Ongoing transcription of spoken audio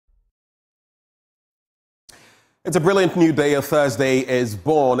It's a brilliant new day. A Thursday is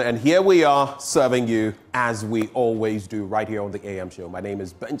born, and here we are serving you as we always do right here on the AM show. My name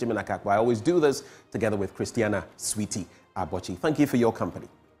is Benjamin Akakwa. I always do this together with Christiana Sweetie Abochi. Thank you for your company.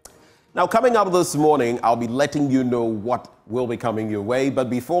 Now, coming up this morning, I'll be letting you know what will be coming your way.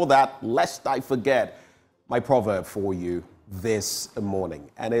 But before that, lest I forget my proverb for you this morning.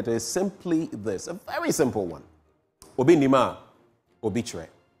 And it is simply this, a very simple one. Obi nima, obi tre.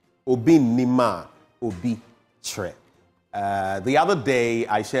 Obi nima, obi tre. The other day,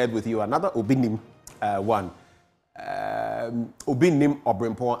 I shared with you another obinim one. Obinim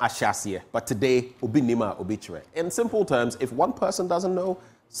obrimpon ashasye. But today, obinima obi tre. In simple terms, if one person doesn't know,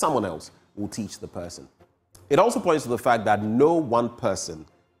 someone else will teach the person. It also points to the fact that no one person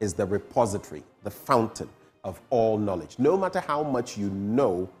is the repository, the fountain of all knowledge. No matter how much you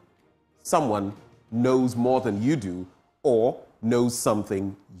know, someone knows more than you do or knows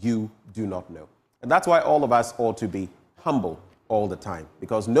something you do not know. And that's why all of us ought to be humble all the time,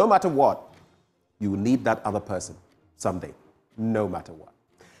 because no matter what, you will need that other person someday, no matter what.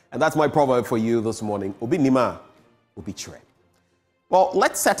 And that's my proverb for you this morning. Obi nima, obi tre. Well,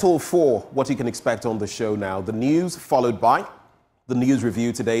 let's settle for what you can expect on the show now. The news followed by the news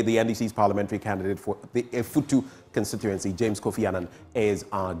review today. The NDC's parliamentary candidate for the Efutu constituency, James Kofi Annan, is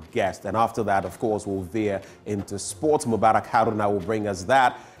our guest. And after that, of course, we'll veer into sports. Mubarak Haruna will bring us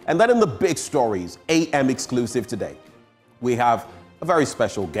that. And then in the big stories, AM exclusive today, we have a very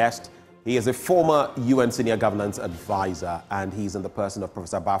special guest. He is a former UN senior governance advisor, and he's in the person of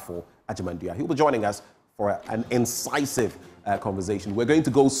Prof.Agyeman-Duah. He'll be joining us for an incisive conversation. We're going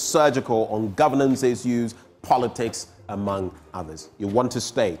to go surgical on governance issues, politics, among others. You want to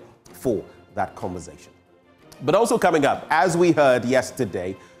stay for that conversation. But also coming up, as we heard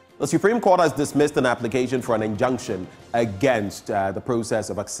yesterday, the Supreme Court has dismissed an application for an injunction against the process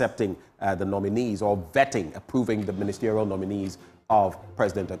of accepting the nominees or vetting, approving the ministerial nominees of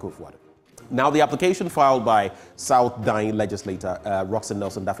President Akufo-Addo. Now, the application filed by South Dine legislator Roxanne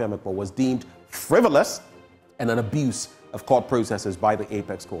Nelson Dafiamekpo was deemed frivolous and an abuse of court processes by the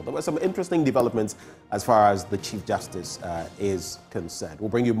Apex Court. There were some interesting developments as far as the Chief Justice is concerned. We'll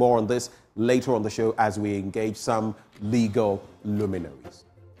bring you more on this later on the show as we engage some legal luminaries.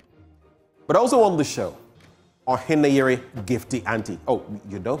 But also on the show, Oheneyere Gifty Auntie. Oh,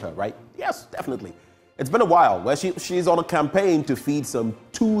 you know her, right? Yes, definitely. It's been a while where she's on a campaign to feed some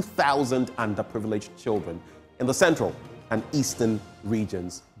 2,000 underprivileged children in the central and eastern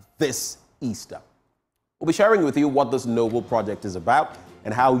regions this Easter. We'll be sharing with you what this noble project is about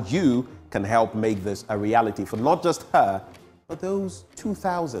and how you can help make this a reality for not just her, but those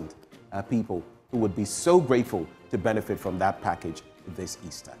 2,000 people who would be so grateful to benefit from that package this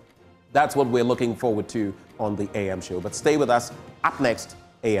Easter. That's what we're looking forward to on the AM show. But stay with us. Up next,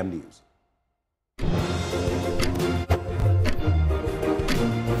 AM News.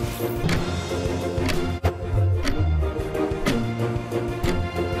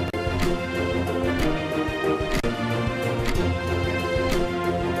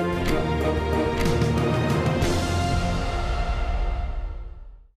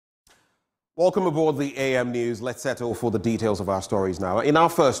 Welcome aboard the AM News. Let's settle for the details of our stories now. In our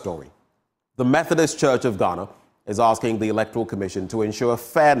first story, the Methodist Church of Ghana is asking the Electoral Commission to ensure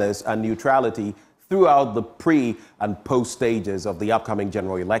fairness and neutrality throughout the pre and post stages of the upcoming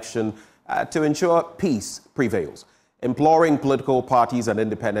general election to ensure peace prevails, imploring political parties and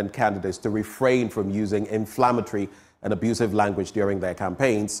independent candidates to refrain from using inflammatory and abusive language during their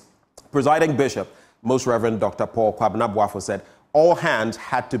campaigns. Presiding Bishop, Most Reverend Dr. Prof.Agyeman-Duah said all hands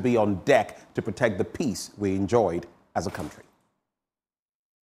had to be on deck to protect the peace we enjoyed as a country.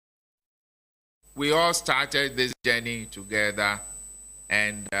 We all started this journey together,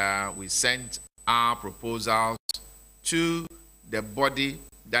 and we sent our proposals to the body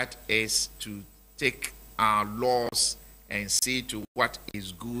that is to take our laws and see to what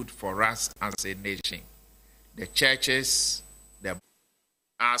is good for us as a nation. The churches,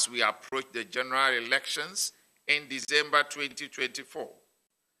 as we approach the general elections in December 2024,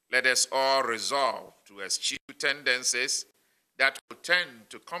 let us all resolve to eschew tendencies that will tend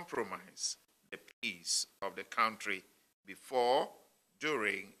to compromise the peace of the country before,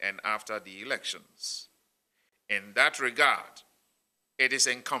 during, and after the elections. In that regard, it is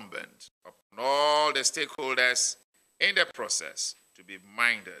incumbent upon all the stakeholders in the process to be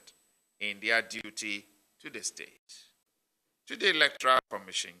minded in their duty to the state. To the Electoral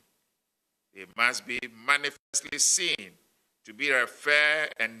Commission, it must be manifestly seen to be a fair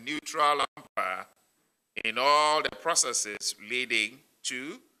and neutral umpire in all the processes leading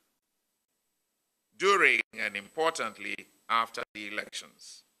to, during, and importantly, after the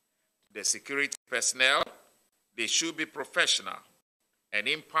elections. The security personnel They should be professional and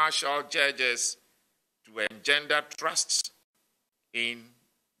impartial judges to engender trust in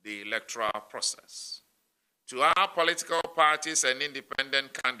the electoral process. To our political parties and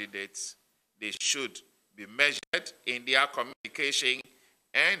independent candidates, they should be measured in their communication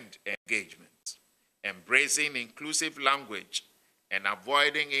and engagement, embracing inclusive language and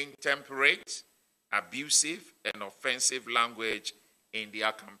avoiding intemperate, abusive, and offensive language in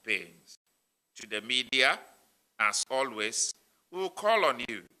their campaigns. To the media, as always, we will call on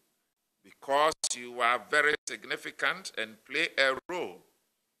you because you are very significant and play a role.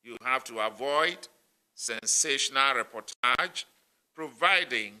 You have to avoid sensational reportage,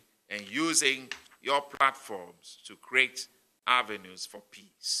 providing and using your platforms to create avenues for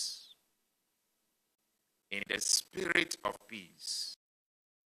peace. In the spirit of peace.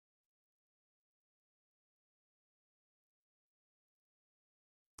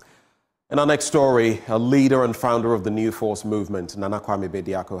 In our next story, a leader and founder of the New Force movement, Nana Kwame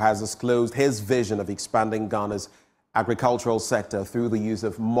Bediako, has disclosed his vision of expanding Ghana's agricultural sector through the use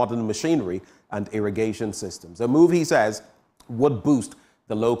of modern machinery and irrigation systems. A move, he says, would boost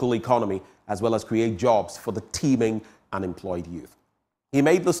the local economy as well as create jobs for the teeming unemployed youth. He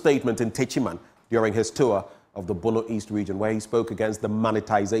made the statement in Techiman during his tour of the Bono East region, where he spoke against the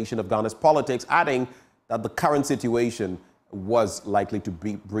monetization of Ghana's politics, adding that the current situation was likely to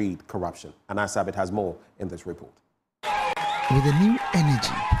breed corruption. And Asabit has more in this report. With a new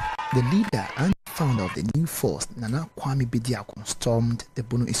energy, the leader and founder of the New Force, Nana Kwame Bediako, stormed the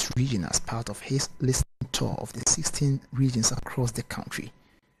Bono East region as part of his listening tour of the 16 regions across the country.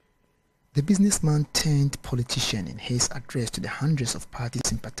 The businessman turned politician, in his address to the hundreds of party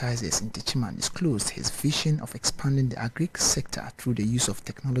sympathizers in Techiman, disclosed his vision of expanding the agric sector through the use of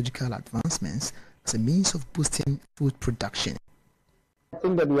technological advancements as a means of boosting food production. I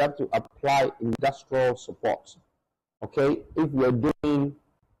think that we have to apply industrial support. Okay, if we're doing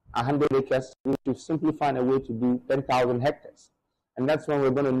 100 acres, we should simply find a way to do 10,000 hectares. And that's when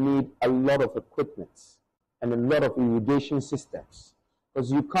we're going to need a lot of equipment and a lot of irrigation systems.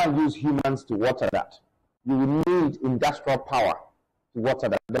 Because you can't use humans to water that. You will need industrial power to water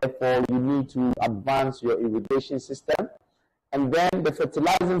that. Therefore, you need to advance your irrigation system. And then the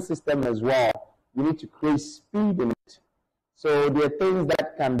fertilizing system as well. You need to create speed in it. So there are things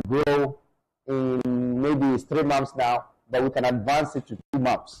that can grow in maybe it's 3 months now, but we can advance it to 2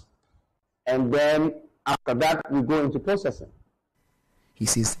 months. And then after that, we go into processing. He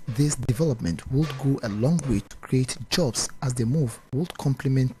says this development would go a long way to create jobs, as the move would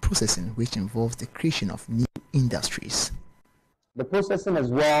complement processing, which involves the creation of new industries. The processing as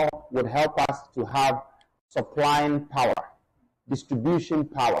well would help us to have supplying power, distribution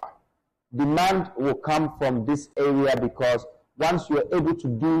power. Demand will come from this area because once you're able to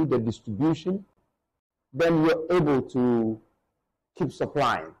do the distribution, then you're able to keep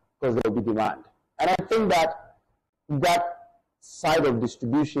supplying because there will be demand. And I think that that side of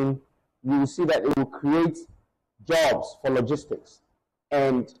distribution, you will see that it will create jobs for logistics.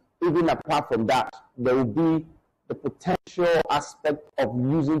 And even apart from that, there will be the potential aspect of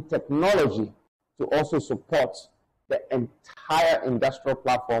using technology to also support the entire industrial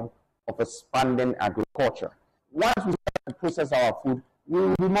platform of expanding agriculture. Once we start to process our food, we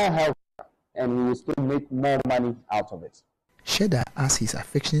will be more healthy and we will still make more money out of it. Sheda, as he is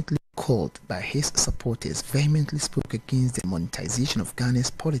affectionately called by his supporters, vehemently spoke against the monetization of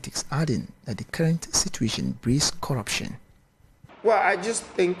Ghana's politics, adding that the current situation breeds corruption. Well, I just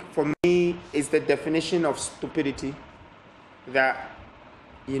think for me it's the definition of stupidity that,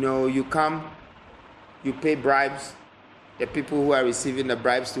 you come, you pay bribes, the people who are receiving the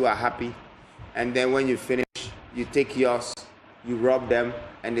bribes too are happy, and then when you finish, you take yours, you rob them,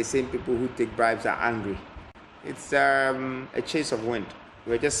 and the same people who take bribes are angry. It's a chase of wind.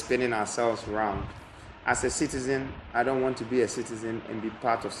 We're just spinning ourselves around. As a citizen, I don't want to be a citizen and be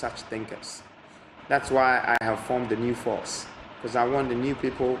part of such thinkers. That's why I have formed the New Force, because I want the new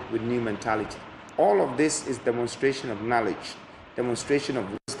people with new mentality. All of this is demonstration of knowledge, demonstration of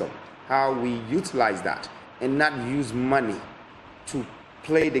wisdom, how we utilize that and not use money to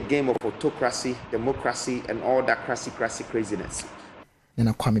play the game of autocracy, democracy, and all that crazy craziness.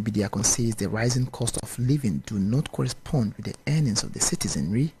 Nana Kwame Bediako says the rising cost of living do not correspond with the earnings of the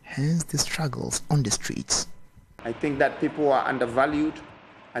citizenry, hence the struggles on the streets. I think that people are undervalued.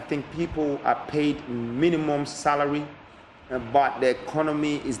 I think people are paid minimum salary, but the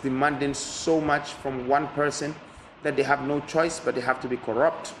economy is demanding so much from one person that they have no choice, but they have to be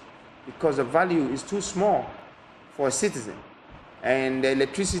corrupt because the value is too small for a citizen. And the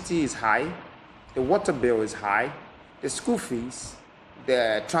electricity is high, the water bill is high, the school fees,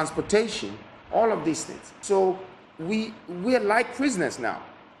 the transportation, all of these things. So we're like prisoners now.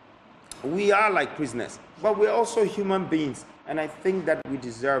 We are like prisoners, but we're also human beings, and I think that we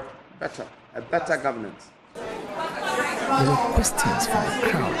deserve better, a better governance. There were questions from the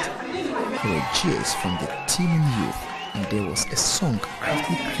crowd, there were jeers from the teeming youth, and there was a song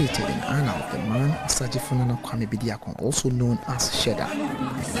craftily created in honor of the man Agyeman-Duah, also known as Sheda.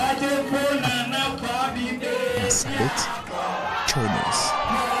 Masabit, Chonos,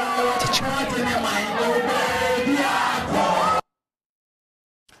 teaching.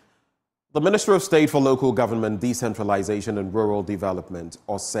 The Minister of State for Local Government, Decentralization and Rural Development,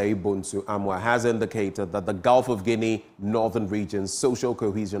 Prof.Agyeman-Duah, has indicated that the Gulf of Guinea Northern Region's Social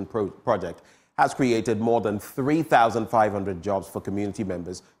Cohesion Project has created more than 3,500 jobs for community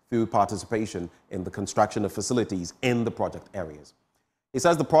members through participation in the construction of facilities in the project areas. He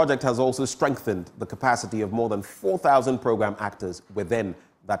says the project has also strengthened the capacity of more than 4,000 program actors within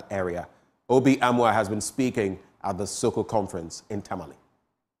that area. Agyeman-Duah has been speaking at the SOCO conference in Tamale.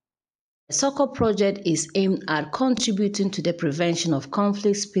 The SOCO project is aimed at contributing to the prevention of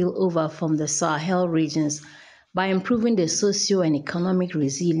conflict spillover from the Sahel regions by improving the socio and economic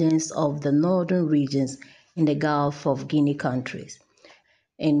resilience of the northern regions in the Gulf of Guinea countries.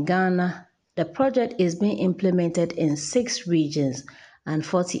 In Ghana, the project is being implemented in 6 regions and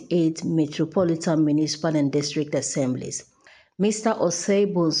 48 metropolitan municipal and district assemblies. Mr.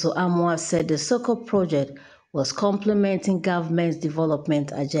 Prof.Agyeman-Duah said the SOCO project was complementing government's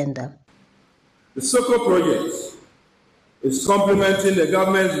development agenda. The SOCO project is complementing the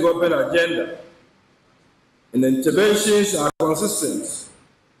government's development agenda, and the interventions are consistent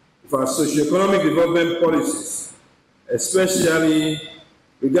with our socio-economic development policies, especially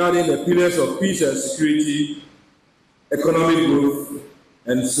regarding the pillars of peace and security, economic growth,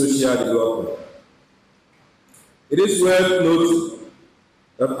 and social development. It is worth noting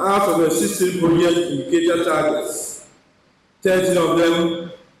that out of the 16 project indicator targets, 13 of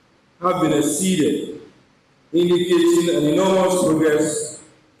them have been exceeded, indicating an enormous progress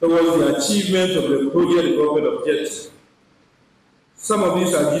towards the achievement of the project development objective. Some of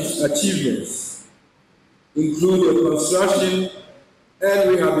these achievements include the construction and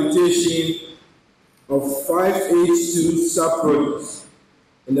rehabilitation of 582 sub-projects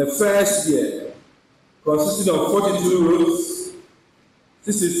in the first year, consisting of 42 roads,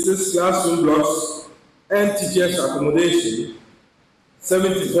 66 classroom blocks and teachers' accommodation,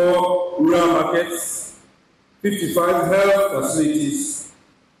 74 rural markets, 55 health facilities,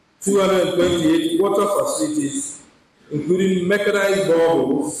 228 water facilities, including mechanized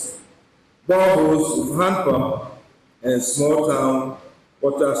boreholes with hand pump, and small town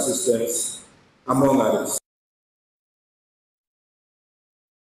water systems, among others.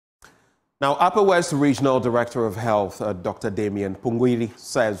 Now, Upper West Regional Director of Health, Dr. Damien Pungwiri,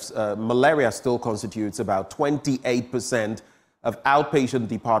 says malaria still constitutes about 28% of outpatient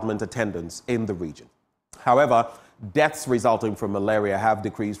department attendance in the region. However, deaths resulting from malaria have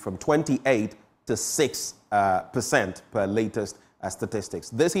decreased from 28 to 6% per latest statistics.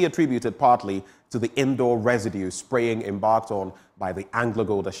 This he attributed partly to the indoor residue spraying embarked on by the Anglo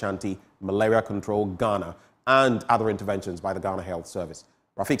Gold Ashanti Malaria Control Ghana and other interventions by the Ghana Health Service.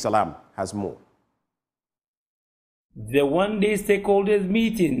 Rafiq Salam has more. The one-day stakeholders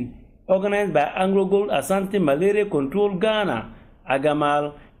meeting organized by Anglo Gold Ashanti Malaria Control Ghana,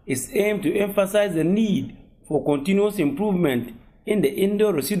 AGAMAL, is aimed to emphasize the need for continuous improvement in the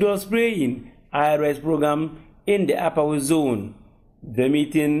indoor residual spraying IRS program in the Upper West Zone. The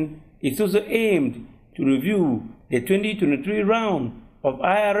meeting is also aimed to review the 2023 round of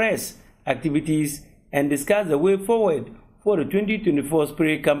IRS activities and discuss the way forward for the 2024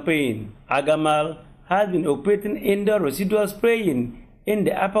 spray campaign. AGAMAL has been operating indoor residual spraying in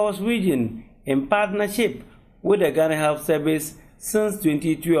the Upper West region in partnership with the Ghana Health Service since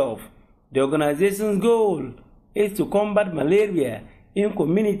 2012. The organization's goal is to combat malaria in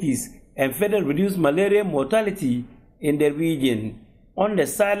communities and further reduce malaria mortality in the region. On the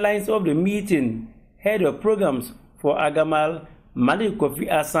sidelines of the meeting, head of programs for AGAMAL, Malik Kofi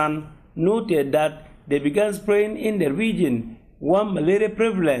Hassan, noted that they began spraying in the region when malaria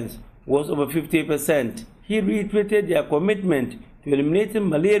prevalence was over 50%. He reiterated their commitment to eliminating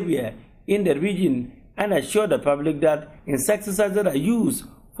malaria in the region and assured the public that insecticides that are used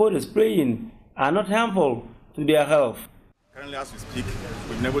for the spraying are not harmful to their health. Currently, as we speak,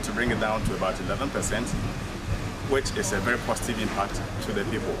 we've been able to bring it down to about 11%, which is a very positive impact to the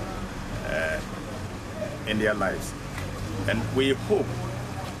people in their lives. And we hope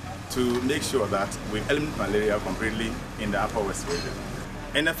to make sure that we eliminate malaria completely in the Upper West region.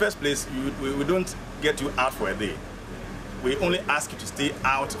 In the first place, we don't get you out for a day. we only ask you to stay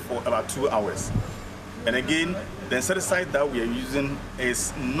out for about 2 hours. And again, the insecticide that we are using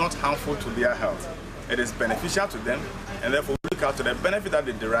is not harmful to their health. It is beneficial to them, and therefore we look out to the benefit that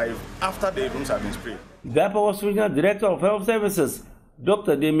they derive after the rooms have been sprayed. The Upper West Regional Director of Health Services,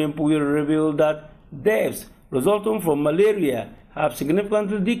 Dr. Agyeman-Duah, revealed that deaths resulting from malaria have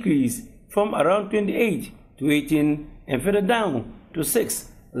significantly decreased from around 28 to 18 and further down to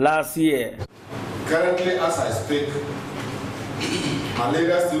 6 last year. Currently, as I speak,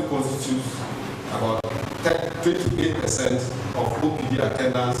 malaria still constitutes about 28% of OPD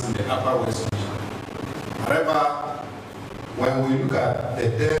attendance in the Upper West Region. However, when we look at the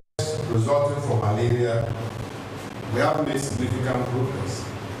deaths resulting from malaria, we have made significant progress.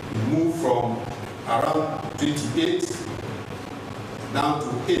 We moved from around 28 down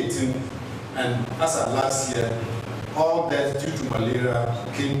to 18, and as of last year, all deaths due to malaria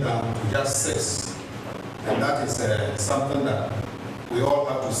came down to just 6. And that is something that we all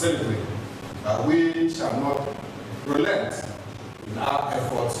have to celebrate. We shall not relent in our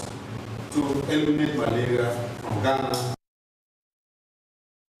efforts to eliminate malaria from Ghana.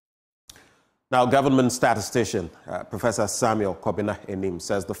 Now, government statistician Professor Samuel Kobina-Enim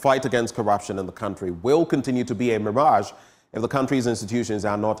says the fight against corruption in the country will continue to be a mirage if the country's institutions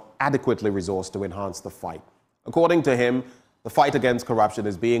are not adequately resourced to enhance the fight. According to him, the fight against corruption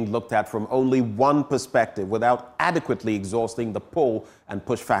is being looked at from only one perspective without adequately exhausting the pull and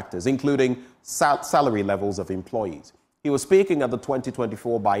push factors, including salary levels of employees. He was speaking at the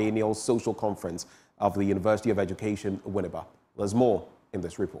 2024 Biennial Social Conference of the University of Education, Winneba. There's more in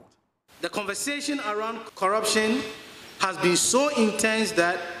this report. The conversation around corruption has been so intense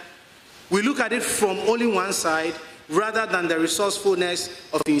that we look at it from only one side rather than the resourcefulness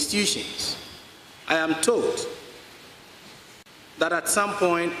of institutions. I am told that at some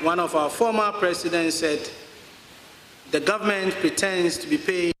point, one of our former presidents said, the government pretends to be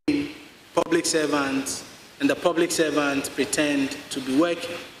paying public servants, and the public servants pretend to be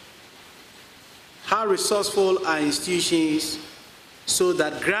working. How resourceful are institutions so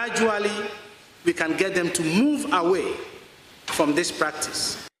that gradually we can get them to move away from this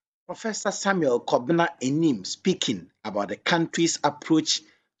practice? Professor Samuel Kobina-Enim speaking about the country's approach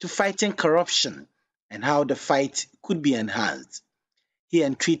to fighting corruption and how the fight could be enhanced. He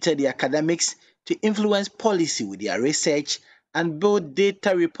entreated the academics to influence policy with their research and build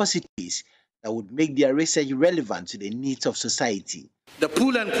data repositories that would make their research relevant to the needs of society. The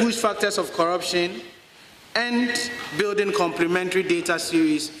pull and push factors of corruption and building complementary data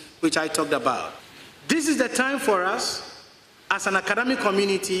series, which I talked about. This is the time for us as an academic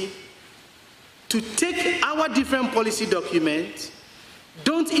community to take our different policy documents,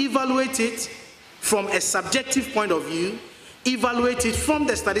 don't evaluate it from a subjective point of view, evaluate it from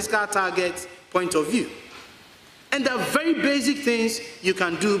the statistical target point of view. And there are very basic things you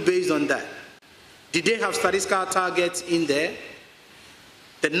can do based on that. Did they have statistical targets in there?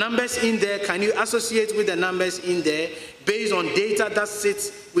 The numbers in there, can you associate with the numbers in there based on data that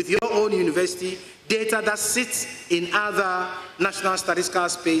sits with your own university, data that sits in other national statistical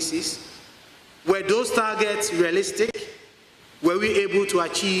spaces? Were those targets realistic? Were we able to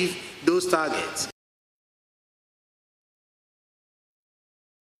achieve those targets?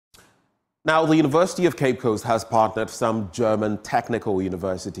 Now, the University of Cape Coast has partnered some German technical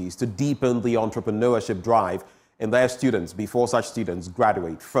universities to deepen the entrepreneurship drive in their students before such students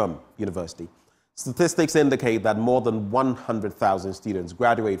graduate from university. Statistics indicate that more than 100,000 students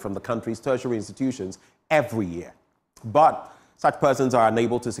graduate from the country's tertiary institutions every year. But such persons are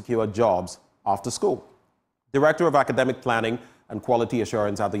unable to secure jobs after school. Director of Academic Planning and Quality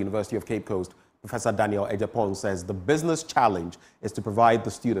Assurance at the University of Cape Coast, Professor Daniel Ejapong, says the business challenge is to provide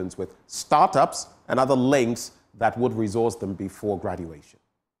the students with startups and other links that would resource them before graduation.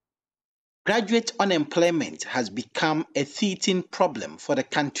 Graduate unemployment has become a teething problem for the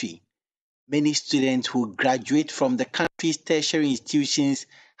country. Many students who graduate from the country's tertiary institutions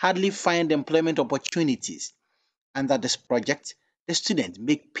hardly find employment opportunities. Under this project, the students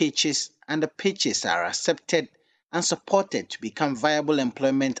make pitches and the pitches are accepted and supported to become viable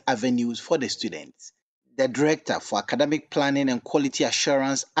employment avenues for the students. The Director for Academic Planning and Quality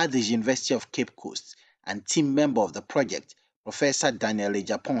Assurance at the University of Cape Coast and team member of the project, Professor Daniel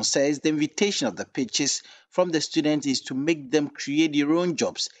Ejapong, says the invitation of the pitches from the students is to make them create their own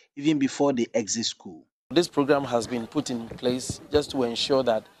jobs even before they exit school. This program has been put in place just to ensure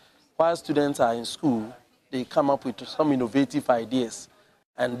that while students are in school, they come up with some innovative ideas.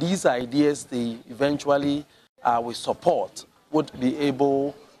 And these ideas, they eventually, with support, would be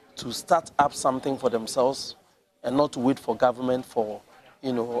able to start up something for themselves and not to wait for government for,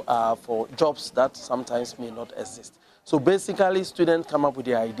 for jobs that sometimes may not exist. So basically, students come up with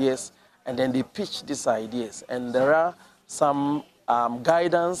their ideas and then they pitch these ideas. And there are some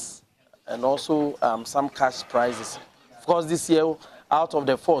guidance and also some cash prizes. Of course, this year, out of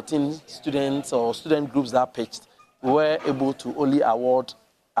the 14 students or student groups that pitched, we were able to only award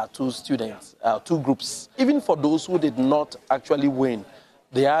 2 groups. Even for those who did not actually win,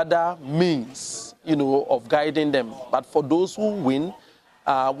 the other means, of guiding them. But for those who win,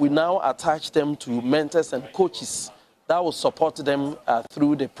 we now attach them to mentors and coaches that will support them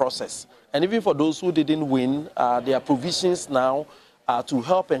through the process. And even for those who didn't win, there are provisions now to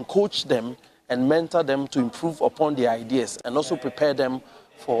help and coach them and mentor them to improve upon their ideas and also prepare them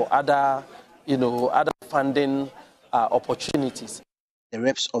for other funding opportunities. The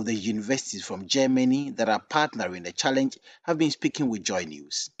reps of the universities from Germany that are partnering the challenge have been speaking with Joy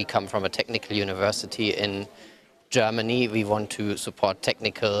News. We come from a technical university in Germany. We want to support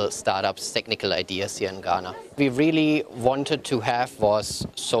technical startups, technical ideas here in Ghana. We really wanted to have was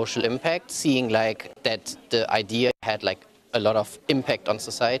social impact, seeing that the idea had a lot of impact on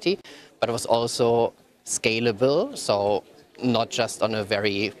society, but it was also scalable, so not just on a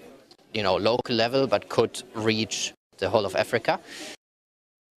very local level, but could reach the whole of Africa.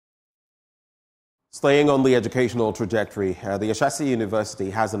 Staying on the educational trajectory, the Ashesi University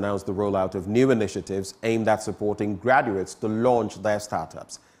has announced the rollout of new initiatives aimed at supporting graduates to launch their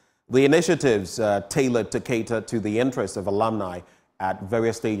startups. The initiatives, tailored to cater to the interests of alumni at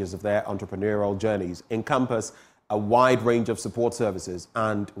various stages of their entrepreneurial journeys, encompass a wide range of support services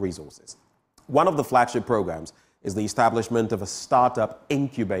and resources. One of the flagship programs is the establishment of a startup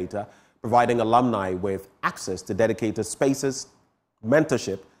incubator, providing alumni with access to dedicated spaces,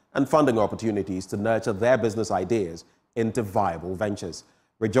 mentorship, and funding opportunities to nurture their business ideas into viable ventures.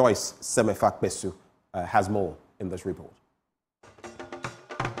 Rejoice Semefakbesu has more in this report.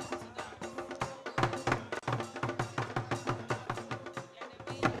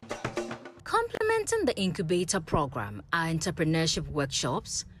 Complementing the incubator program are entrepreneurship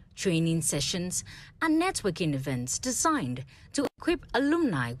workshops, training sessions, and networking events designed to equip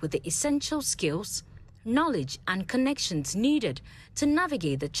alumni with the essential skills, knowledge, and connections needed to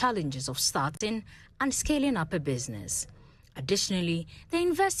navigate the challenges of starting and scaling up a business. Additionally, the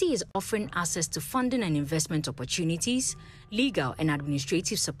university is offering access to funding and investment opportunities, legal and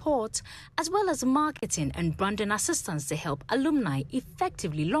administrative support, as well as marketing and branding assistance to help alumni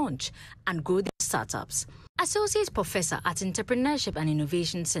effectively launch and grow their startups. Associate Professor at Entrepreneurship and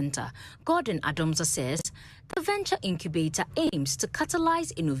Innovation Center, Gordon Adomza, says the venture incubator aims to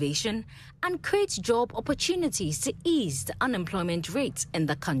catalyze innovation and create job opportunities to ease the unemployment rates in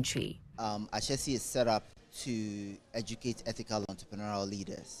the country. Ashesi is set up to educate ethical entrepreneurial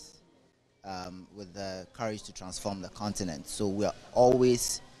leaders with the courage to transform the continent. So we are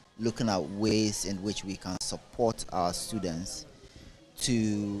always looking at ways in which we can support our students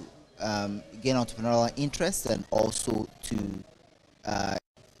to gain entrepreneurial interest, and also to,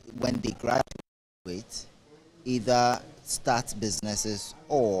 when they graduate, either start businesses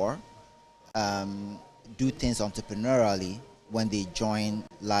or do things entrepreneurially when they join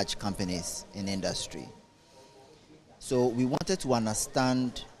large companies in industry. So we wanted to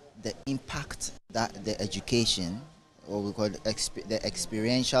understand the impact that the education, or we call it the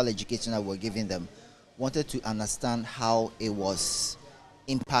experiential education that we're giving them, wanted to understand how it was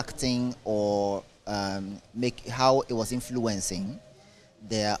impacting or how it was influencing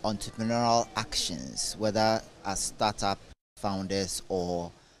their entrepreneurial actions, whether as startup founders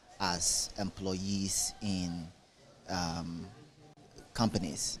or as employees in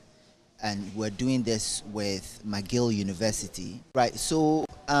companies. And we're doing this with McGill University. Right, so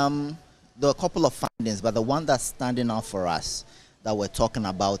there are a couple of findings, but the one that's standing out for us that we're talking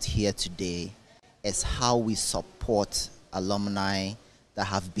about here today is how we support alumni that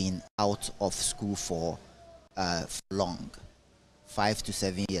have been out of school for long, 5 to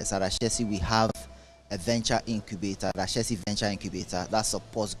 7 years. At Ashesi, we have a venture incubator, the Ashesi Venture Incubator, that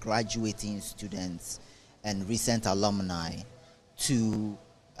supports graduating students and recent alumni to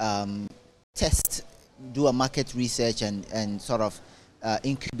do a market research and sort of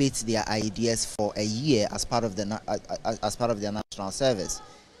incubate their ideas for a year as part of their national service.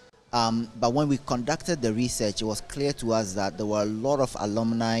 But when we conducted the research, it was clear to us that there were a lot of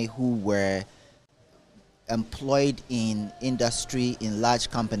alumni who were employed in industry, in large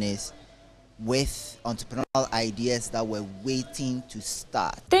companies, with entrepreneurial ideas that were waiting to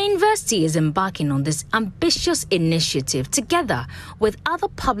start. The university is embarking on this ambitious initiative together with other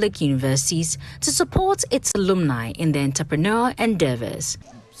public universities to support its alumni in their entrepreneurial endeavors.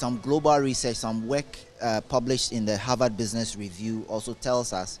 Some global research, some work published in the Harvard Business Review also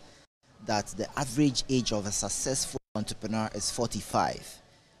tells us that the average age of a successful entrepreneur is 45,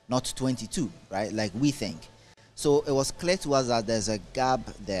 not 22, right? Like we think. So it was clear to us that there's a gap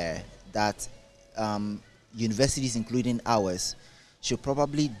there that universities, including ours, should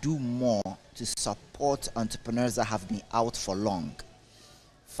probably do more to support entrepreneurs that have been out for long,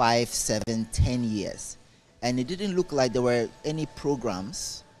 5, 7, 10 years. And it didn't look like there were any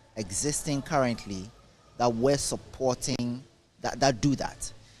programs existing currently that were supporting, that do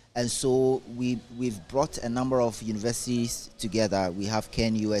that. And so we've brought a number of universities together. We have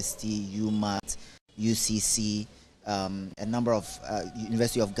Ken UST, UMAT, UCC, a number of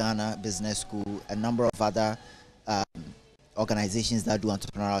University of Ghana Business School, a number of other organizations that do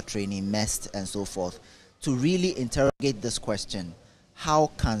entrepreneurial training, MEST and so forth, to really interrogate this question.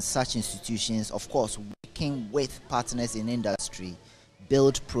 How can such institutions, of course, working with partners in industry,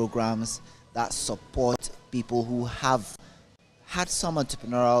 build programs that support people who have had some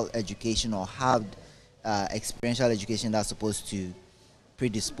entrepreneurial education or have experiential education that's supposed to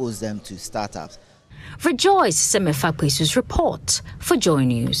predispose them to startups? Rejoice Semefakwesu's report for Joy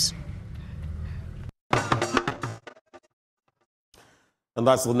News. And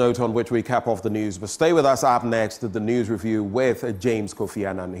that's the note on which we cap off the news. But stay with us. Up next to the news review with James Kofi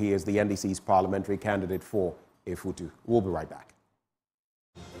Annan. He is the NDC's parliamentary candidate for Efutu. We'll be right back.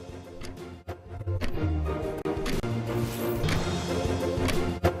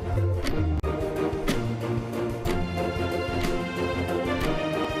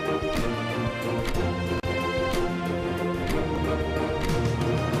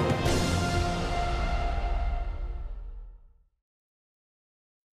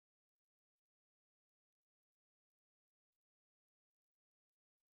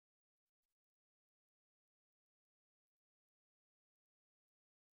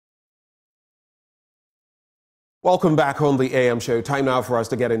 Welcome back on the AM show. Time now for us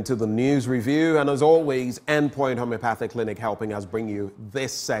to get into the news review. And as always, Endpoint Homeopathic Clinic helping us bring you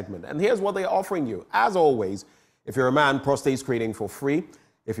this segment. And here's what they're offering you. As always, if you're a man, prostate screening for free.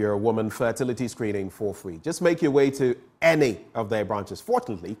 If you're a woman, fertility screening for free. Just make your way to any of their branches.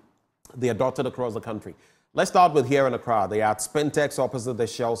 Fortunately, they are dotted across the country. Let's start with here in Accra. They are at Spintex opposite the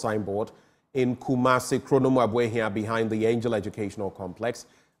Shell signboard. In Kumasi, Kronomu Abuehia behind the Angel Educational Complex.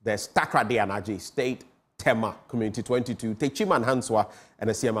 There's Takrady Anaji State Tema Community 22, Techiman Hanswa and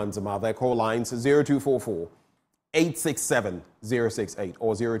Asiamanzama. Their call lines 0244 867 068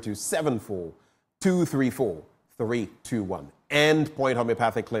 or 0274 234 321. Endpoint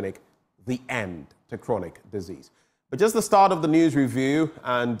Homeopathic Clinic, the end to chronic disease. But just the start of the news review,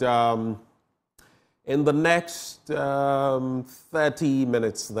 and in the next 30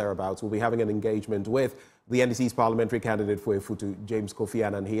 minutes thereabouts, we'll be having an engagement with the NDC's parliamentary candidate for Efutu, James Kofi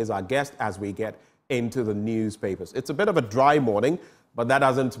Annan. He is our guest as we get into the newspapers. It's a bit of a dry morning, but that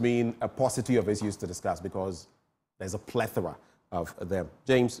doesn't mean a paucity of issues to discuss because there's a plethora of them.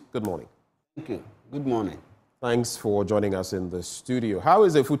 James, good morning. Thank you. Good morning. Thanks for joining us in the studio. How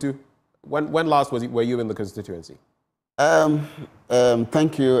is Efutu? When last were you in the constituency?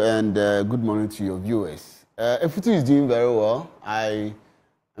 Thank you, and good morning to your viewers. Efutu is doing very well. I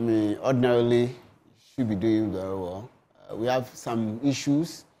mean, ordinarily should be doing very well. We have some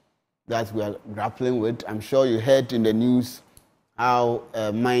issues that we are grappling with. I'm sure you heard in the news how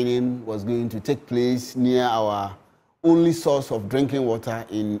mining was going to take place near our only source of drinking water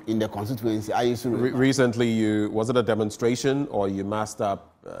in the constituency. Recently, was it a demonstration or you massed up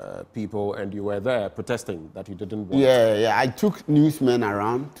people and you were there protesting that you didn't want? Yeah. I took newsmen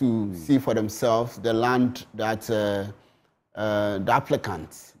around to see for themselves the land that the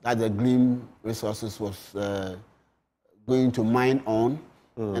applicant, that the Gleam Resources was going to mine on.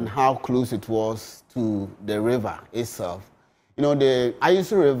 And how close it was to the river itself. You know, the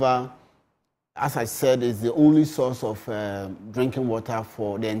Ayusu River, as I said, is the only source of drinking water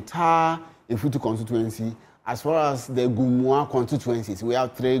for the entire Efutu constituency, as well as the Gumua constituencies. We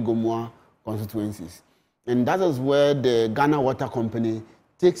have 3 Gumua constituencies. And that is where the Ghana Water Company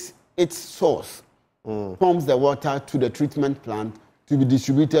takes its source, pumps the water to the treatment plant to be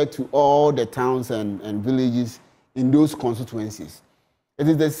distributed to all the towns and villages in those constituencies. It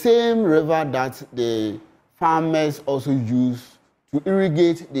is the same river that the farmers also use to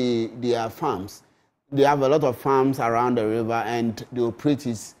irrigate their farms. They have a lot of farms around the river and they operate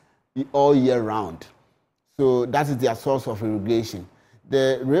it all year round. So that is their source of irrigation.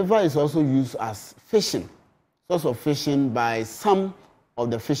 The river is also used as fishing, source of fishing by some of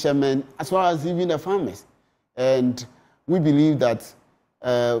the fishermen as well as even the farmers. And we believe that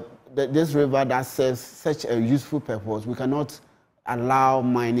this river that serves such a useful purpose, we cannot allow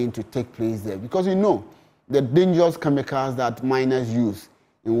mining to take place there because we know the dangerous chemicals that miners use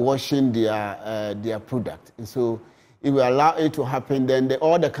in washing their product. And so if we allow it to happen, then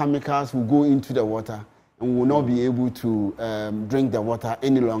all the chemicals will go into the water and will not be able to drink the water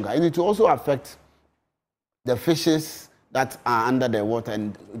any longer. And it will also affect the fishes that are under the water,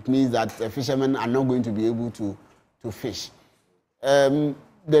 and it means that the fishermen are not going to be able to fish. The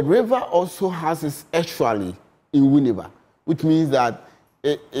river also has its estuary in Winneba, which means that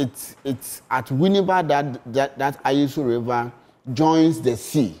it's at Winneba that Ayesu River joins the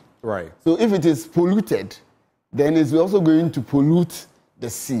sea. Right. So if it is polluted, then it's also going to pollute the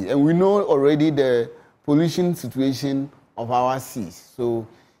sea. And we know already the pollution situation of our seas. So,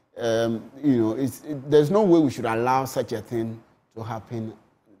 there's no way we should allow such a thing to happen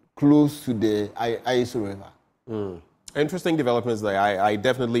close to the Ayesu River. Interesting developments there. I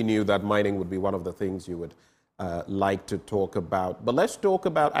definitely knew that mining would be one of the things you would like to talk about. But let's talk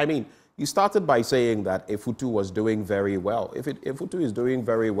about, you started by saying that Efutu was doing very well. If Efutu is doing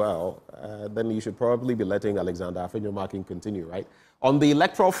very well, then you should probably be letting Alexander Afenyo-Markin continue, right? On the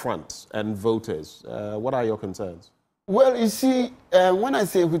electoral front and voters, what are your concerns? Well, you see, when I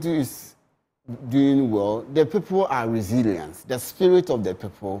say Efutu is doing well, the people are resilient. The spirit of the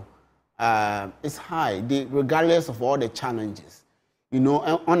people is high, regardless of all the challenges.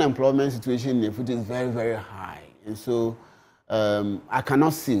 Unemployment situation in Efutu is very, very high. And so I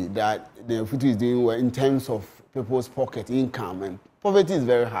cannot see that the Efutu is doing well in terms of people's pocket income. And poverty is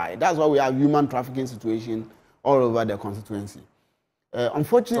very high. That's why we have human trafficking situation all over the constituency.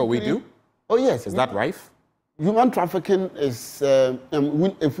 Unfortunately... Oh, we do? Oh, yes. Is that rife? Human trafficking is...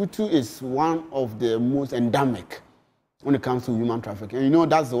 Efutu is one of the most endemic when it comes to human trafficking.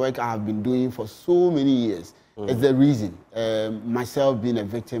 And that's the work I have been doing for so many years. It's the reason. Myself being a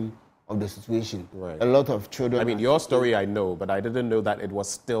victim of the situation. Right. A lot of children... your story I know, but I didn't know that it was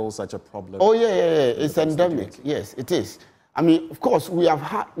still such a problem. Oh, yeah. It's endemic. Yes, it is. Of course, we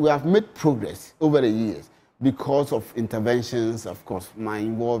have made progress over the years because of interventions, of course, my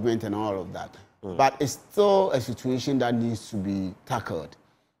involvement and all of that. But it's still a situation that needs to be tackled.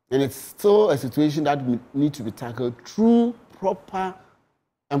 And it's still a situation that needs to be tackled through proper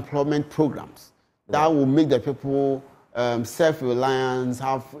employment programs that will make the people self-reliance,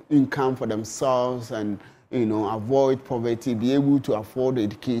 have income for themselves, and avoid poverty, be able to afford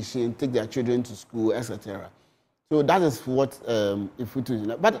education, take their children to school, etc. So that is what Efutu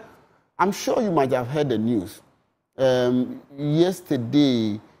is. But I'm sure you might have heard the news.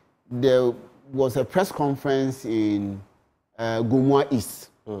 Yesterday, there was a press conference in Gomua East,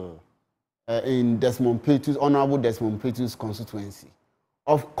 in Honorable Desmond Petu's constituency,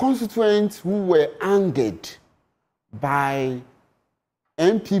 of constituents who were angered by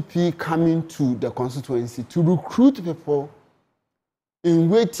MPP coming to the constituency to recruit people in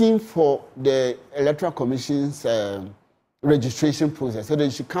waiting for the Electoral Commission's registration process. So they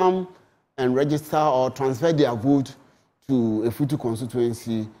should come and register or transfer their vote to Efutu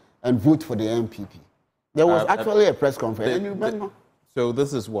constituency and vote for the MPP. There was actually a press conference. And you remember? So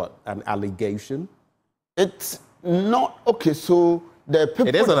this is what? An allegation? It's not. Okay, so the people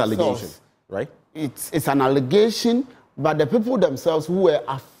It is an allegation, right? It's an allegation, but the people themselves who were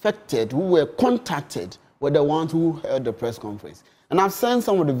affected, who were contacted, were the ones who held the press conference. And I've sent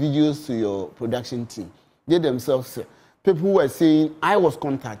some of the videos to your production team. They themselves said, people who were saying, I was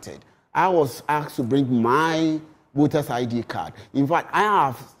contacted. I was asked to bring my voter's ID card. In fact, I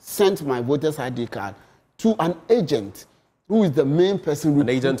have sent my voter's ID card to an agent who is the main person recruiting.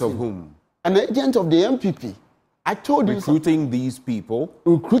 An agent of whom? An agent of the MPP. I told you. Recruiting these people?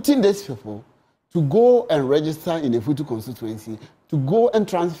 Recruiting these people to go and register in the Efutu constituency, to go and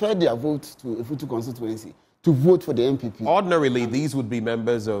transfer their votes to Efutu constituency, to vote for the MPP. Ordinarily, these would be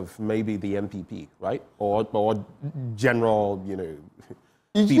members of maybe the MPP, right? Or general,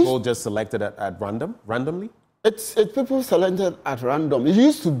 people just selected randomly? It's people selected at random. It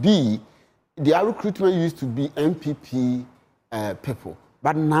used to be, their recruitment used to be MPP people.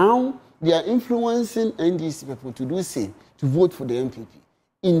 But now, they are influencing NDC people to do the same, to vote for the MPP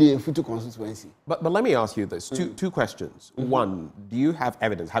in the Efutu constituency. But let me ask you this, two questions. One, do you have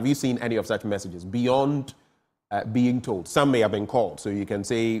evidence? Have you seen any of such messages beyond being told? Some may have been called, so you can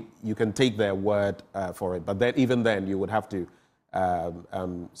say, you can take their word for it, but then even then you would have to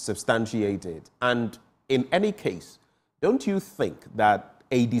substantiate it. And in any case, don't you think that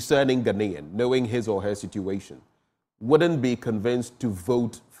a discerning Ghanaian, knowing his or her situation, wouldn't be convinced to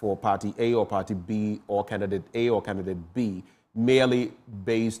vote for party A or party B or candidate A or candidate B merely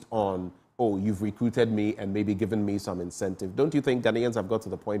based on, oh, you've recruited me and maybe given me some incentive? Don't you think Ghanaians have got to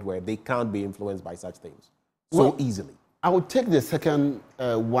the point where they can't be influenced by such things so easily? I will take the second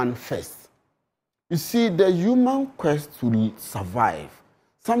one first. You see, the human quest to survive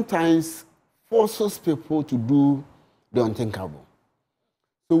sometimes forces people to do the unthinkable.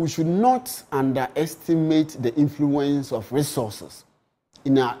 So we should not underestimate the influence of resources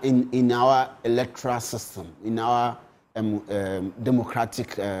in our electoral system, in our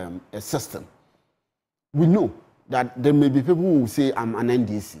democratic system. We know that there may be people who will say, I'm an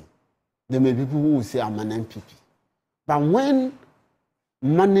NDC. There may be people who will say, I'm an MPP. But when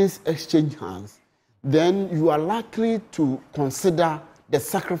monies exchange hands, then you are likely to consider the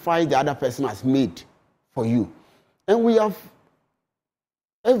sacrifice the other person has made for you. And we have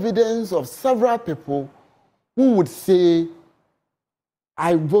evidence of several people who would say,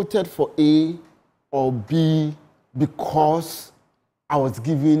 I voted for A or B because I was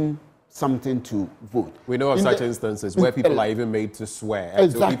given something to vote. We know of such instances where people are even made to swear.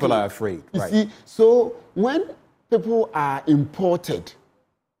 Exactly. So people are afraid. You see, so when people are imported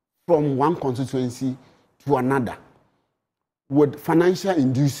from one constituency to another with financial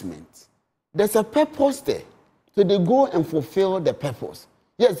inducement, there's a purpose there. So they go and fulfill the purpose.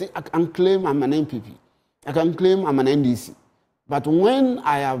 Yes, I can claim I'm an MPP. I can claim I'm an NDC. But when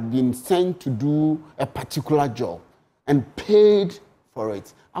I have been sent to do a particular job and paid for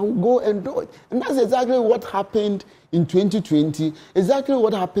it, I will go and do it. And that's exactly what happened in 2020, exactly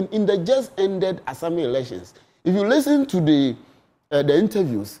what happened in the just ended assembly elections. If you listen to the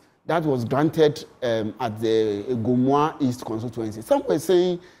interviews that was granted at the Gomoa East constituency, some were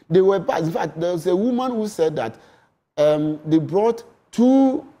saying they were bad. In fact, there was a woman who said that they brought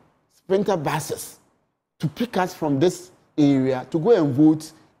 2 sprinter buses to pick us from this area to go and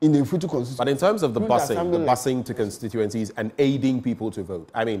vote in the Futu constituency. But in terms of the busing to constituencies and aiding people to vote,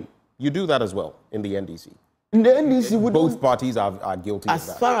 I mean, you do that as well in the NDC. In the NDC, both parties are guilty of that.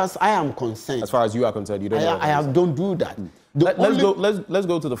 As far as I am concerned. As far as you are concerned, you don't. Don't do that. Let's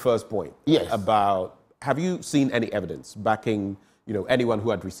go to the first point. Yes. About, have you seen any evidence backing, anyone who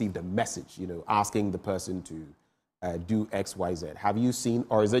had received a message, asking the person to do X, Y, Z? Have you seen,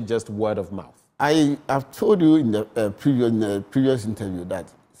 or is it just word of mouth? I have told you in the previous interview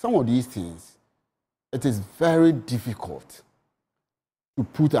that some of these things, it is very difficult to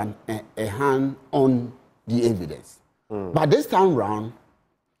put a hand on the evidence. But this time round,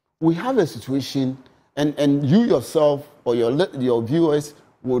 we have a situation, and you yourself or your viewers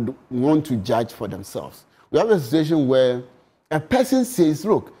would want to judge for themselves. We have a situation where a person says,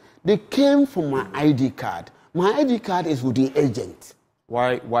 look, they came for my ID card. My ID card is with the agent.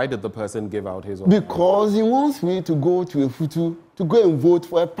 Why did the person give out his own? Because he wants me to go to a Futu to go and vote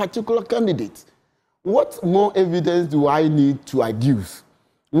for a particular candidate. What more evidence do I need to adduce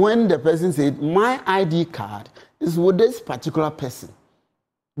when the person said, my ID card is with this particular person?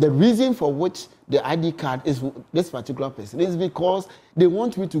 The reason for which the ID card is with this particular person is because they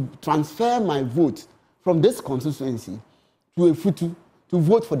want me to transfer my vote from this constituency to a Futu to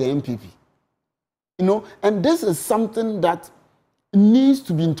vote for the MPP. And this is something that needs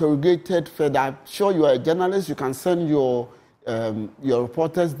to be interrogated further. I'm sure you are a journalist. You can send your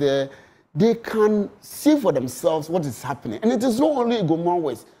reporters there. They can see for themselves what is happening. And it is not only Gomoa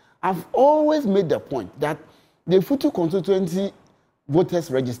West. I've always made the point that the Futu constituency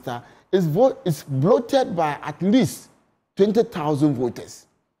voters register is bloated by at least 20,000 voters.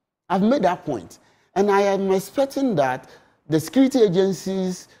 I've made that point. And I am expecting that the security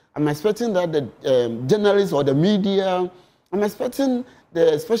agencies, I'm expecting that the journalists or the media, I'm expecting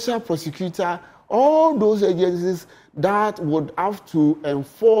the special prosecutor, all those agencies that would have to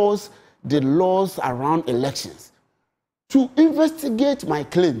enforce the laws around elections, to investigate my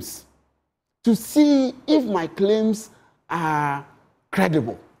claims, to see if my claims are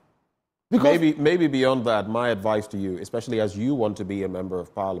credible. Because maybe beyond that, my advice to you, especially as you want to be a member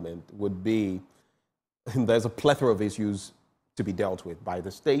of parliament, would be there's a plethora of issues to be dealt with by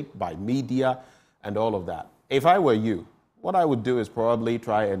the state, by media, and all of that. If I were you, what I would do is probably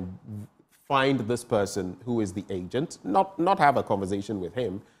try and find this person who is the agent, not have a conversation with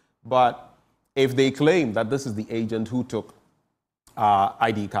him, but if they claim that this is the agent who took our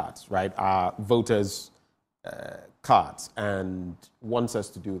ID cards, right, our voters' cards, and wants us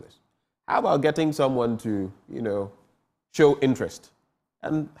to do this, how about getting someone to, show interest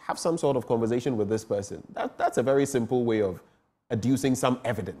and have some sort of conversation with this person? That's a very simple way of adducing some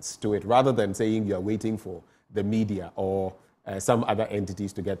evidence to it, rather than saying you're waiting for the media or some other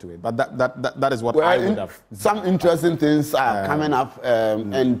entities to get to it. But that is what I would have. Some interesting things are coming up,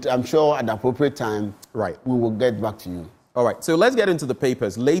 and I'm sure at the appropriate time, we will get back to you. All right, so let's get into the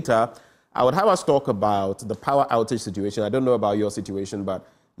papers. Later, I would have us talk about the power outage situation. I don't know about your situation, but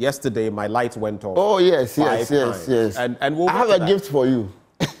yesterday my lights went off. Oh, yes. And we'll I have a gift for you.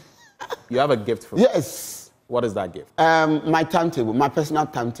 You have a gift for me? Yes. What does that give? My timetable, my personal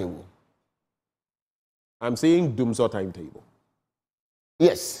timetable. I'm seeing Dumso timetable.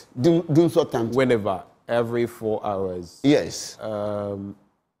 Yes, Dumso timetable. Whenever, every 4 hours. Yes.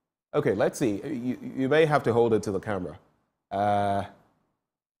 Okay, let's see. You may have to hold it to the camera.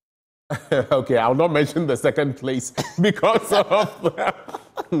 Okay, I'll not mention the second place because of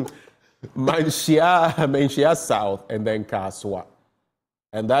Manshia South and then Kaswa.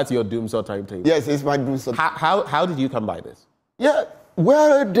 And that's your Dumso timetable. Yes, it's my Dumso. How did you come by this? Yeah,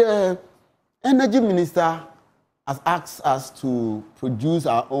 well, the energy minister has asked us to produce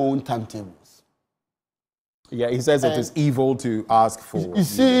our own timetables. Yeah, he says it is evil to ask for. You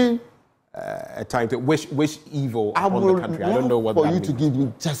see, a timetable. Which evil on the country? I don't know what that means. For you to give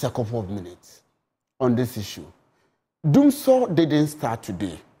me just a couple of minutes on this issue. Dumso didn't start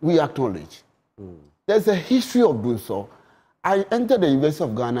today. We acknowledge. There's a history of Dumso. I entered the University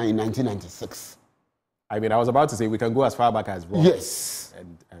of Ghana in 1996. I mean, I was about to say we can go as far back as well. Yes.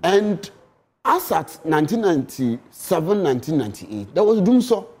 And as at 1997, 1998, there was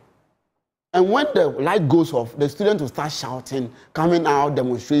Dumso. And when the light goes off, the students will start shouting, coming out,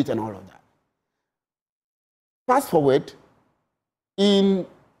 demonstrate, and all of that. Fast forward, in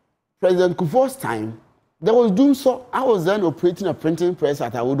President Kufuor's time, there was Dumso. I was then operating a printing press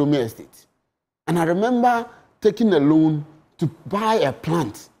at Awodome Estate. And I remember taking a loan to buy a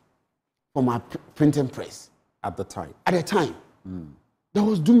plant for my printing press. At the time? At the time. There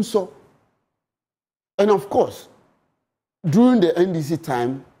was Dumso. And of course, during the NDC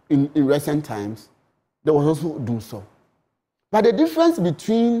time, in recent times, there was also Dumso. But the difference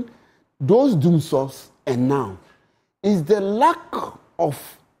between those Dumsos and now is the lack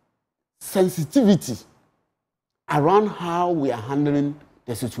of sensitivity around how we are handling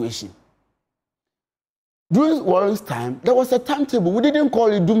the situation. During Warren's time, there was a timetable. We didn't call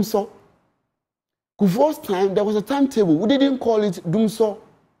it Dumso. Kufuor's time, there was a timetable. We didn't call it Dumso.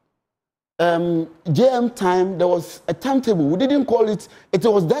 JM time, there was a timetable. We didn't call it. It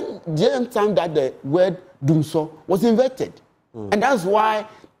was then JM time that the word Dumso was invented. And that's why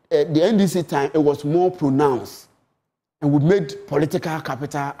the NDC time, it was more pronounced. And we made political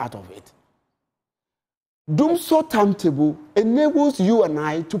capital out of it. Dumso timetable enables you and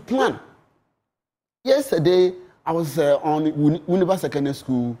I to plan. Yesterday, I was on Winneba Secondary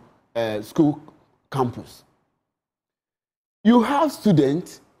School campus. You have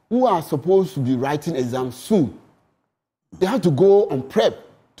students who are supposed to be writing exams soon. They have to go on prep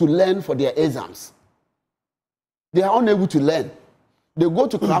to learn for their exams. They are unable to learn. They go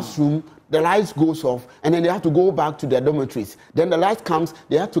to classroom, the lights goes off, and then they have to go back to their dormitories. Then the light comes,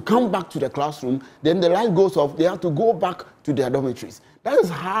 they have to come back to the classroom. Then the light goes off, they have to go back to their dormitories. That is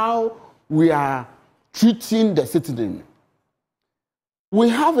how we are treating the citizen. We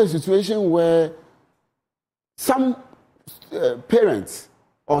have a situation where some parents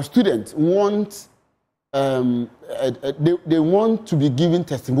or students want they want to be given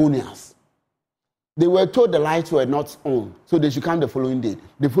testimonials. They were told the lights were not on, so they should come the following day.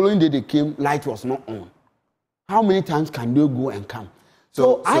 The following day they came, light was not on. How many times can they go and come?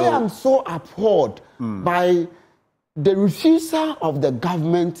 So I am so appalled by the refusal of the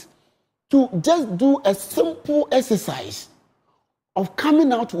government to just do a simple exercise of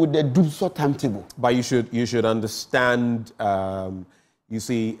coming out with the Dumso timetable. But you should understand. You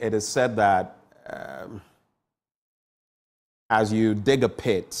see, it is said that as you dig a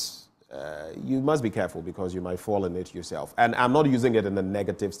pit, you must be careful because you might fall in it yourself. And I'm not using it in a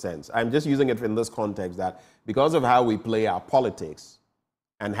negative sense. I'm just using it in this context that because of how we play our politics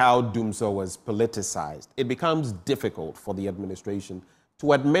and how Dumso was politicized, it becomes difficult for the administration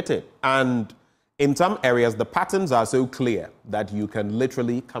to admit it. And in some areas, the patterns are so clear that you can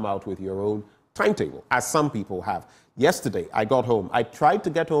literally come out with your own timetable, as some people have. Yesterday, I got home. I tried to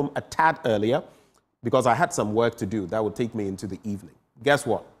get home a tad earlier because I had some work to do that would take me into the evening. Guess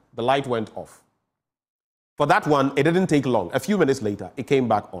what? The light went off. For that one, it didn't take long. A few minutes later, it came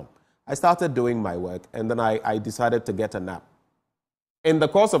back on. I started doing my work, and then I decided to get a nap. In the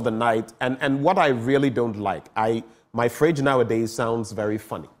course of the night, and what I really don't like, my fridge nowadays sounds very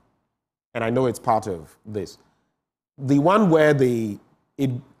funny. And I know it's part of this. The one where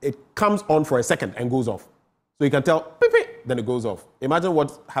it comes on for a second and goes off. So you can tell, beep, beep, then it goes off. Imagine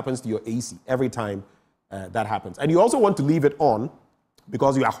what happens to your AC every time that happens. And you also want to leave it on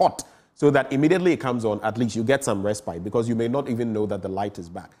because you are hot, so that immediately it comes on, at least you get some respite because you may not even know that the light is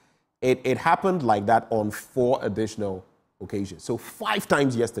back. It happened like that on 4 additional occasions. So 5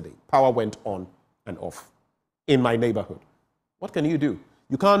 times yesterday, power went on and off in my neighborhood. What can you do?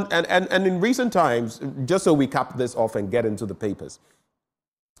 You can't, and in recent times, just so we cap this off and get into the papers,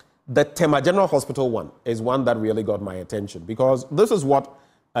 The Tema General Hospital one is one that really got my attention because this is what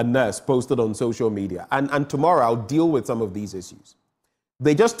a nurse posted on social media. And tomorrow I'll deal with some of these issues.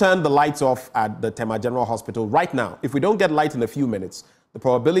 They just turned the lights off at the Tema General Hospital right now. If we don't get light in a few minutes, the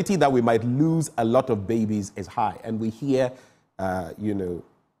probability that we might lose a lot of babies is high. And we hear,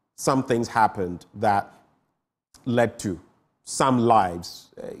 some things happened that led to some lives,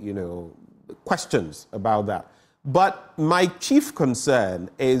 questions about that. But my chief concern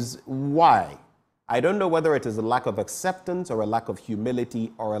is why. I don't know whether it is a lack of acceptance or a lack of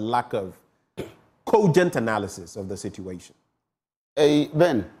humility or a lack of cogent analysis of the situation.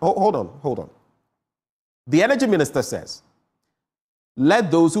 Ben. Hold on. The energy minister says,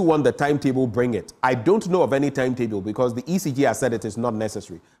 let those who want the timetable bring it. I don't know of any timetable because the ECG has said it is not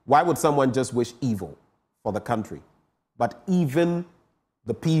necessary. Why would someone just wish evil for the country? But even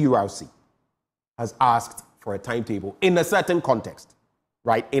the PURC has asked for a timetable in a certain context,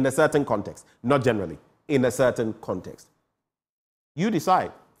 right? In a certain context, not generally, in a certain context. You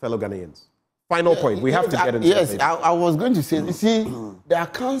decide, fellow Ghanaians. Final point. We have to get into Yes, I was going to say, you see, the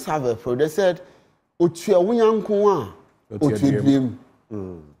accounts have a pro. They said, now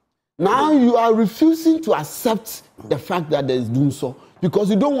you are refusing to accept the fact that there is Dumso because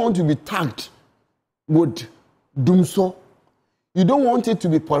you don't want to be tagged with Dumso. You don't want it to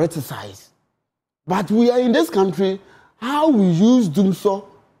be politicized. But we are in this country, how we use Dumso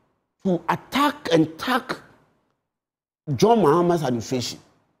to attack and tag John Mahama's administration.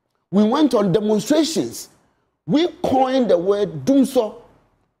 We went on demonstrations. We coined the word Dumso.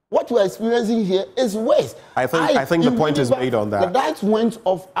 What we're experiencing here is worse. I think the point is made on that. The lights went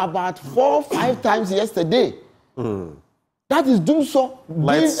off about 4 or 5 times yesterday. That is Dumso.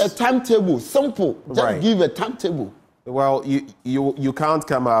 Give a timetable. Simple. Just give a timetable. Well, you can't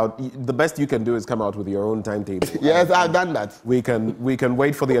come out. The best you can do is come out with your own timetable. Yes, I've done that. We can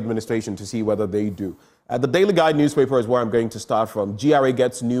wait for the administration to see whether they do. The Daily Guide newspaper is where I'm going to start from. GRA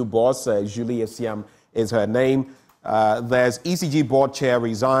gets new boss. Julie Esiam is her name. There's ECG board chair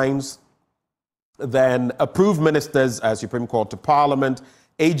resigns. Then approved ministers Supreme Court to Parliament.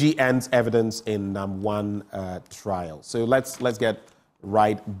 AG ends evidence in one trial. So let's get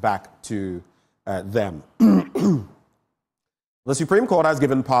right back to them. The Supreme Court has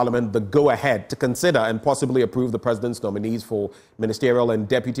given Parliament the go-ahead to consider and possibly approve the President's nominees for ministerial and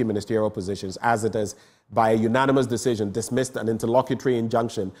deputy ministerial positions, as it has, by a unanimous decision, dismissed an interlocutory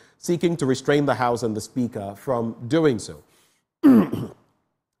injunction seeking to restrain the House and the Speaker from doing so.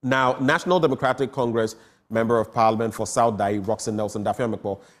 Now, National Democratic Congress Member of Parliament for South Dai, Roxanne Nelson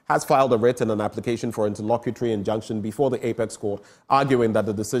Dafiamekpo, has filed a writ and an application for interlocutory injunction before the Apex Court, arguing that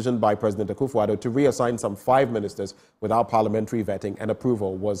the decision by President Akufo-Addo to reassign some 5 ministers without parliamentary vetting and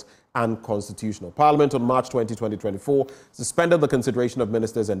approval was unconstitutional. Parliament on March 20, 2024, suspended the consideration of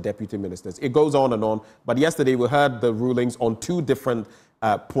ministers and deputy ministers. It goes on, but yesterday we heard the rulings on 2 different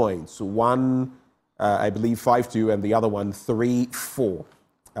points. One, I believe, 5-2, and the other one, 3-4.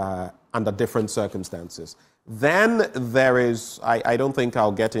 Under different circumstances. Then there is, I don't think I'll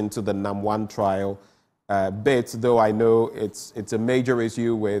get into the NAM1 trial bit, though I know it's a major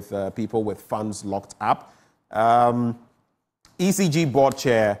issue with people with funds locked up. ECG board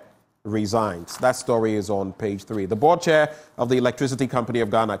chair resigns. That story is on page 3. The board chair of the Electricity Company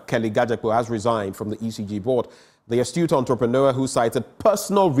of Ghana, Kelly Gajekpo, has resigned from the ECG board. The astute entrepreneur who cited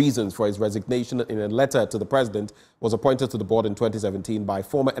personal reasons for his resignation in a letter to the president was appointed to the board in 2017 by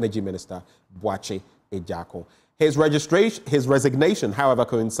former Energy Minister Boakye Ejako. His resignation, however,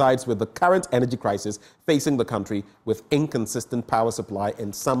 coincides with the current energy crisis facing the country with inconsistent power supply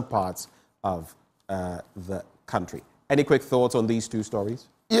in some parts of the country. Any quick thoughts on these 2 stories?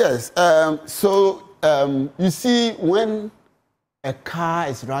 Yes. You see, when a car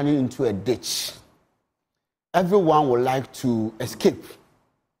is running into a ditch, everyone would like to escape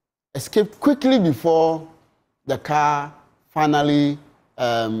quickly before the car finally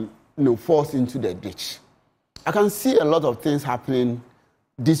falls into the ditch. I can see a lot of things happening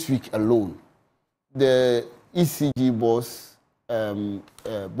this week alone. The ECG boss,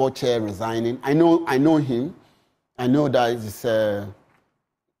 board chair resigning. I know him. I know that it's a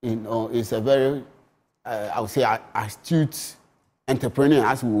very, I would say, astute entrepreneur,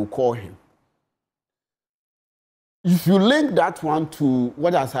 as we will call him. If you link that one to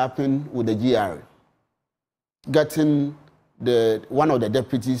what has happened with the GRA, getting one of the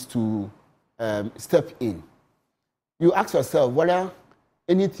deputies to step in, you ask yourself whether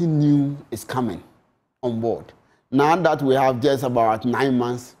anything new is coming on board. Now that we have just about 9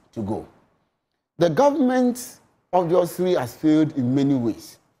 months to go. The government obviously has failed in many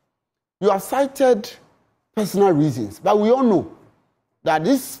ways. You have cited personal reasons, but we all know that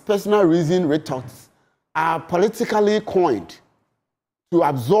these personal reason retorts are politically coined to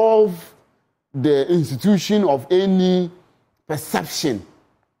absolve the institution of any perception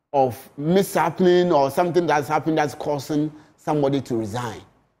of mishappening or something that's happened that's causing somebody to resign.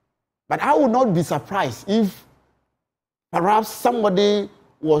 But I would not be surprised if perhaps somebody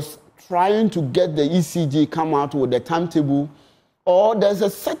was trying to get the ECG come out with a timetable, or there's a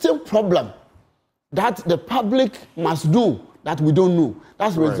certain problem that the public must do that we don't know.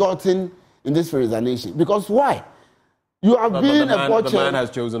 That's resulting in this resignation. Because why? You have been a board chair. The man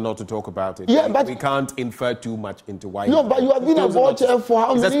has chosen not to talk about it. Yeah, but we can't infer too much into why. No, but you have been a board chair for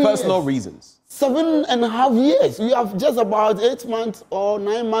how many years? That's personal reasons. 7.5 years. You have just about 8 months or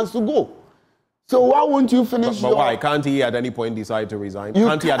 9 months to go. So why won't you finish? But why can't he at any point decide to resign?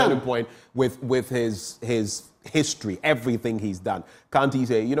 Can't he at any point with his history, everything he's done? Can't he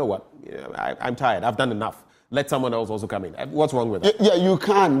say, you know what? I'm tired. I've done enough. Let someone else also come in. What's wrong with that? Yeah, you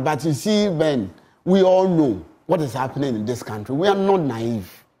can. But you see, Ben, we all know what is happening in this country. We are not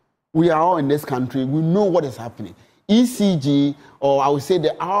naive. We are all in this country. We know what is happening. ECG, or I would say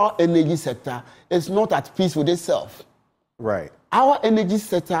our energy sector, is not at peace with itself. Right. Our energy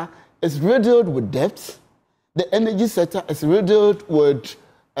sector is riddled with debts. The energy sector is riddled with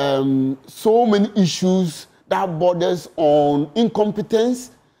so many issues that borders on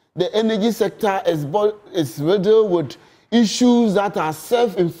incompetence. The energy sector is riddled with issues that are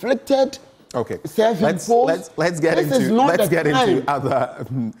self-inflicted. Okay. Self-imposed. Let's get into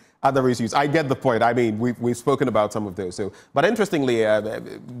other issues. I get the point. I mean, we've spoken about some of those. But interestingly,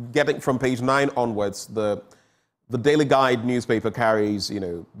 getting from page 9 onwards, the Daily Guide newspaper carries,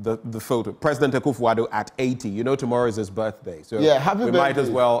 the photo. President Akufo-Addo at 80. Tomorrow is his birthday. So yeah, happy birthday. We might as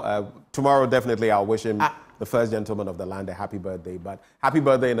well. Tomorrow, definitely, I'll wish him, the first gentleman of the land, a happy birthday. But happy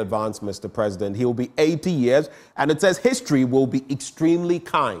birthday in advance, Mr. President. He will be 80 years. And it says history will be extremely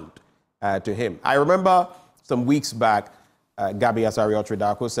kind to him. I remember some weeks back, Gabi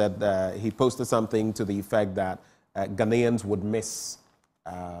Asari-Otridako said he posted something to the effect that Ghanaians would miss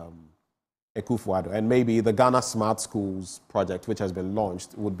Akufo-Addo, and maybe the Ghana Smart Schools project, which has been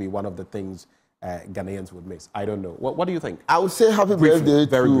launched, would be one of the things Ghanaians would miss. I don't know. What do you think? I would say happy birthday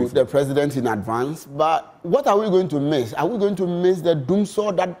to the president in advance, but what are we going to miss? Are we going to miss the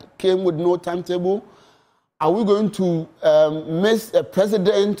doomsaw that came with no timetable? Are we going to miss a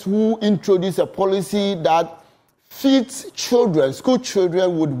president who introduced a policy that feeds children, school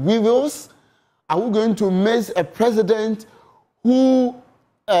children, with weevils? Are we going to miss a president who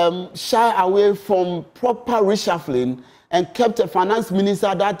shy away from proper reshuffling and kept a finance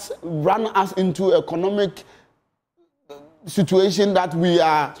minister that ran us into economic situation that we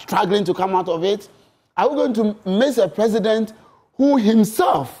are struggling to come out of it? Are we going to miss a president who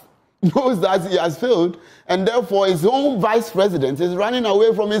himself knows that he has failed, and therefore his own vice president is running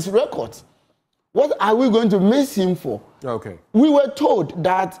away from his records? What are we going to miss him for? Okay. We were told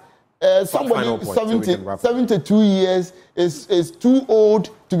that somebody 72 years is too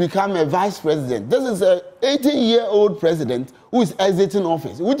old to become a vice president. This is an 80-year-old president who is exiting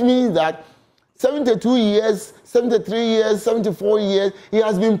office, which means that 72 years, 73 years, 74 years, he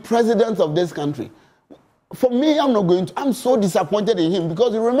has been president of this country. For me, I'm so disappointed in him,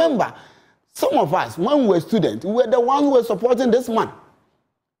 because remember, some of us, when we were students, we were the ones who were supporting this man.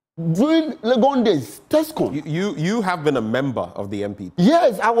 During Legon days, TESCON. You have been a member of the MPP.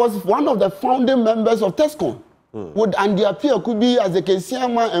 Yes, I was one of the founding members of TESCON. With Andy Appiah Kubi,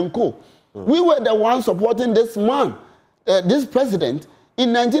 Azekesiama and co. We were the ones supporting this man, this president,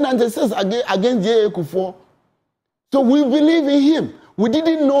 in 1996 against J.A. Kufuor. So we believe in him. We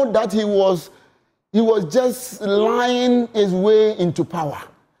didn't know that he was just lying his way into power.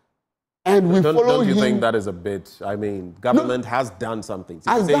 And we follow him. Don't you think that is a bit, government has done something.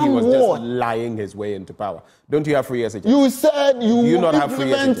 Has say done he was what? just lying his way into power. Don't you have free SHS? You said you do will not have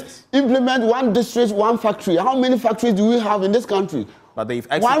free SHS? Implement one district, one factory. How many factories do we have in this country? But they've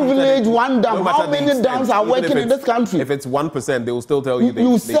one village, one dam. How many dams are working in this country? If it's 1%, they will still tell you.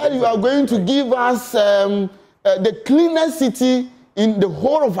 You said you are going to give us the cleanest city in the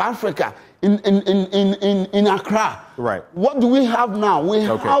whole of Africa, in Accra. Right. What do we have now? We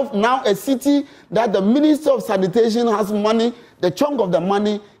have now a city that the Minister of Sanitation has money, the chunk of the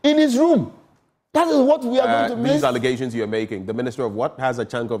money, in his room. That is what we are going to miss. These allegations you are making, the Minister of what has a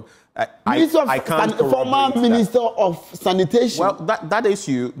chunk of... former Minister of Sanitation. Well, that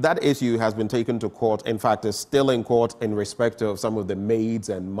issue has been taken to court. In fact, is still in court in respect of some of the maids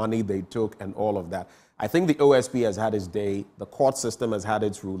and money they took and all of that. I think the OSP has had its day. The court system has had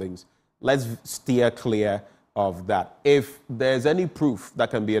its rulings. Let's steer clear of that. If there's any proof that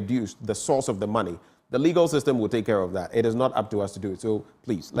can be adduced, the source of the money, The legal system will take care of that. It is not up to us to do it. So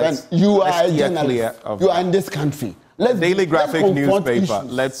please, let's you are steer clear of you are in this country. Daily Graphic newspaper.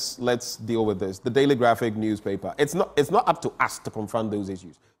 Let's deal with this. The Daily Graphic newspaper. It's not up to us to confront those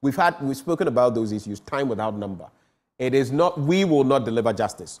issues. We've spoken about those issues time without number. It is not. We will not deliver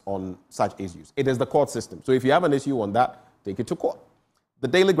justice on such issues. It is the court system. So if you have an issue on that, take it to court. The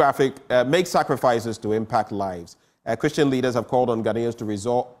Daily Graphic makes sacrifices to impact lives. Christian leaders have called on Ghanaians to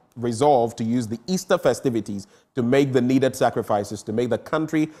resolve to use the Easter festivities to make the needed sacrifices to make the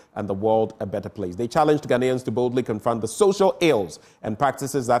country and the world a better place. They challenged Ghanaians to boldly confront the social ills and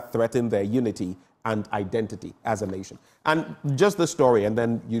practices that threaten their unity and identity as a nation. And just the story, and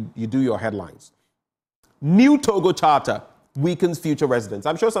then you do your headlines. New Togo Charter weakens future residents.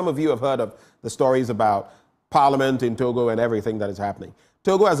 I'm sure some of you have heard of the stories about Parliament in Togo and everything that is happening.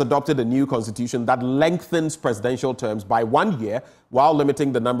 Togo has adopted a new constitution that lengthens presidential terms by 1 year while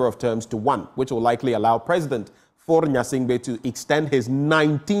limiting the number of terms to 1, which will likely allow President Faure Gnassingbé to extend his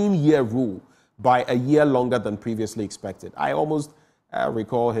 19-year rule by a year longer than previously expected. I almost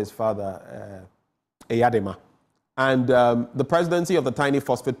recall his father, Eyadema. And the presidency of the tiny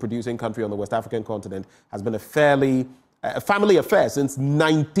phosphate-producing country on the West African continent has been a family affair since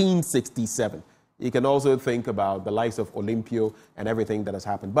 1967. You can also think about the likes of Olympio and everything that has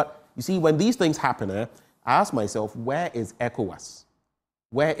happened. But you see, when these things happen, I ask myself, where is ECOWAS?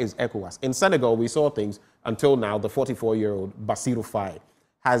 Where is ECOWAS? In Senegal, we saw things until now. The 44-year-old Bassirou Faye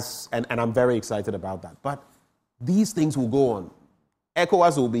has, and I'm very excited about that. But these things will go on.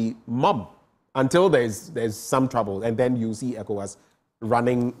 ECOWAS will be mum until there's some trouble, and then you see ECOWAS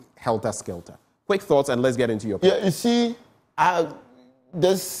running helter-skelter. Quick thoughts, and let's get into your point. Yeah, you see,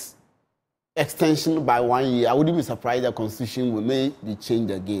 this extension by 1 year, I wouldn't be surprised the constitution will may be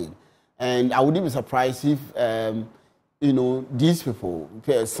changed again. And I wouldn't be surprised if, these people,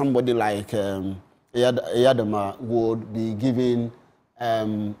 somebody like Eyadema would be given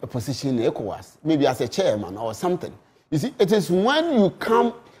a position in ECOWAS, maybe as a chairman or something. You see, it is when you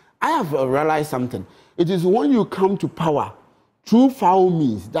come, I have realized something. It is when you come to power through foul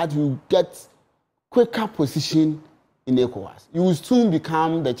means that you get quicker position in ECOWAS. You will soon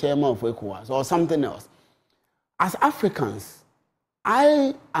become the chairman of ECOWAS or something else. As Africans,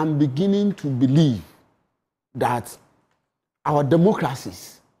 I am beginning to believe that our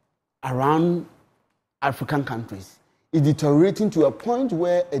democracies around African countries is deteriorating to a point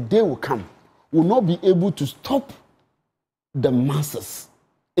where a day will come, will not be able to stop the masses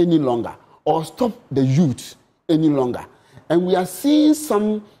any longer or stop the youth any longer. And we are seeing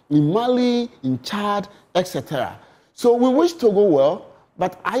some in Mali, in Chad, etc. So we wish Togo well,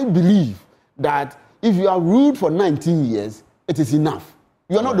 but I believe that if you are ruled for 19 years, it is enough.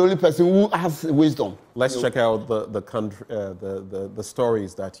 You are not the only person who has wisdom. Let's check out the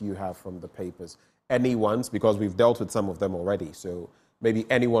stories that you have from the papers. Any ones, because we've dealt with some of them already. So maybe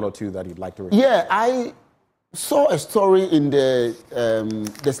any one or two that you'd like to refer to. Yeah, I saw a story in the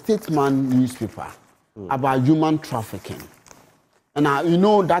Statesman newspaper about human trafficking. And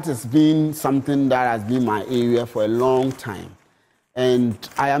that has been something that has been my area for a long time. And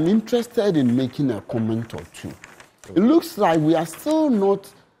I am interested in making a comment or two. It looks like we are still not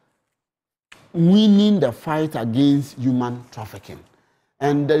winning the fight against human trafficking.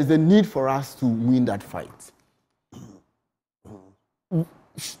 And there is a need for us to win that fight.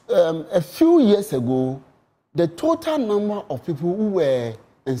 A few years ago, the total number of people who were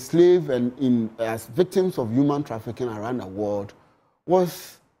enslaved and as victims of human trafficking around the world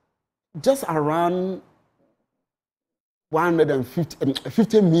was just around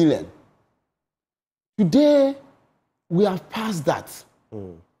 150 million. Today, we have passed that.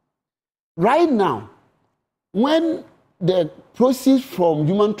 Right now, when the proceeds from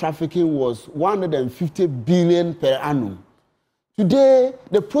human trafficking was 150 billion per annum, today,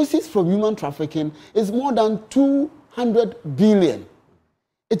 the proceeds from human trafficking is more than 200 billion.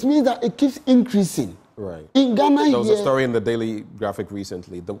 It means that it keeps increasing. Right. In Ghana, there was a story in the Daily Graphic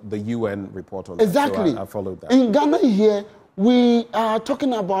recently, the UN report on exactly. that. So I followed that. In Ghana here, we are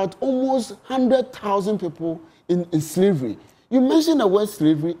talking about almost 100,000 people in slavery. You mentioned the word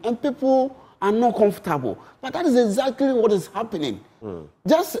slavery, and people are not comfortable. But that is exactly what is happening.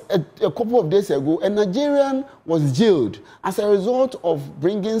 Just a couple of days ago, a Nigerian was jailed as a result of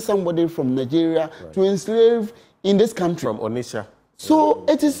bringing somebody from Nigeria to enslave in this country. From Onitsha. So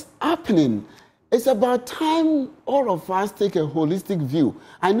it is happening. It's about time all of us take a holistic view.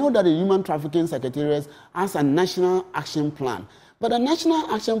 I know that the Human Trafficking Secretariat has a national action plan, but the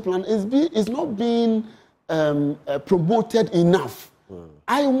national action plan is not being promoted enough.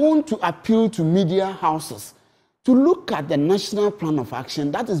 I want to appeal to media houses to look at the national plan of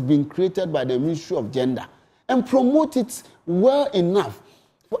action that is being created by the Ministry of Gender and promote it well enough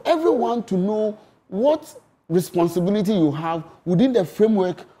for everyone to know what responsibility you have within the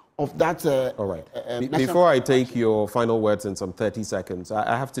framework of that. All right. Before I take your final words in some 30 seconds,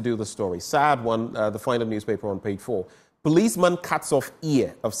 I have to do the story. Sad one, the final newspaper on page 4. Policeman cuts off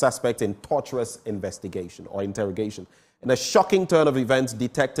ear of suspect in torturous investigation or interrogation. In a shocking turn of events,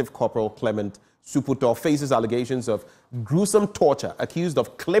 Detective Corporal Clement Suputo faces allegations of gruesome torture, accused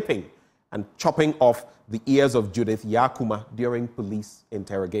of clipping and chopping off the ears of Judith Yakuma during police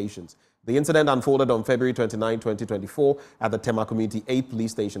interrogations. The incident unfolded on February 29, 2024 at the Tema Community 8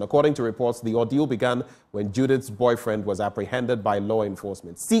 police station. According to reports, the ordeal began when Judith's boyfriend was apprehended by law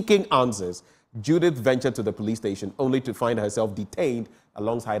enforcement. Seeking answers, Judith ventured to the police station only to find herself detained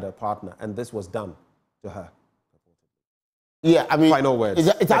alongside her partner, and this was done to her. Yeah, I mean, final words.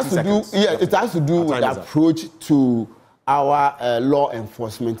 It has to do. Yeah, it has to do with the approach to our law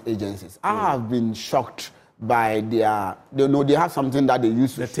enforcement agencies. I have been shocked by their. They have something that they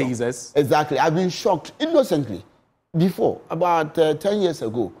use to the tasers. Exactly, I've been shocked innocently before about 10 years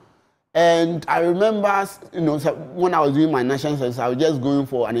ago, and I remember, when I was doing my national service, I was just going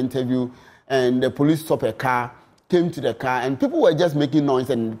for an interview, and the police stopped a car, came to the car, and people were just making noise,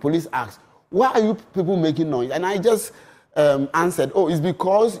 and the police asked, "Why are you people making noise?" And I just answered, "Oh, it's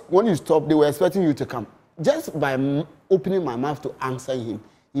because when you stopped, they were expecting you to come." Just by opening my mouth to answer him,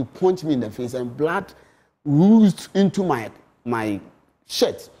 he punched me in the face, and blood oozed into my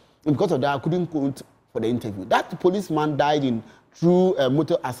shirt. And because of that, I couldn't go for the interview. That policeman died through a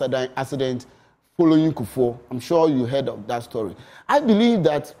motor accident following Kufo. I'm sure you heard of that story. I believe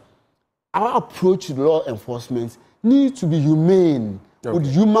that our approach to law enforcement needs to be humane, with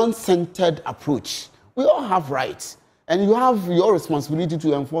human-centered approach. We all have rights, and you have your responsibility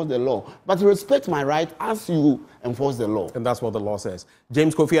to enforce the law. But respect my right as you enforce the law. And that's what the law says.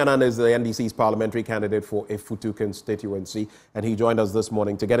 James Kofi Annan is the NDC's parliamentary candidate for Efutu constituency, and he joined us this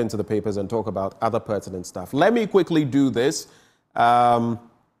morning to get into the papers and talk about other pertinent stuff. Let me quickly do this.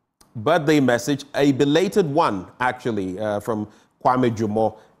 Birthday message, a belated one, actually, from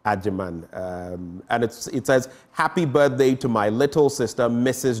Prof.Agyeman-Duah. And it says, "Happy birthday to my little sister,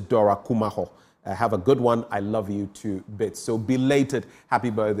 Mrs. Dora Kumaho. Have a good one. I love you to bits." So belated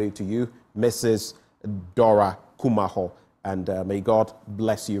happy birthday to you, Mrs. Dora Kumaho. And may God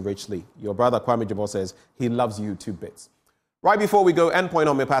bless you richly. Your brother Kwame Jabo says he loves you to bits. Right before we go, Endpoint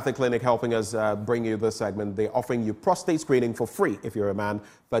Homeopathic Clinic helping us bring you this segment. They're offering you prostate screening for free if you're a man,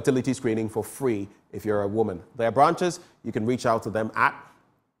 fertility screening for free if you're a woman. Their branches, you can reach out to them at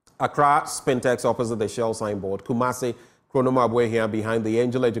Accra, Spintex opposite the Shell signboard, Kumasi, Kronoma here behind the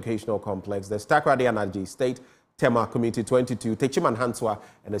Angel Educational Complex, the Stakradi Energy State, Tema Community 22, Techiman Hanswa,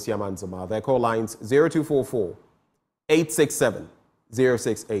 and the Siaman Zama. Their call lines 0244 867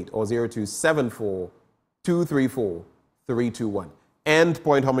 068 or 0274 234 321.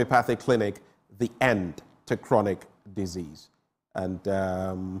 Endpoint Homeopathic Clinic, the end to chronic disease. And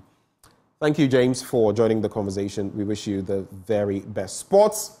thank you, James, for joining the conversation. We wish you the very best.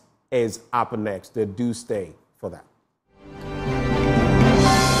 Sports is up next. Do stay for that.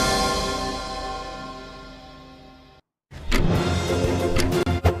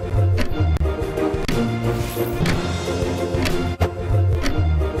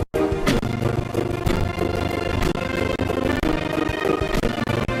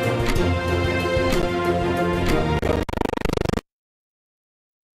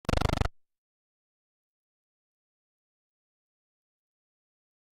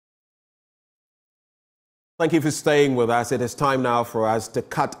 Thank you for staying with us. It is time now for us to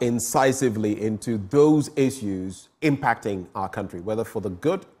cut incisively into those issues impacting our country, whether for the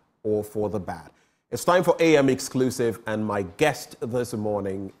good or for the bad. It's time for AM Exclusive, and my guest this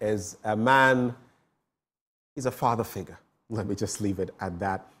morning is a man, he's a father figure. Let me just leave it at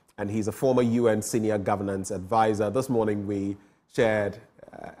that. And he's a former UN Senior Governance Advisor. This morning we shared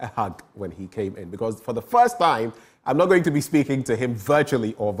a hug when he came in, because for the first time, I'm not going to be speaking to him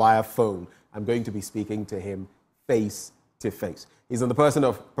virtually or via phone. I'm going to be speaking to him face to face. He's in the person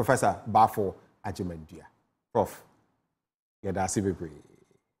of Professor Prof.Agyeman-Duah. Prof,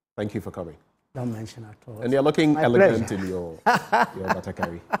 thank you for coming. Don't mention at all. And you're looking elegant in your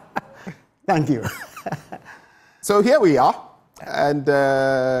batakari. Thank you. So here we are, and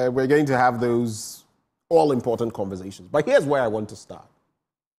we're going to have those all-important conversations. But here's where I want to start.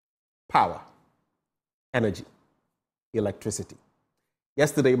 Power, energy, electricity.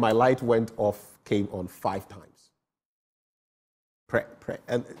 Yesterday, my light came on 5 times.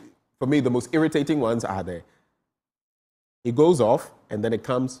 And for me, the most irritating ones are there. It goes off, and then it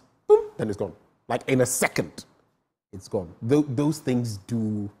comes, boom, then it's gone. Like in a second. it's gone. Those things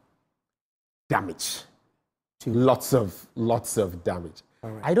do damage. Lots of damage.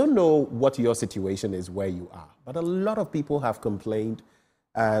 Right. I don't know what your situation is where you are, but a lot of people have complained.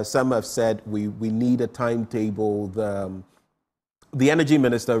 Some have said we need a timetable. The energy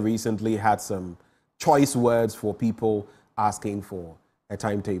minister recently had some choice words for people asking for a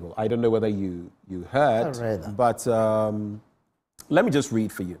timetable. I don't know whether you heard, but let me just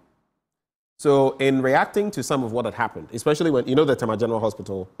read for you. So in reacting to some of what had happened, especially when, you know, the Tema General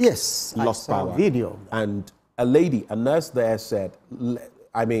Hospital lost power. Video. And a nurse there said,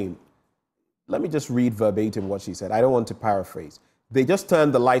 let me just read verbatim what she said. I don't want to paraphrase. They just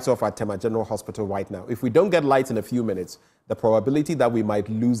turned the lights off at Tema General Hospital right now. If we don't get lights in a few minutes, the probability that we might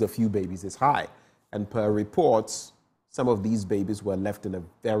lose a few babies is high. And per reports, some of these babies were left in a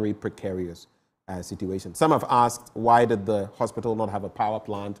very precarious situation. Some have asked, why did the hospital not have a power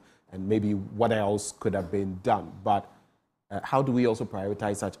plant? And maybe what else could have been done? But how do we also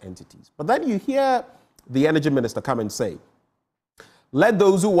prioritize such entities? But then you hear the energy minister come and say, let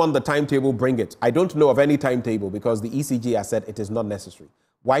those who want the timetable bring it. I don't know of any timetable because the ECG has said it is not necessary.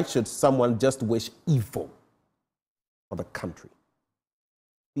 Why should someone just wish evil for the country?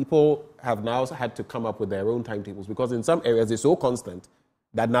 People have now had to come up with their own timetables because in some areas they're so constant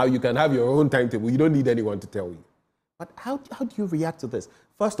that now you can have your own timetable. You don't need anyone to tell you. But how do you react to this?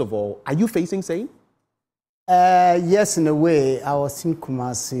 First of all, are you facing same? Yes, in a way. I was in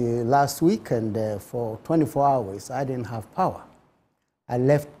Kumasi last week, and for 24 hours, I didn't have power. I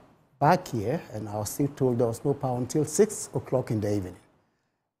left back here, and I was still told there was no power until 6 o'clock in the evening.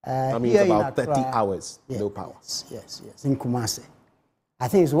 That means about 30 hours, no power. Yes, in Kumasi. I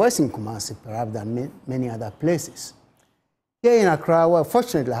think it's worse in Kumasi, perhaps, than many other places. Here in Accra, well,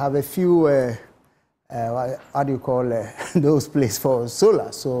 fortunately, I have a few what do you call those places for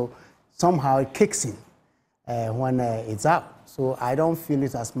solar. So somehow it kicks in when it's out. So I don't feel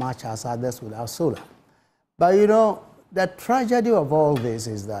it as much as others without solar. But you know, the tragedy of all this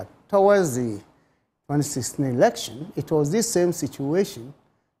is that towards the 2016 election, it was this same situation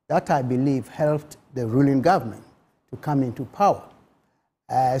that I believe helped the ruling government to come into power.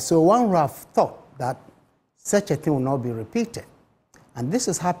 So one would have thought that such a thing will not be repeated. And this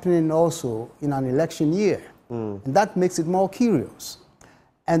is happening also in an election year. And that makes it more curious.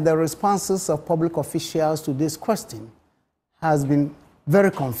 And the responses of public officials to this question has been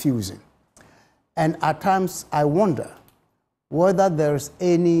very confusing. And at times I wonder whether there's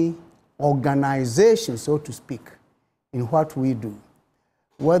any organization, so to speak, in what we do.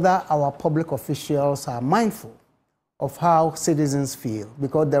 Whether our public officials are mindful of how citizens feel,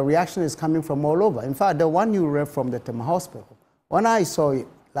 because the reaction is coming from all over. In fact, the one you read from the Tema Hospital, when I saw it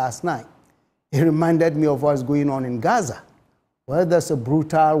last night, it reminded me of what's going on in Gaza, where there's a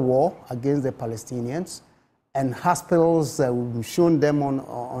brutal war against the Palestinians, and hospitals, we've shown them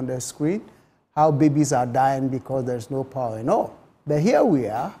on the screen, how babies are dying because there's no power and all. But here we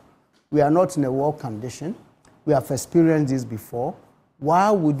are not in a war condition. We have experienced this before.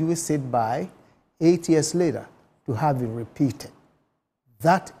 Why would we sit by 8 years later to have it repeated?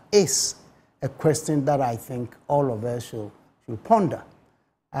 That is a question that I think all of us should ponder.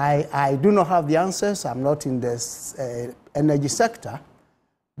 I do not have the answers. I'm not in this energy sector.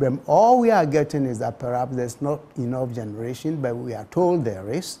 But all we are getting is that perhaps there's not enough generation, but we are told there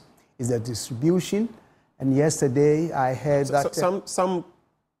is a distribution. And yesterday I heard that... Some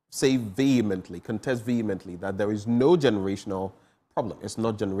say vehemently, contest vehemently, that there is no generational problem. It's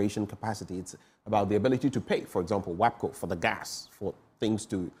not generation capacity. It's about the ability to pay, for example, WAPCO for the gas, for things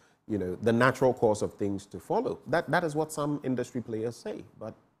to, you know, the natural course of things to follow. That is what some industry players say.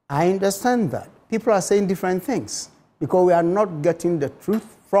 But I understand that. People are saying different things because we are not getting the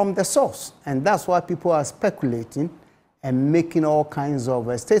truth from the source. And that's why people are speculating and making all kinds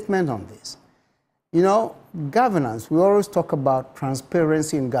of statements on this. You know, governance, we always talk about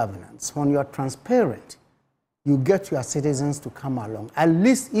transparency in governance. When you are transparent, you get your citizens to come along. At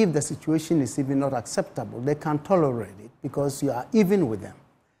least if the situation is even not acceptable, they can tolerate it because you are even with them.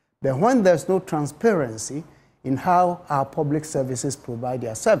 But when there's no transparency in how our public services provide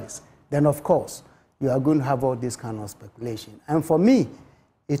their service, then of course, you are going to have all this kind of speculation. And for me,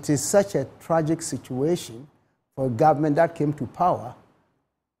 it is such a tragic situation for a government that came to power,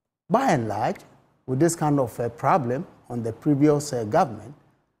 by and large, with this kind of a problem on the previous government,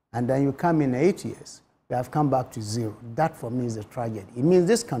 and then you come in 8 years, we have come back to zero. That for me is a tragedy. It means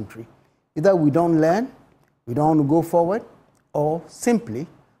this country, either we don't learn, we don't want to go forward, or simply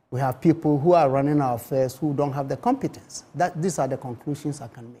we have people who are running our affairs who don't have the competence. These are the conclusions I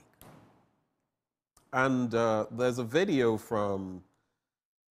can make. And there's a video from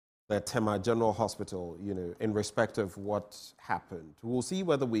the Tema General Hospital, in respect of what happened. We'll see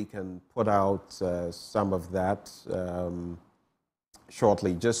whether we can put out some of that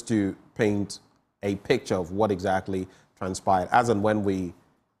shortly, just to paint a picture of what exactly transpired. As and when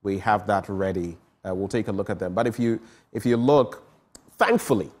we have that ready, we'll take a look at them. But if you look,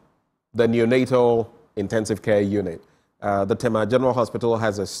 thankfully, the neonatal intensive care unit, the Tema General Hospital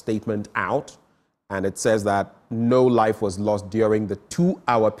has a statement out, and it says that no life was lost during the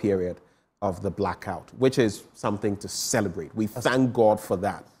 2-hour period of the blackout, which is something to celebrate. We thank God for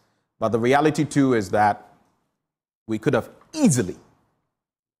that. But the reality, too, is that we could have easily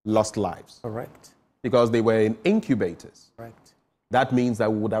lost lives. Correct. Because they were in incubators. Correct. That means that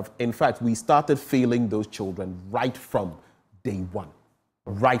we would have, in fact, we started failing those children right from day one,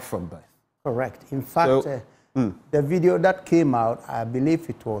 right from birth. Correct. In fact, the video that came out, I believe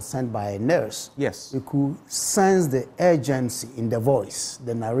it was sent by a nurse. Yes. You could sense the urgency in the voice,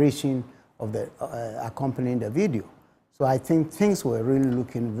 the narration of the accompanying the video. So I think things were really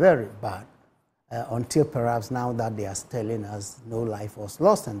looking very bad until perhaps now that they are telling us no life was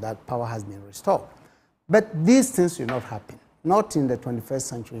lost and that power has been restored. But these things will not happen, not in the 21st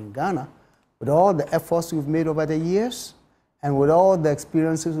century in Ghana, with all the efforts we've made over the years and with all the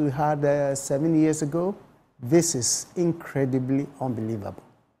experiences we had 7 years ago. This is incredibly unbelievable.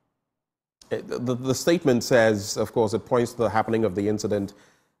 The statement says, of course, it points to the happening of the incident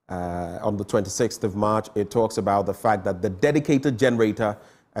on the 26th of March. It talks about the fact that the dedicated generator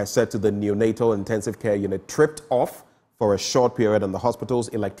set to the neonatal intensive care unit tripped off for a short period, and the hospital's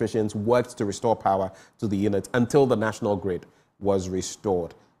electricians worked to restore power to the unit until the national grid was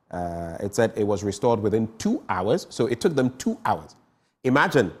restored. It said it was restored within 2 hours, so it took them 2 hours.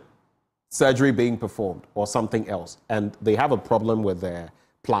 Imagine surgery being performed or something else, and they have a problem with their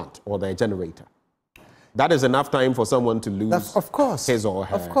plant or their generator. That is enough time for someone to lose his or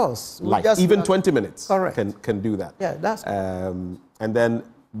her life. Even 20 minutes can do that. Yeah, that's and then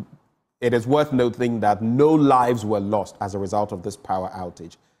it is worth noting that no lives were lost as a result of this power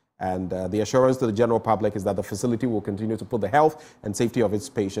outage. And the assurance to the general public is that the facility will continue to put the health and safety of its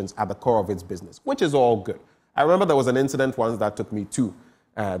patients at the core of its business, which is all good. I remember there was an incident once that took me to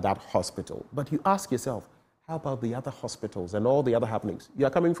that hospital. But you ask yourself, how about the other hospitals and all the other happenings? You are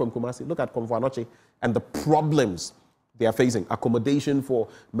coming from Kumasi, look at Prof.Agyeman-Duah and the problems they are facing, accommodation for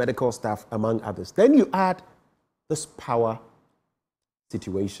medical staff, among others. Then you add this power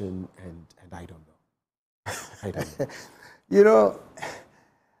situation, and I don't know. I don't know. You know,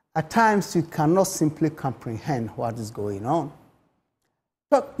 at times you cannot simply comprehend what is going on.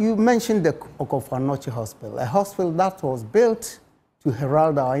 Look, you mentioned the Prof.Agyeman-Duah Hospital, a hospital that was built to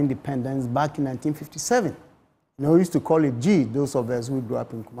herald our independence back in 1957. You know, we used to call it G, those of us who grew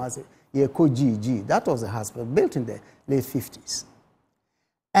up in Kumasi, G. That was a hospital built in the late 50s.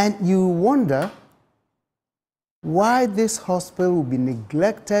 And you wonder why this hospital will be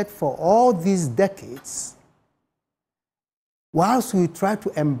neglected for all these decades, whilst we try to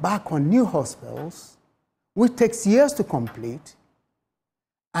embark on new hospitals, which takes years to complete,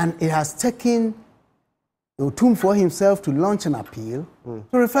 and it has taken Otumfuo himself to launch an appeal to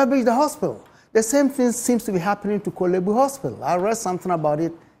refurbish the hospital. The same thing seems to be happening to Kolebu Hospital. I read something about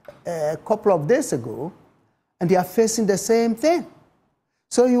it a couple of days ago, and they are facing the same thing.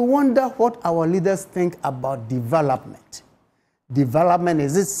 So you wonder what our leaders think about development. Development,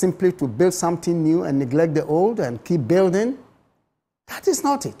 is it simply to build something new and neglect the old and keep building? That is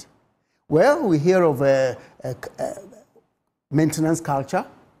not it. Well, we hear of a maintenance culture.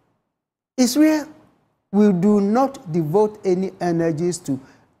 It's real. We do not devote any energies to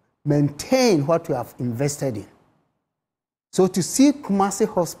maintain what we have invested in. So to see Kumasi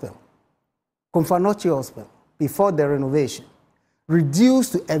Hospital, Prof.Agyeman-Duah Hospital, before the renovation,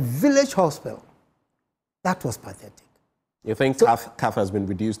 reduced to a village hospital, that was pathetic. You think CAF has been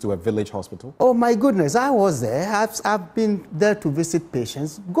reduced to a village hospital? Oh my goodness, I was there. I've been there to visit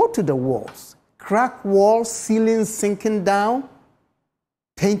patients. Go to the walls. Cracked walls, ceilings sinking down,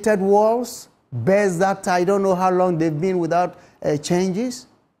 painted walls, beds that I don't know how long they've been without changes.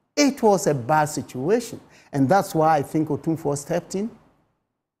 It was a bad situation. And that's why I think Otumfuo stepped in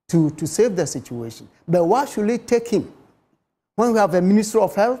to save the situation. But why should it take him? When we have a Minister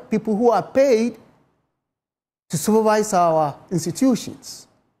of Health, people who are paid to supervise our institutions.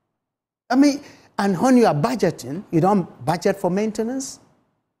 I mean, and when you are budgeting, you don't budget for maintenance,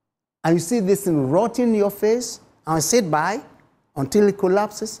 and you see this thing rotting in your face, and sit by until it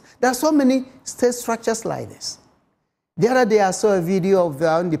collapses. There are so many state structures like this. The other day I saw a video of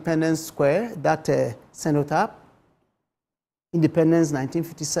the Independence Square that sent up, Independence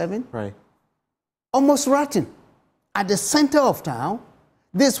 1957. Right. Almost rotten. At the center of town,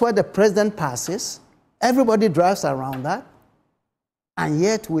 This is where the president passes. Everybody drives around that. And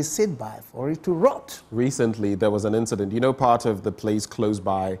yet we sit by for it to rot. Recently, there was an incident. You know, part of the place close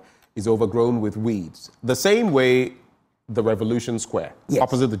by is overgrown with weeds. The same way the Revolution Square, yes,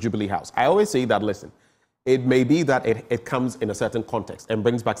 opposite the Jubilee House. I always say that, listen, it may be that it comes in a certain context and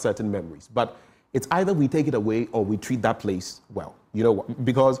brings back certain memories, but it's either we take it away or we treat that place well, you know,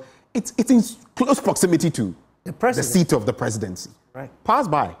 because it's in close proximity to the seat of the presidency. Right. Pass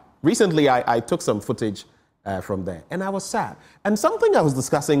by. Recently, I took some footage from there, and I was sad. And something I was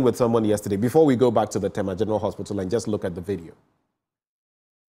discussing with someone yesterday, before we go back to the Tema General Hospital and just look at the video.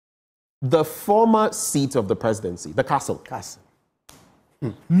 The former seat of the presidency, the castle.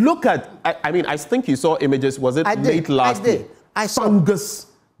 Look at, I mean, I think you saw images, was it late last year? I saw fungus.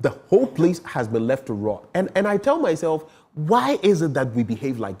 The whole place has been left to rot. And I tell myself, why is it that we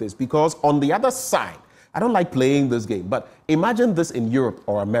behave like this? Because on the other side, I don't like playing this game, but imagine this in Europe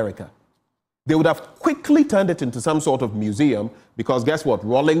or America. They would have quickly turned it into some sort of museum because guess what?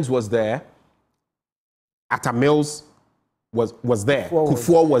 Rawlings was there. Atta Mills was there.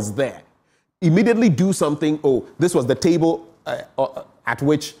 Kufuor was there. Immediately do something. Oh, this was the table at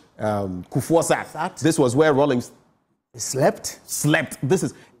which Kufuor sat. This was where Rawlings slept. This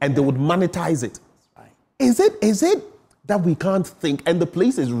is, and they would monetize it. Right. Is it that we can't think and the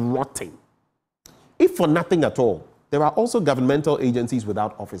place is rotting? If for nothing at all, there are also governmental agencies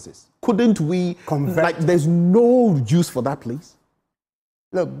without offices. Couldn't we like? There's no use for that place.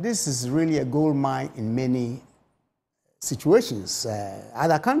 Look, this is really a gold mine in many situations.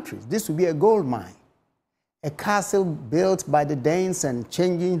 Other countries, this would be a gold mine. A castle built by the Danes and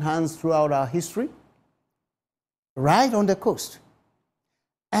changing hands throughout our history, right on the coast.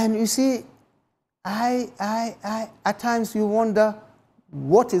 And you see, at times you wonder,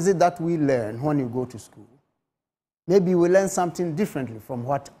 what is it that we learn when you go to school? Maybe we learn something differently from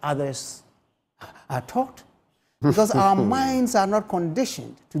what others are taught, because our minds are not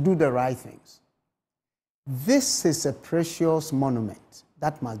conditioned to do the right things. This is a precious monument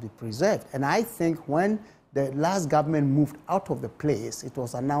that must be preserved. And I think when the last government moved out of the place, it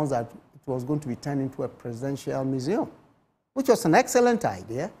was announced that it was going to be turned into a presidential museum, which was an excellent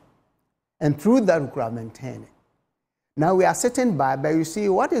idea. And through that, we could have maintained it. Now we are sitting by, but you see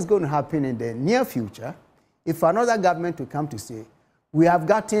what is going to happen in the near future if another government will come to say, we have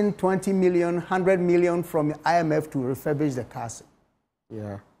gotten 20 million, 100 million from the IMF to refurbish the castle.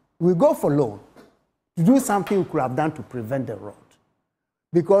 Yeah. We go for loan to do something we could have done to prevent the rot.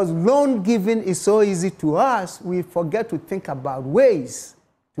 Because loan giving is so easy to us, we forget to think about ways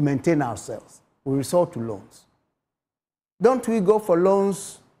to maintain ourselves. We resort to loans. Don't we go for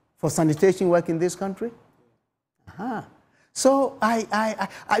loans for sanitation work in this country? So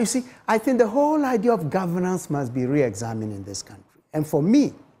you see, I think the whole idea of governance must be re-examined in this country. And for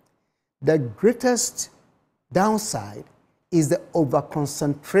me, the greatest downside is the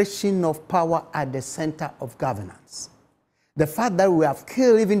over-concentration of power at the center of governance. The fact that we have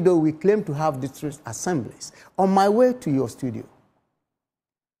killed, even though we claim to have district assemblies. On my way to your studio,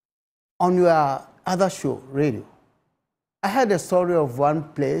 on your other show, radio, I heard a story of one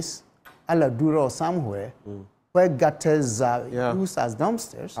place, Aladura or somewhere, where gutters are used as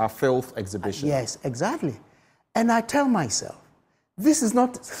dumpsters. A filth exhibition. Yes, exactly. And I tell myself, this is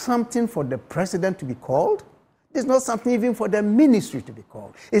not something for the president to be called. It's not something even for the ministry to be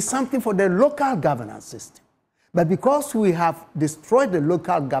called. It's something for the local governance system. But because we have destroyed the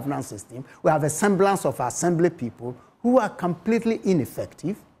local governance system, we have a semblance of assembly people who are completely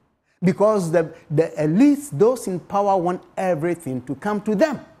ineffective because the elites, those in power, want everything to come to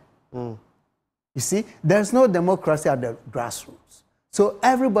them. You see, there's no democracy at the grassroots. So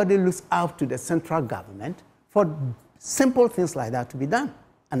everybody looks out to the central government for simple things like that to be done.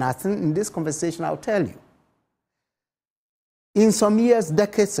 And I think in this conversation, I'll tell you. In some years,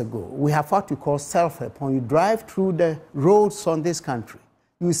 decades ago, we have what we call self-help. When you drive through the roads on this country,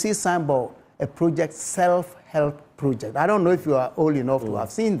 you see sign about a project, self-help project. I don't know if you are old enough to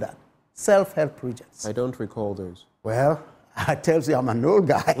have seen that. Self-help projects. I don't recall those. Well, I tell you I'm an old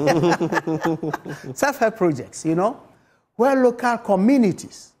guy. Self-help projects, you know, where local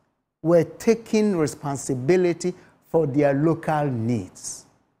communities were taking responsibility for their local needs.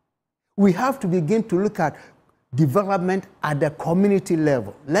 We have to begin to look at development at the community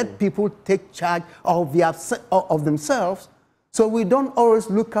level. Let people take charge of themselves so we don't always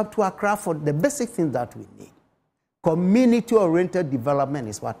look up to Accra for the basic things that we need. Community-oriented development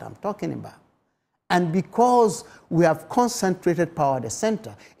is what I'm talking about. And because we have concentrated power at the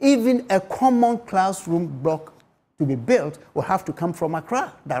center, even a common classroom block to be built will have to come from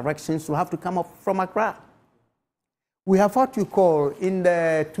Accra. Directions will have to come up from Accra. We have what you call, in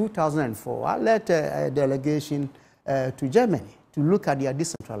the 2004, I led a delegation to Germany to look at their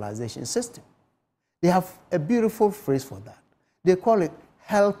decentralization system. They have a beautiful phrase for that. They call it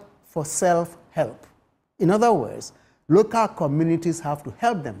help for self-help. In other words, local communities have to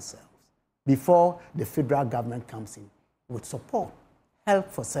help themselves before the federal government comes in with support.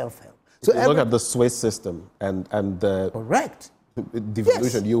 Help for self-help. So look at the Swiss system and the correct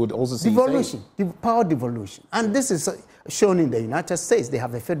devolution. Yes. You would also see devolution, power devolution, and this is shown in the United States. They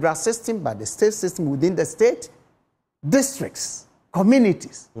have a federal system, but the state system within the state, districts,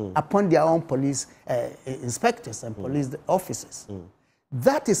 communities appoint their own police inspectors and police officers.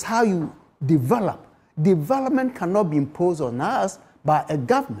 That is how you develop. Development cannot be imposed on us by a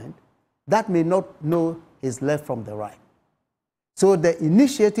government that may not know his left from the right. So the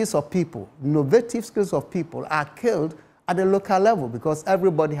initiatives of people, innovative skills of people are killed at the local level because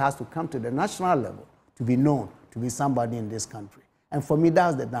everybody has to come to the national level to be known, to be somebody in this country. And for me,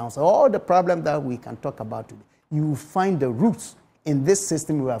 that's the downside. All the problems that we can talk about today, you find the roots in this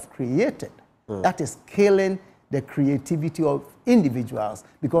system we have created that is killing the creativity of individuals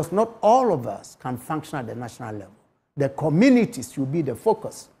because not all of us can function at the national level. The communities should be the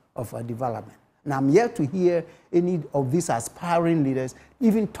focus of our development. And I'm yet to hear any of these aspiring leaders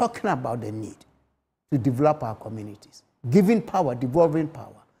even talking about the need to develop our communities, giving power, devolving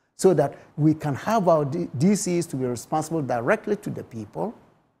power, so that we can have our DCs to be responsible directly to the people,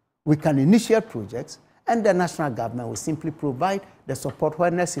 we can initiate projects, and the national government will simply provide the support where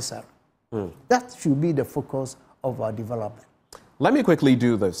necessary. That should be the focus of our development. Let me quickly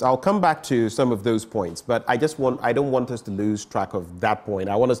do this. I'll come back to some of those points, but I don't want us to lose track of that point.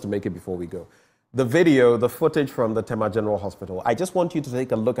 I want us to make it before we go. The video, the footage from the Tema General Hospital, I just want you to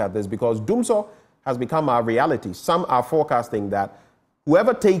take a look at this because Dumso has become our reality. Some are forecasting that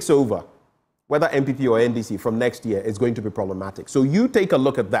whoever takes over, whether MPP or NDC, from next year is going to be problematic. So you take a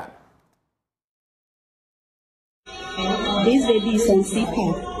look at that. This baby is on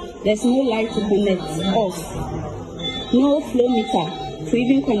CPAP. There's no light to connect, off. No flow meter to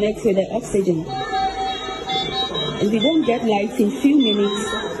even connect with the oxygen. If we don't get light in few minutes,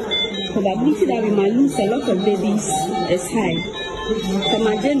 probability that we might lose a lot of babies is high.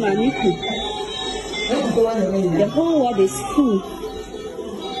 Agyeman-Duah, the whole world is full.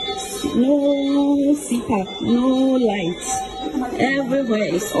 No CPAP, no light. Everywhere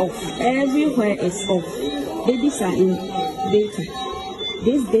is off. Everywhere is off. Babies are in data.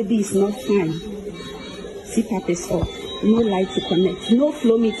 This baby is not fine. CPAP is off. No light to connect. No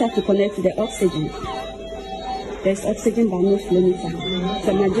flow meter to connect to the oxygen. There's oxygen but no flow meter.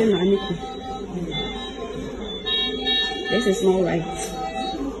 Agyeman-Duah. This is not right.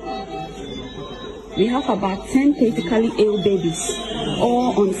 We have about 10 critically ill babies,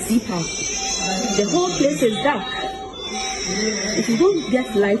 all on CPAP. The whole place is dark. If you don't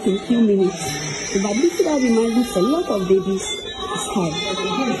get light in few minutes, the probability that we might lose a lot of babies is high.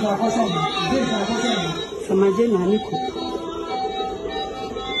 Agyeman-Duah.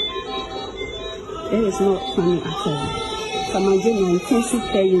 It is not funny at all. Agyeman intensive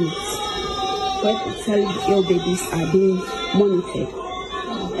care units where critically ill babies are being monitored.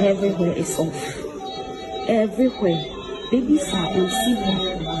 Everywhere is off. Everywhere. Babies are on CPAP.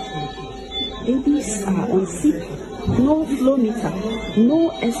 Babies are on CPAP. No flow meter. No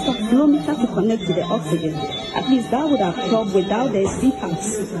extra flow meter to connect to the oxygen. At least that would have helped without the CPAPs.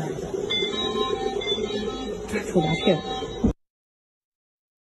 That would have helped.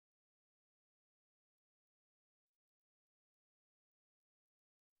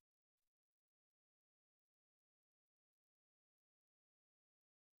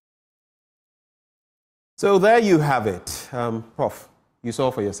 So there you have it. Prof, you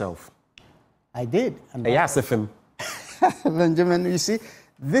saw for yourself. I did. And Benjamin, you see,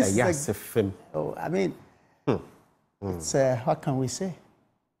 this is oh, I mean, it's, what can we say?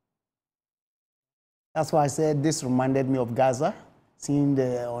 That's why I said this reminded me of Gaza, seeing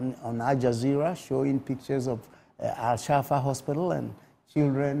on Al Jazeera showing pictures of Al-Shafa Hospital and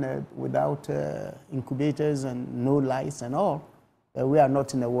children without incubators and no lights and all. We are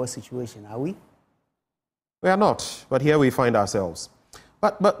not in a war situation, are we? We are not, but here we find ourselves.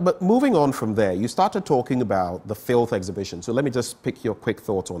 But moving on from there, you started talking about the filth exhibition. So let me just pick your quick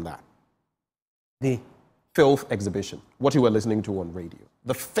thoughts on that. The filth exhibition, what you were listening to on radio.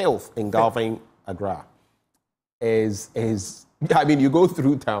 The filth engulfing Accra is, I mean, you go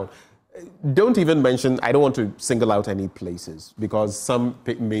through town. Don't even mention, I don't want to single out any places because some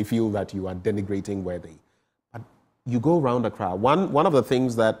may feel that you are denigrating where they. But you go around Accra. One of the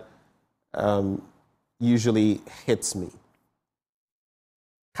things that usually hits me,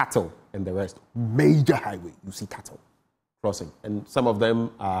 cattle and the rest, major highway, you see cattle. crossing. And some of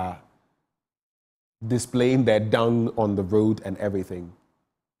them are displaying their dung on the road and everything.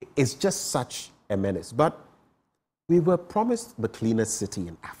 It's just such a menace. But we were promised the cleanest city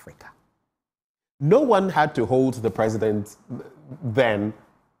in Africa. No one had to hold the president then,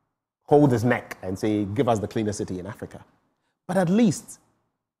 hold his neck and say, give us the cleanest city in Africa. But at least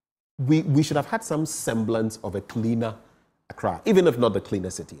we should have had some semblance of a cleaner Accra, even if not the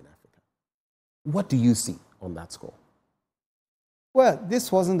cleanest city in Africa. What do you see on that score? Well,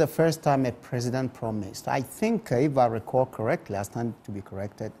 this wasn't the first time a president promised. I think, if I recall correctly, I stand to be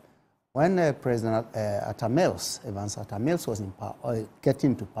corrected, when President Evans Atamils was in power,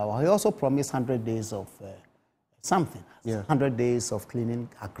 getting into power, he also promised 100 days of something. Yeah. 100 days of cleaning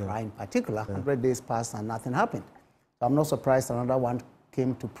Accra in particular. 100 days passed and nothing happened. So I'm not surprised another one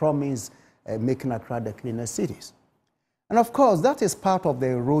came to promise making Accra the cleanest cities. And of course, that is part of the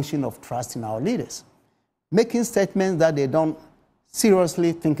erosion of trust in our leaders. Making statements that they don't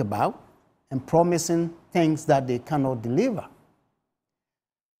seriously think about and promising things that they cannot deliver.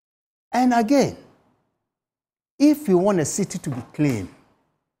 And again, if you want a city to be clean,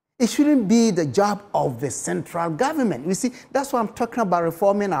 it shouldn't be the job of the central government. You see, that's why I'm talking about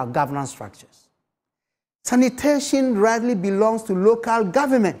reforming our governance structures. Sanitation rightly belongs to local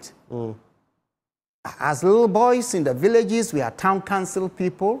government. As little boys in the villages, we are town council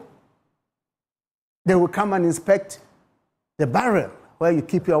people. They will come and inspect the barrel where you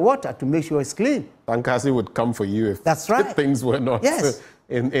keep your water to make sure it's clean. Bankasi would come for you if things were not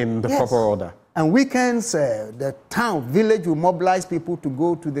in the proper order. And weekends, the village will mobilize people to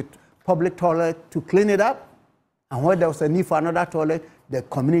go to the public toilet to clean it up. And when there was a need for another toilet, the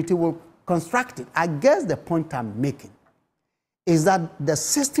community will construct it. I guess the point I'm making is that the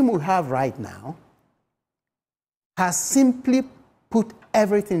system we have right now has simply put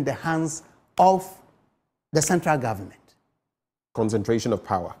everything in the hands of the central government. Concentration of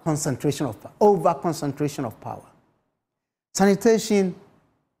power. Concentration of power. Over-concentration of power. Sanitation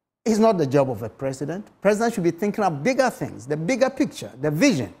is not the job of a president. President should be thinking of bigger things, the bigger picture, the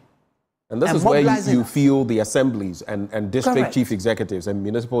vision. And this is where you feel the assemblies and district chief executives and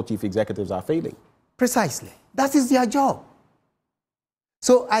municipal chief executives are failing. Precisely. That is their job.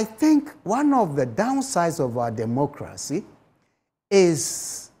 So I think one of the downsides of our democracy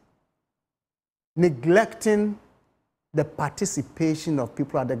is neglecting the participation of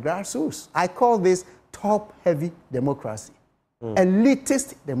people at the grassroots. I call this top-heavy democracy,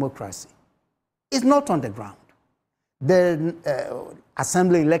 elitist democracy. It's not on the ground. The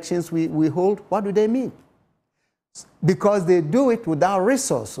assembly elections we hold, what do they mean? Because they do it without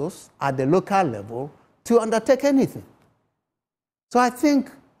resources at the local level to undertake anything. So I think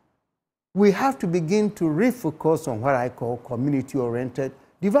we have to begin to refocus on what I call community-oriented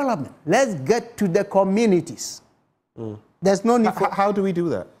development. Let's get to the communities. There's no need for... How do we do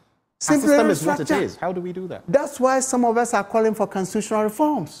that? Our system is what it is. How do we do that? That's why some of us are calling for constitutional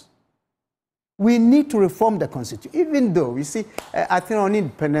reforms. We need to reform the Constitution, even though, you see, I think on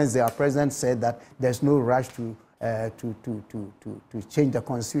Independence Day, our president said that there's no rush to change the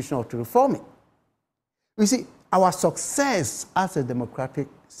Constitution or to reform it. You see, our success as a democratic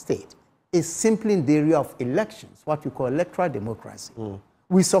state is simply in the area of elections, what we call electoral democracy.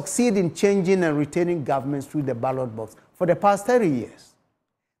 We succeed in changing and retaining governments through the ballot box for the past 30 years.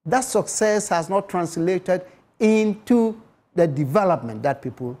 That success has not translated into the development that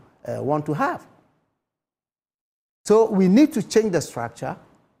people want to have. So we need to change the structure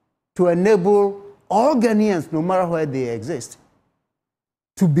to enable all Ghanaians, no matter where they exist,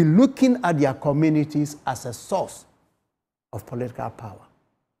 to be looking at their communities as a source of political power.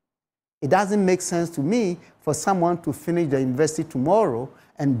 It doesn't make sense to me for someone to finish the university tomorrow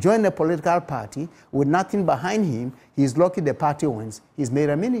and join a political party with nothing behind him. He's lucky the party wins. He's made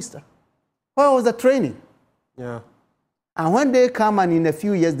a minister. Where was the training? Yeah. And when they come and in a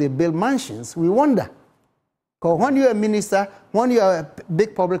few years they build mansions, we wonder. Because when you're a minister, when you're a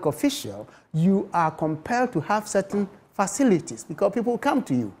big public official, you are compelled to have certain facilities because people come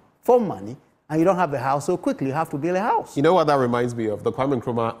to you for money and you don't have a house so quickly, you have to build a house. You know what that reminds me of? The Kwame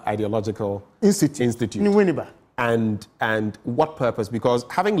Nkrumah Ideological Institute. In Winneba. And what purpose? Because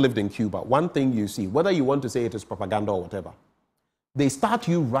having lived in Cuba, one thing you see, whether you want to say it is propaganda or whatever, they start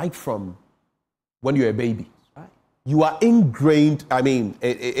you right from when you're a baby. Right. You are ingrained, I mean,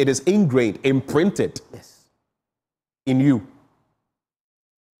 it is ingrained, imprinted in you.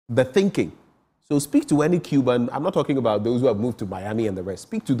 The thinking. So speak to any Cuban, I'm not talking about those who have moved to Miami and the rest,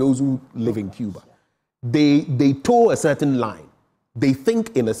 speak to those who live in Cuba. They toe a certain line. They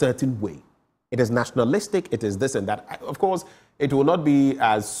think in a certain way. It is nationalistic, it is this and that. Of course, it will not be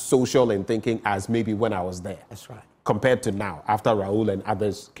as social in thinking as maybe when I was there. That's right. compared to now, after Raul and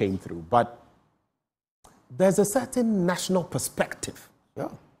others came through. But there's a certain national perspective,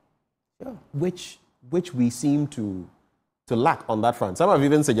 which we seem to lack on that front. Some have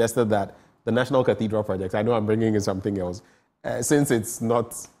even suggested that the National Cathedral Project, I know I'm bringing in something else, since it's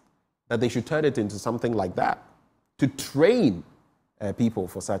not, that they should turn it into something like that, to train people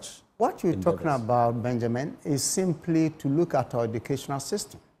for such What you're endeavors. talking about, Benjamin, is simply to look at our educational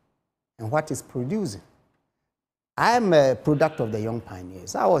system and what it's producing. I'm a product of the Young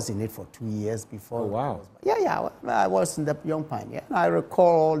Pioneers. I was in it for 2 years before. Oh, wow. I was in the Young Pioneers. I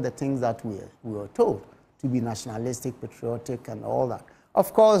recall all the things that we were told to be nationalistic, patriotic, and all that.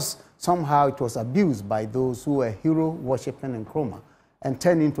 Of course, somehow it was abused by those who were hero-worshipping Nkrumah and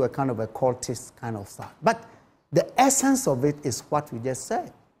turned into a kind of a cultist kind of style. But the essence of it is what we just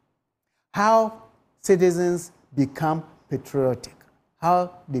said. How citizens become patriotic,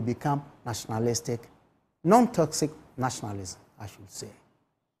 how they become nationalistic, non-toxic nationalism, I should say.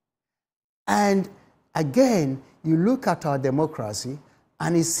 And again, you look at our democracy,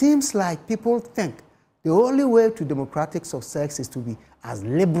 and it seems like people think the only way to democratic success is to be as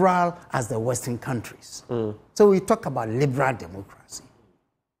liberal as the Western countries. So we talk about liberal democracy.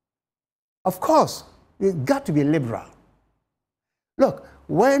 Of course, you've got to be liberal. Look,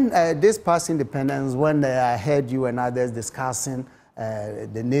 when this past independence, when I heard you and others discussing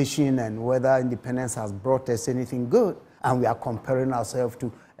the nation and whether independence has brought us anything good, and we are comparing ourselves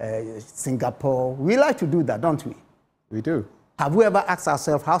to Singapore, we like to do that, don't we? We do. Have we ever asked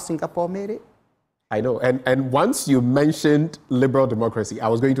ourselves how Singapore made it? I know. And once you mentioned liberal democracy, I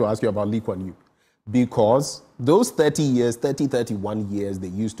was going to ask you about Lee Kuan Yew. Because those 31 years they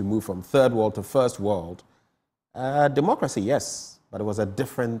used to move from third world to first world, democracy, yes, but it was a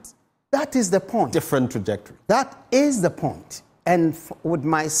different... That is the point. Different trajectory. That is the point. And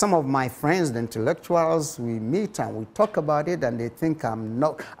with some of my friends, the intellectuals, we meet and we talk about it, and they think I'm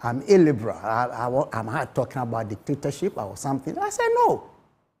illiberal. I'm talking about dictatorship or something. I say no.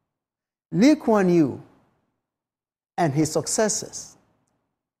 Lee Kuan Yew and his successors,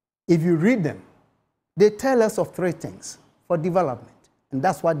 if you read them, they tell us of 3 things for development. And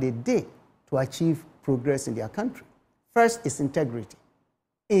that's what they did to achieve progress in their country. First is integrity.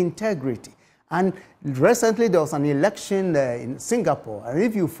 Integrity. And recently there was an election in Singapore, and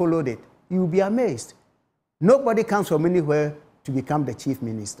if you followed it, you'll be amazed. Nobody comes from anywhere to become the chief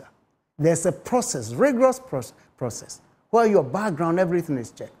minister. There's a process, rigorous process, where your background, everything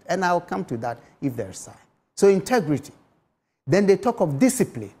is checked. And I'll come to that if there's time. So integrity. Then they talk of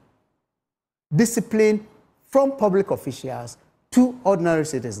discipline. Discipline from public officials to ordinary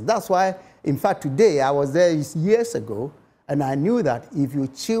citizens. That's why, in fact, today, I was there years ago, and I knew that if you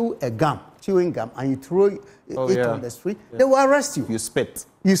chewing gum, and you throw it on the street, they will arrest you. You spit.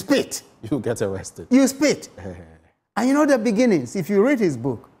 You spit. You get arrested. You spit. And you know the beginnings. If you read his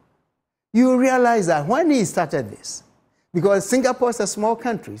book, you realize that when he started this, because Singapore is a small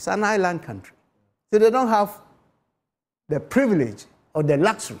country, it's an island country, so they don't have the privilege or the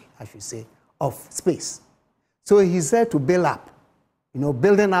luxury, I should say, of space. So he said to build up. You know,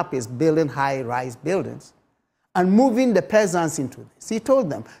 building up is building high-rise buildings and moving the peasants into this. He told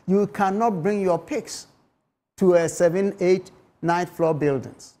them, you cannot bring your pigs to a 7, 8, 9th floor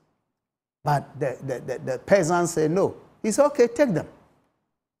buildings. But the peasants say no. He said, okay, take them.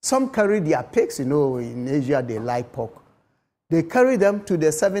 Some carry their pigs, you know, in Asia they like pork. They carry them to the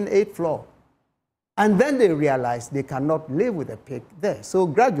 7th, 8th floor. And then they realize they cannot live with a pig there. So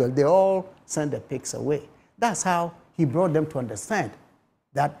gradually they all send the pigs away. That's how he brought them to understand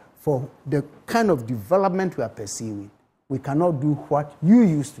that for the kind of development we are pursuing, we cannot do what you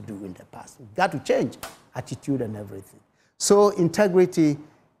used to do in the past. We've got to change attitude and everything. So integrity,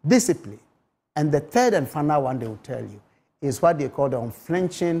 discipline. And the third and final one they will tell you is what they call the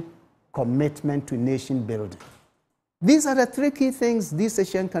unflinching commitment to nation building. These are the 3 key things these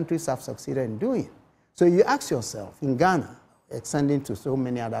Asian countries have succeeded in doing. So you ask yourself, in Ghana, extending to so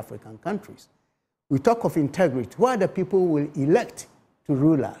many other African countries, we talk of integrity. Who are the people we will elect to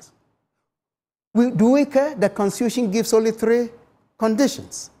rule us? Do we care? The Constitution gives only 3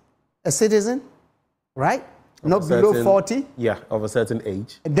 conditions. A citizen, right? Not below 40. Yeah, of a certain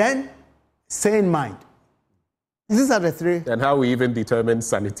age. And then, sane mind. These are the 3. And how we even determine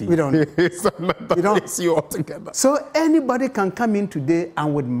sanity. We don't. It's another issue altogether. So anybody can come in today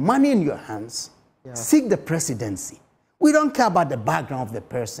and with money in your hands, seek the presidency. We don't care about the background of the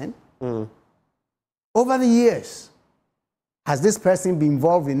person. Over the years, has this person been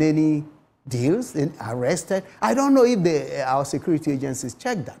involved in any deals, arrested? I don't know if our security agencies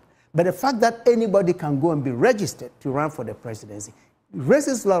check that. But the fact that anybody can go and be registered to run for the presidency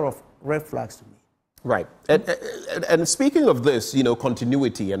raises a lot of red flags to me. Right. And speaking of this, you know,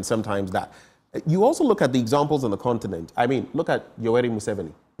 continuity and sometimes that, you also look at the examples on the continent. I mean, look at Yoweri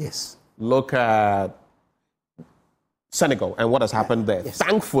Museveni. Yes. Look at Senegal and what has happened there. Yes.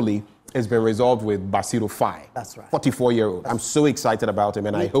 Thankfully, it's been resolved with Bassirou Faye. That's right. 44-year-old. I'm so excited about him,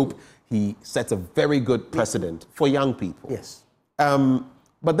 and I hope he sets a very good precedent for young people. Yes.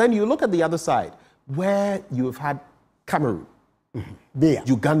 But then you look at the other side, where you've had Cameroon,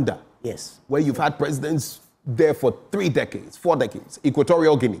 Uganda, yes, where you've had presidents there for 3 decades, 4 decades,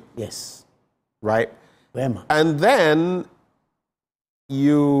 Equatorial Guinea. Yes. Right? Wema. And then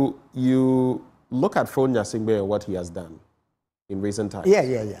you look at Fon Yasingbe and what he has done in recent times. Yeah.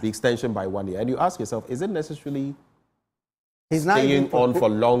 The extension by 1 year. And you ask yourself, is it necessarily he's staying on for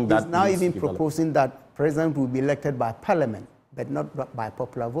long? He's now even proposing that president will be elected by parliament, but not by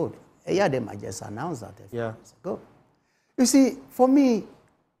popular vote. Eyadema just announced that a few years ago. You see, for me,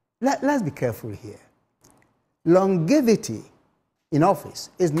 let's be careful here. Longevity in office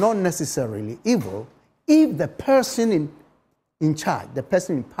is not necessarily evil if the person in charge, the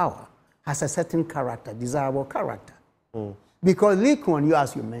person in power, has a certain character, desirable character. Because Lee Kuan Yew,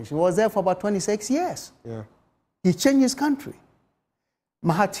 as you mentioned, was there for about 26 years. Yeah. He changed his country.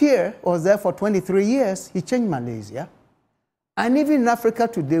 Mahathir was there for 23 years. He changed Malaysia. And even in Africa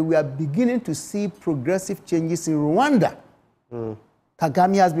today, we are beginning to see progressive changes in Rwanda.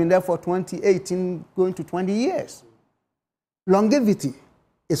 Kagame has been there for 18, going to 20 years. Longevity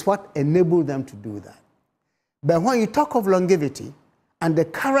is what enabled them to do that. But when you talk of longevity, and the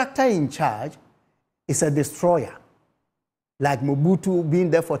character in charge is a destroyer, like Mobutu being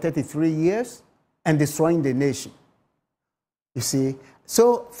there for 33 years and destroying the nation. You see?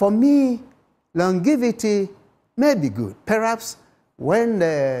 So for me, longevity may be good. Perhaps when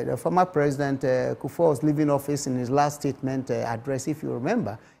the former President Kufuor was leaving office in his last statement address, if you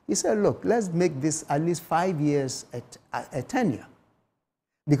remember, he said, look, let's make this at least 5 years a tenure.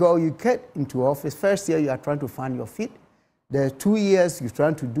 Because you get into office, first year you are trying to find your feet. The 2 years you're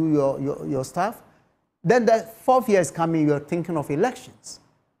trying to do your stuff. Then the 4th year is coming, you're thinking of elections.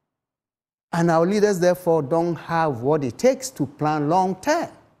 And our leaders, therefore, don't have what it takes to plan long term.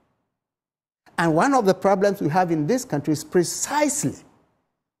 And one of the problems we have in this country is precisely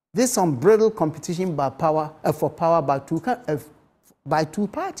this unbridled competition for power by two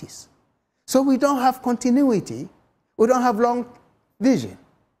parties. So we don't have continuity. We don't have long vision.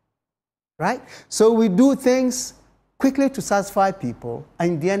 Right? So we do things quickly to satisfy people,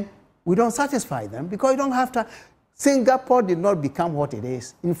 and in the end, we don't satisfy them because you don't have to. Singapore did not become what it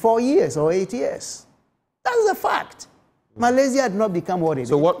is in 4 years or 8 years. That's a fact. Malaysia did not become what it is.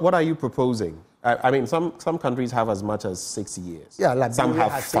 So what are you proposing? I mean, some countries have as much as 6 years. Yeah, like some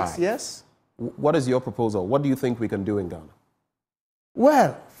have had 5 6 years. What is your proposal? What do you think we can do in Ghana?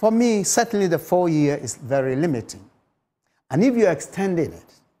 Well, for me, certainly the 4 year is very limiting. And if you're extending it,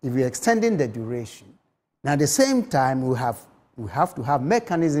 if you're extending the duration, now at the same time, we have to have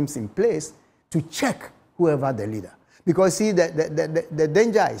mechanisms in place to check whoever the leader. Because see, the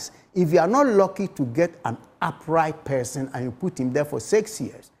danger is, if you are not lucky to get an upright person and you put him there for 6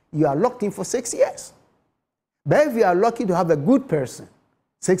 years, you are locked in for 6 years. But if you are lucky to have a good person,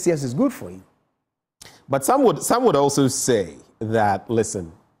 6 years is good for you. But some would also say that,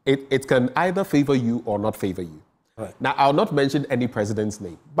 listen, it can either favor you or not favor you. Right. Now, I'll not mention any president's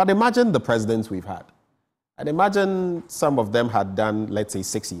name, but imagine the presidents we've had. And imagine some of them had done, let's say,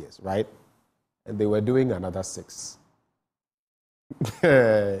 6 years, right? And they were doing another 6.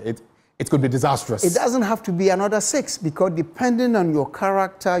 It could be disastrous. It doesn't have to be another 6, because depending on your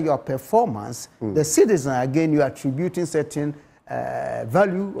character, your performance, the citizen, again, you're attributing certain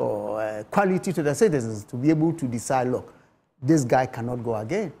value or quality to the citizens to be able to decide, look, this guy cannot go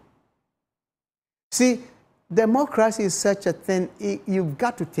again. See, democracy is such a thing, you've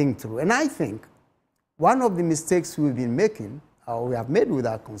got to think through. And I think one of the mistakes we've been making, or we have made with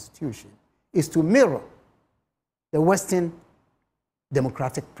our constitution, is to mirror the Western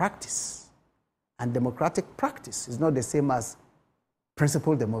democratic practice. And democratic practice is not the same as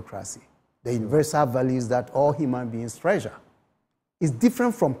principled democracy, the universal values that all human beings treasure. It's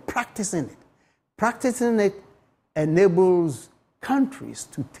different from practicing it. Practicing it enables countries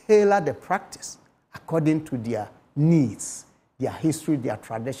to tailor the practice according to their needs, their history, their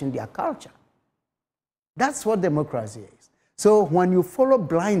tradition, their culture. That's what democracy is. So when you follow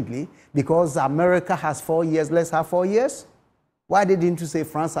blindly, because America has 4 years, let's have 4 years. Why didn't you say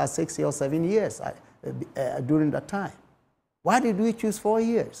France has 6 or 7 years during that time? Why did we choose 4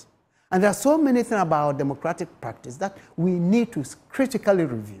 years? And there are so many things about democratic practice that we need to critically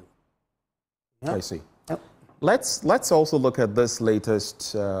review. I see. Let's also look at this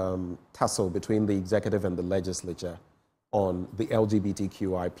latest tussle between the executive and the legislature on the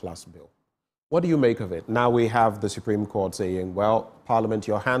LGBTQI plus bill. What do you make of it? Now we have the Supreme Court saying, well, Parliament,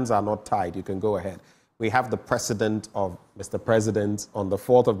 your hands are not tied. You can go ahead. We have the precedent of Mr. President on the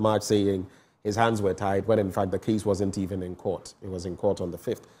 4th of March saying his hands were tied, when in fact the case wasn't even in court. It was in court on the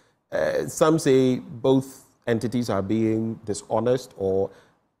 5th. Some say both entities are being dishonest, or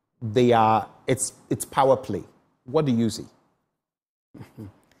it's power play. What do you see?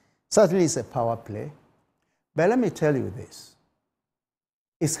 Certainly it's a power play. But let me tell you this.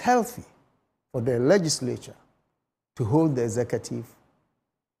 It's healthy for the legislature to hold the executive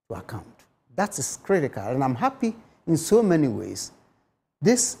to account. That is critical. And I'm happy in so many ways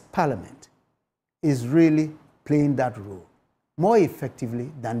this parliament is really playing that role more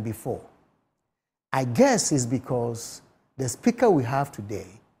effectively than before. I guess it's because the speaker we have today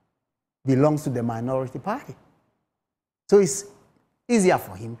belongs to the minority party. So it's easier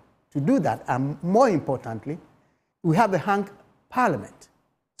for him to do that. And more importantly, we have a hung parliament.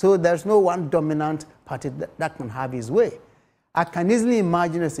 So there's no one dominant party that can have his way. I can easily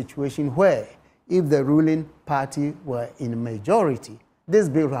imagine a situation where if the ruling party were in a majority, this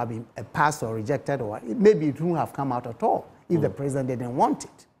bill would have been passed or rejected, or maybe it wouldn't have come out at all if the president didn't want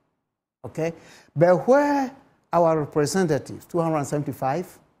it. Okay? But where our representatives,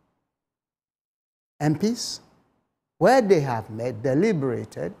 275 MPs, where they have met,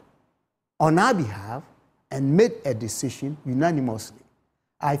 deliberated on our behalf and made a decision unanimously,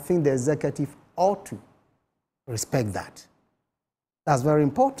 I think the executive ought to respect that. That's very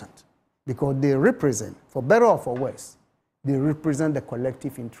important because they represent, for better or for worse, they represent the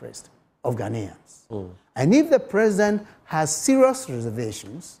collective interest of Ghanaians. And if the president has serious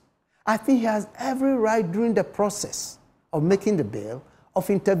reservations, I think he has every right during the process of making the bill of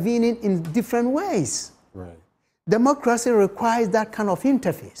intervening in different ways. Right. Democracy requires that kind of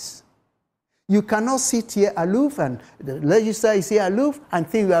interface. You cannot sit here aloof and the legislature is here aloof and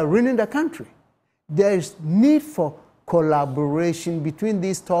think you are ruining the country. There is need for collaboration between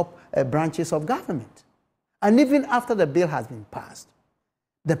these top branches of government. And even after the bill has been passed,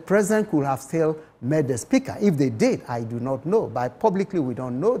 the president could have still met the speaker. If they did, I do not know. But publicly, we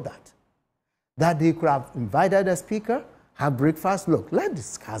don't know that. That they could have invited the speaker, have breakfast. Look, let's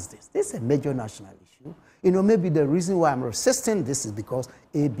discuss this. This is a major national issue. You know, maybe the reason why I'm resisting this is because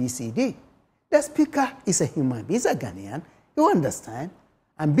A, B, C, D. The speaker is a human being. He's a Ghanaian. You understand?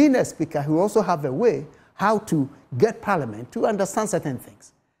 And being a speaker, he also have a way how to get parliament to understand certain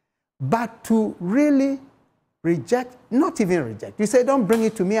things. But to really reject, not even reject, you say, don't bring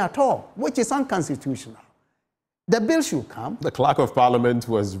it to me at all, which is unconstitutional. The bill should come. The clerk of parliament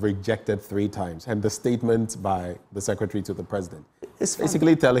was rejected 3 times, and the statement by the secretary to the president is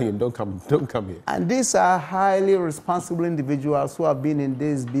basically telling him, don't come here. And these are highly responsible individuals who have been in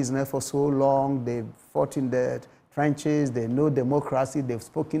this business for so long. They've fought in the trenches, they know democracy, they've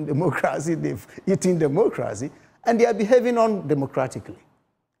spoken democracy, they've eaten democracy, and they are behaving undemocratically.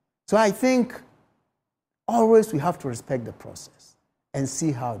 So I think always we have to respect the process and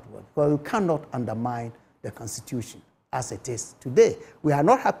see how it works. Because we cannot undermine the Constitution as it is today. We are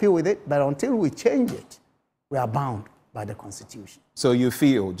not happy with it, but until we change it, we are bound by the Constitution. So you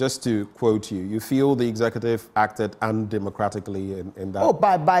feel, just to quote you feel the executive acted undemocratically in that? Oh,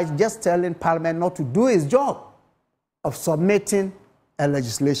 by just telling Parliament not to do its job of submitting a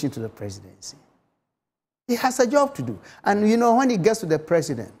legislation to the presidency. He has a job to do. And you know, when he gets to the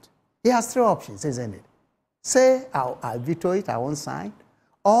president, he has 3 options, isn't it? Say, I'll veto it, I won't sign,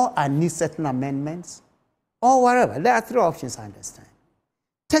 or I need certain amendments, or whatever. There are 3 options, I understand.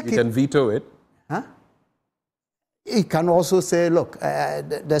 You can veto it. Huh? He can also say, look,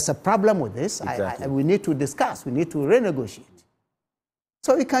 there's a problem with this. Exactly. We need to discuss. We need to renegotiate.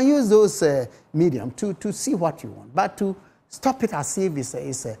 So you can use those medium to see what you want. But to stop it as if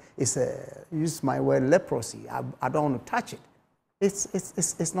it's a use my word, leprosy. I don't want to touch it.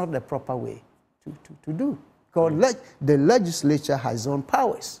 It's not the proper way to do. Because the legislature has its own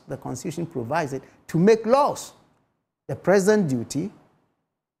powers. The Constitution provides it to make laws. The president's duty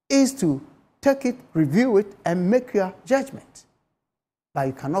is to take it, review it, and make your judgment. But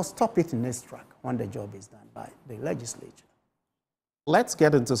you cannot stop it in its track when the job is done by the legislature. Let's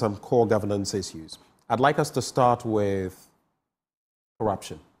get into some core governance issues. I'd like us to start with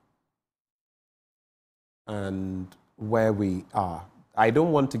corruption and where we are. I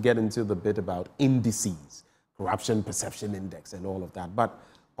don't want to get into the bit about indices, corruption perception index and all of that, but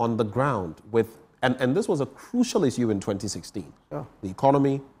on the ground with, and this was a crucial issue in 2016, Sure. The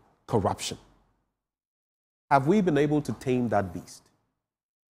economy, corruption. Have we been able to tame that beast?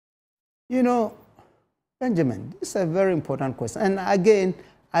 You know, Benjamin, this is a very important question. And again,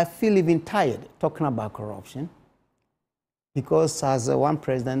 I feel even tired talking about corruption because, as one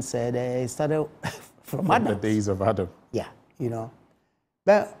president said, it started from the days of Adam. Yeah, you know.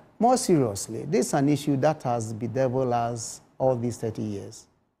 But more seriously, this is an issue that has bedeviled us all these 30 years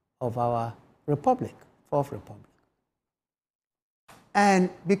of our republic, Fourth Republic.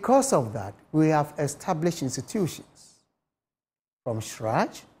 And because of that, we have established institutions from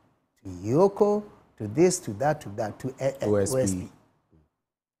Shraj to Yoko to this, to that, to OSP.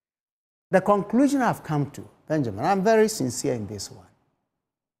 The conclusion I've come to, Benjamin, I'm very sincere in this one.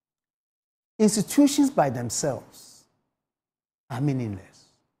 Institutions by themselves are meaningless.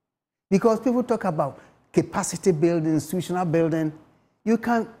 Because people talk about capacity building, institutional building. You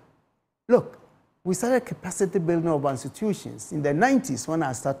can't, look, we started capacity building of institutions in the 90s when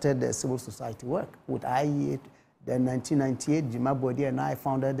I started the civil society work with IE. Then 1998, Jima Bodi and I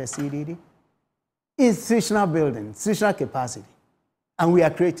founded the CDD. Institutional building, institutional capacity. And we are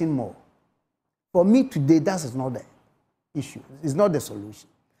creating more. For me today, that is not the issue. It's not the solution.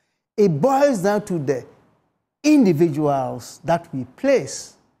 It boils down to the individuals that we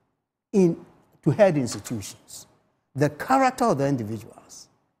place in to head institutions. The character of the individuals.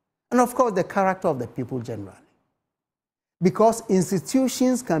 And of course, the character of the people generally. Because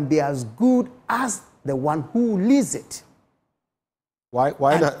institutions can be as good as the one who leads it. Why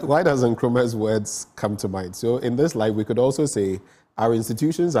does Nkrumah's words come to mind? So in this light, we could also say our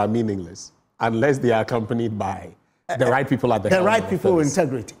institutions are meaningless unless they are accompanied by the right people at the helm. The right people with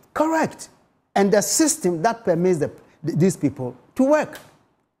integrity. Correct. And the system that permits these people to work.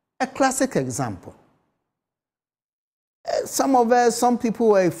 A classic example. Some people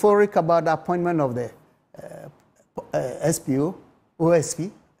were euphoric about the appointment of the SPO,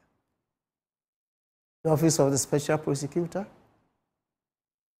 OSP, the Office of the Special Prosecutor.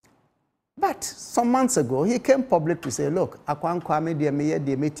 But some months ago, he came public to say, look, didn't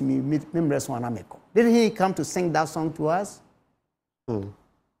he come to sing that song to us?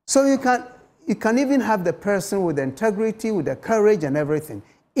 So you can even have the person with the integrity, with the courage and everything.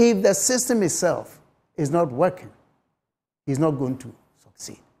 If the system itself is not working, he's not going to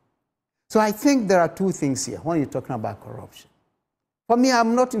succeed. So I think there are two things here when you're talking about corruption. For me,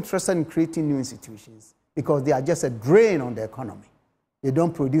 I'm not interested in creating new institutions because they are just a drain on the economy. They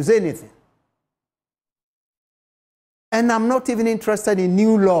don't produce anything. And I'm not even interested in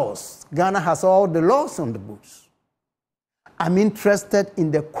new laws. Ghana has all the laws on the books. I'm interested in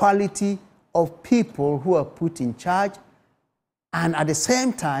the quality of people who are put in charge and at the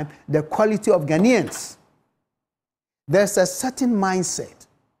same time, the quality of Ghanaians. There's a certain mindset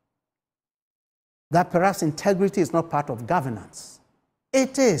that perhaps integrity is not part of governance.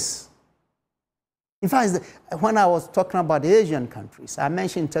 It is. In fact, when I was talking about the Asian countries, I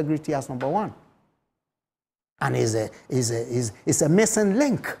mentioned integrity as number one. And it's a missing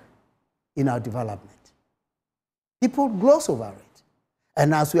link in our development. People gloss over it.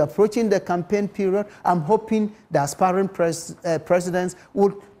 And as we're approaching the campaign period, I'm hoping the aspiring presidents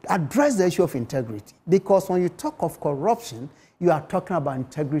would address the issue of integrity. Because when you talk of corruption, you are talking about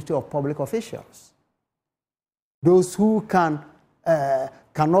integrity of public officials. Those who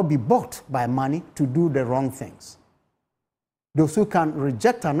cannot be bought by money to do the wrong things. Those who can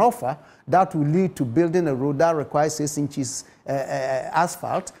reject an offer that will lead to building a road that requires 6 inches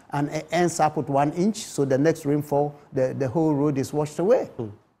asphalt and ends up with 1 inch, so the next rainfall, the whole road is washed away.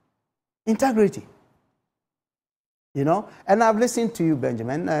 Integrity. You know? And I've listened to you,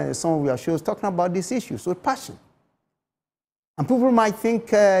 Benjamin, some of your shows talking about these issues with passion. And people might think,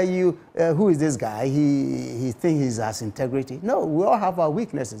 who is this guy? He thinks he has integrity. No, we all have our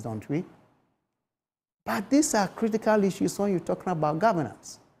weaknesses, don't we? But these are critical issues when you're talking about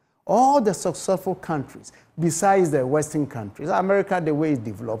governance. All the successful countries, besides the Western countries, America, the way it's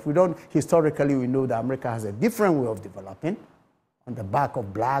developed, historically, we know that America has a different way of developing on the back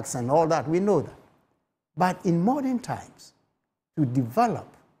of blacks and all that. We know that. But in modern times, to develop,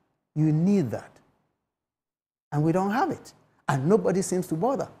 you need that. And we don't have it. And nobody seems to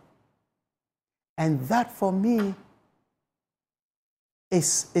bother. And that, for me,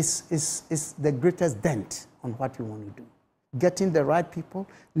 is the greatest dent on what we want to do. Getting the right people,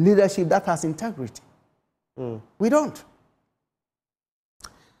 leadership that has integrity. We don't.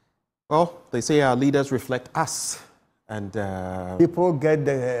 Well, they say our leaders reflect us. And people get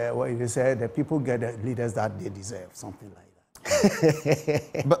the people get the leaders that they deserve, something like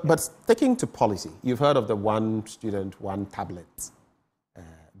that. but sticking to policy, you've heard of the one student, one tablet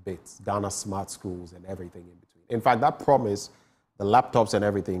bits, Ghana smart schools and everything in between. In fact, that promise, the laptops and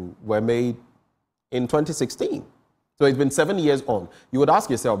everything, were made in 2016. So it's been 7 years on. You would ask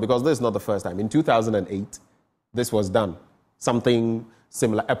yourself, because this is not the first time. In 2008, this was done. Something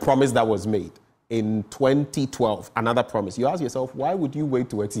similar, a promise that was made. In 2012, another promise. You ask yourself, why would you wait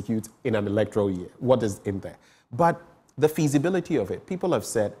to execute in an electoral year? What is in there? But the feasibility of it, people have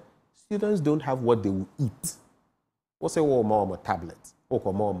said, students don't have what they will eat. What's a more tablet,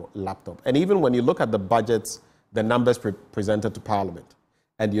 or more laptop? And even when you look at the budgets, the numbers presented to Parliament,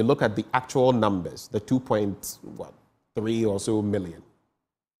 and you look at the actual numbers, the 2.3 or so million,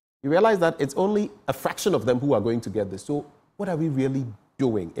 you realize that it's only a fraction of them who are going to get this. So what are we really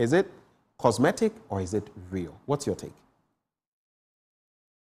doing? Is it cosmetic or is it real? What's your take?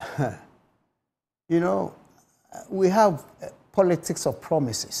 You know, we have politics of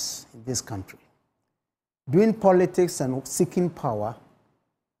promises in this country. Doing politics and seeking power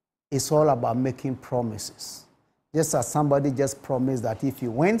is all about making promises. Just as somebody just promised that if he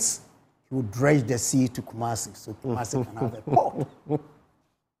wins, he will dredge the sea to Kumasi, so Kumasi can have a port.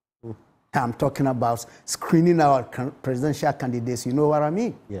 I'm talking about screening our presidential candidates. You know what I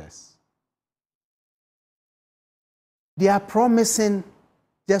mean? Yes. They are promising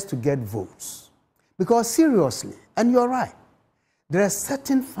just to get votes. Because seriously, and you're right, there are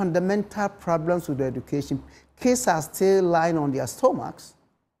certain fundamental problems with education. Kids are still lying on their stomachs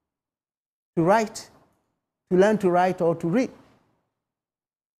to write, to learn to write or to read.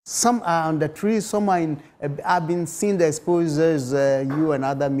 Some are on the trees, some are in, I've been seeing the exposures you and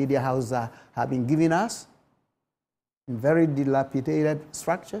other media houses have been giving us in very dilapidated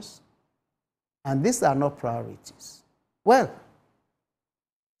structures. And these are not priorities. Well,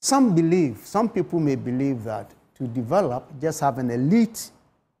 some people may believe that to develop, just have an elite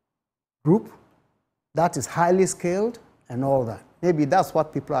group that is highly scaled and all that. Maybe that's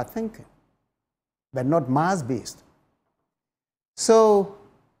what people are thinking, but not mass-based. So,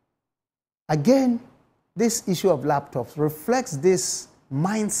 again, this issue of laptops reflects this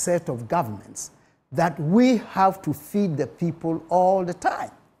mindset of governments that we have to feed the people all the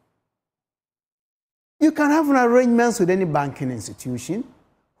time. You can have an arrangement with any banking institution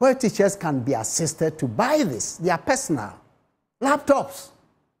where teachers can be assisted to buy this, their personal laptops.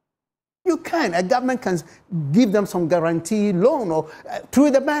 You can. A government can give them some guarantee loan or through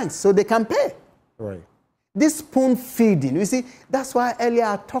the banks so they can pay. Right. This spoon feeding, you see, that's why earlier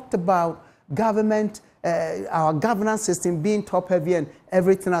I talked about government, our governance system being top heavy and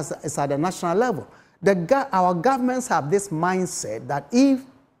everything is at the national level. Our governments have this mindset that if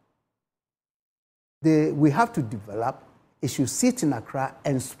we have to develop, it should sit in Accra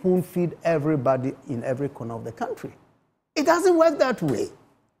and spoon feed everybody in every corner of the country. It doesn't work that way.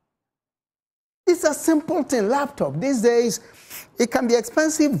 It's a simple thing, laptop. These days, it can be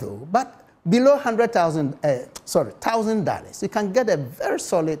expensive though, but below $1,000, you can get a very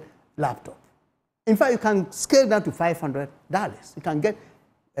solid laptop. In fact, you can scale down to $500. You can get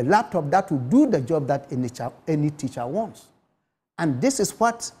a laptop that will do the job that any teacher wants. And this is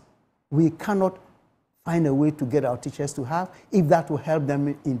what we cannot find a way to get our teachers to have, if that will help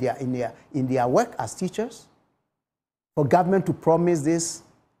them in their work as teachers. For government to promise this,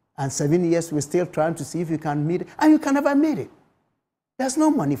 and 7 years we're still trying to see if you can meet it, and you can never meet it. There's no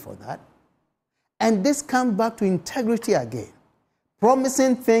money for that. And this comes back to integrity again.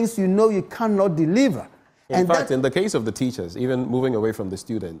 Promising things you know you cannot deliver. In fact, in the case of the teachers, even moving away from the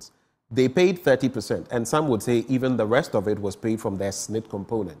students, they paid 30%, and some would say even the rest of it was paid from their SNIT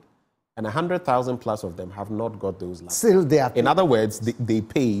component. And 100,000 plus of them have not got those laptops. Still they are. In other words, they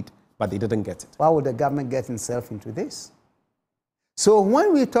paid, but they didn't get it. Why would the government get itself into this? So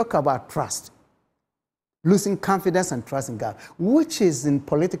when we talk about trust, losing confidence and trust in government, which is in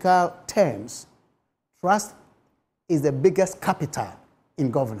political terms, trust is the biggest capital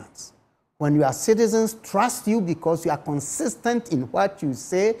in governance. When your citizens trust you because you are consistent in what you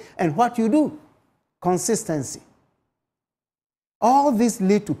say and what you do. Consistency. All this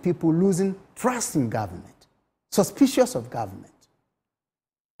lead to people losing trust in government, suspicious of government.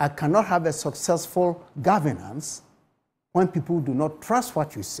 I cannot have a successful governance when people do not trust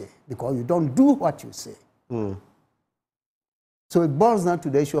what you say because you don't do what you say. So it boils down to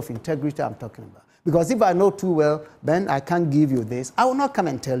the issue of integrity I'm talking about. Because if I know too well, then I can't give you this. I will not come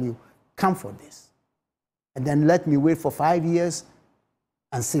and tell you, come for this. And then let me wait for 5 years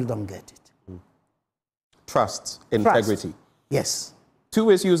and still don't get it. Trust, integrity. Trust. Yes. Two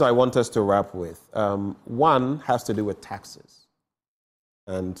issues I want us to wrap with. One has to do with taxes.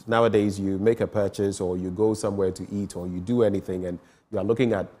 And nowadays you make a purchase or you go somewhere to eat or you do anything and you are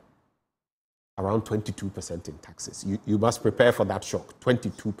looking at around 22% in taxes. You must prepare for that shock,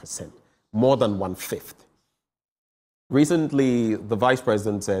 22%, more than 1/5. Recently, the vice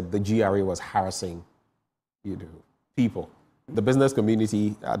president said the GRA was harassing people. The business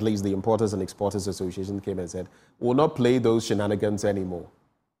community, at least the Importers and Exporters Association, came and said, we'll not play those shenanigans anymore.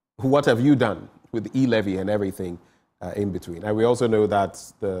 What have you done with e-levy and everything in between? And we also know that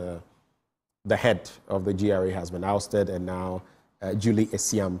the head of the GRA has been ousted, and now Julie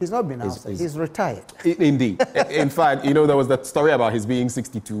Esiam. He's not been ousted. He's retired. Indeed. In fact, you know, there was that story about his being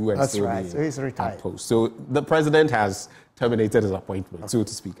 62 and That's still right. being So he's retired. at post. So the president has terminated his appointment, so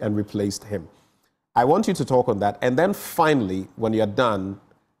to speak, and replaced him. I want you to talk on that. And then finally, when you're done,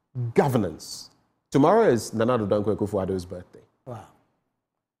 governance. Tomorrow is Nana Addo Dankwa Akufo-Addo's birthday. Wow.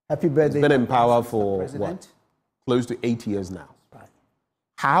 Happy birthday. He's been in power for, what, close to 8 years now. Right.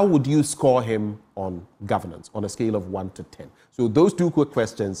 How would you score him on governance on a scale of 1 to 10? So those two quick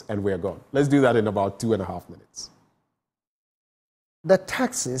questions and we're gone. Let's do that in about 2.5 minutes. The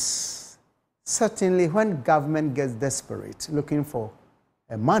taxes, certainly when government gets desperate looking for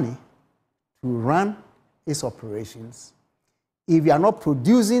money to run its operations, if you are not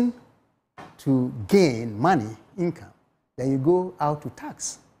producing to gain money, income, then you go out to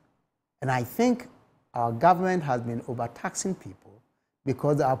tax. And I think our government has been overtaxing people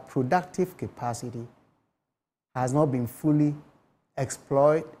because our productive capacity has not been fully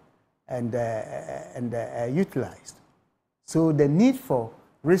exploited and utilized. So the need for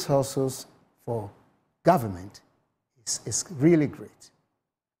resources for government is really great.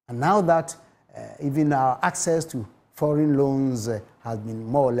 And now that even our access to foreign loans has been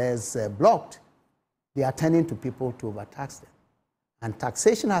more or less blocked, they are turning to people to overtax them. And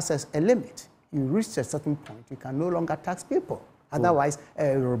taxation has a limit. You reach a certain point, you can no longer tax people. Otherwise,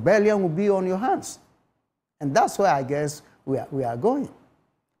 a rebellion will be on your hands. And that's where I guess we are going.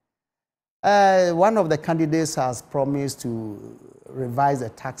 One of the candidates has promised to revise the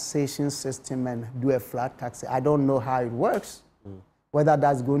taxation system and do a flat tax. I don't know how it works, whether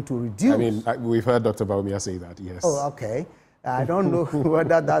that's going to reduce. I mean, we've heard Dr. Bawumia say that, yes. Oh, okay. I don't know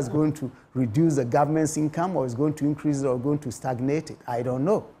whether that's going to reduce the government's income or is going to increase it or going to stagnate it. I don't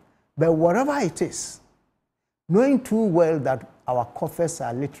know. But whatever it is, knowing too well that our coffers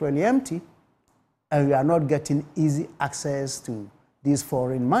are literally empty and we are not getting easy access to this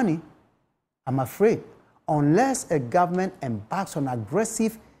foreign money, I'm afraid, unless a government embarks on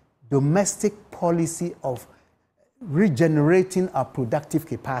aggressive domestic policy of regenerating our productive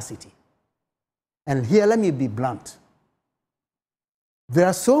capacity. And here, let me be blunt. There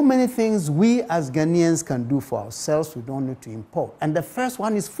are so many things we as Ghanaians can do for ourselves we don't need to import. And the first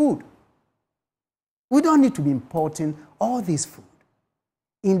one is food. We don't need to be importing all this food.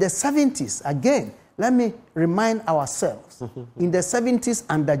 In the 70s, again, let me remind ourselves, in the 70s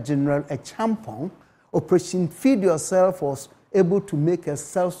under General Achampong, Operation Feed Yourself was able to make us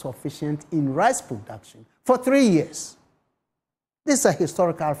self-sufficient in rice production for 3 years. This is a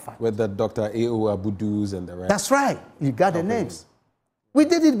historical fact. With the Dr. A.O. Abudus and the rest. That's right. You got the names. We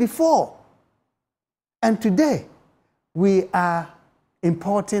did it before. And today, we are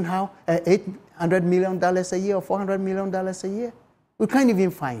importing how? $800 million a year or $400 million a year. We can't even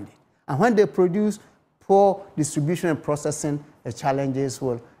find it. And when they produce, poor distribution and processing challenges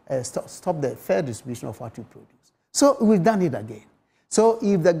will stop the fair distribution of what we produce. So we've done it again. So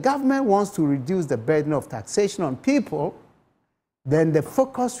if the government wants to reduce the burden of taxation on people, then the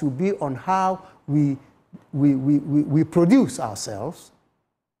focus will be on how we produce ourselves,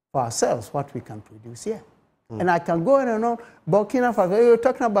 for ourselves, what we can produce here. And I can go on and on. Burkina Faso, you were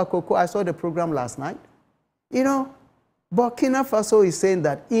talking about cocoa. I saw the program last night. You know, Burkina Faso is saying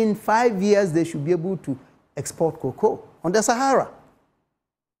that in 5 years they should be able to export cocoa on the Sahara.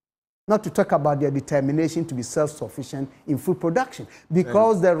 Not to talk about their determination to be self-sufficient in food production,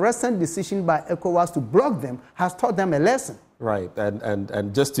 because the recent decision by ECOWAS to block them has taught them a lesson. Right,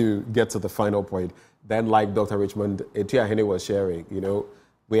 and just to get to the final point, then like Dr. Agyeman-Duah was sharing, you know,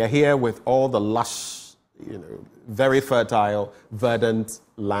 we are here with all the lush, you know, very fertile, verdant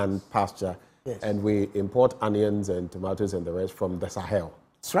land pasture, yes, and we import onions and tomatoes and the rest from the Sahel.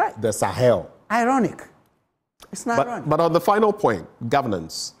 That's right. The Sahel. Ironic. It's not ironic. But on the final point,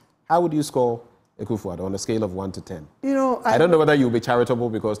 governance, how would you score Akufo-Addo on a scale of 1 to 10? You know, I don't know whether you'll be charitable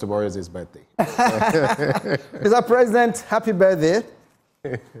because tomorrow is his birthday. Mr. President, happy birthday.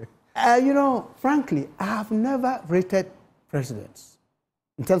 You know, frankly, I have never rated presidents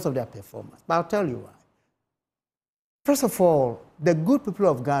in terms of their performance, but I'll tell you why. First of all, the good people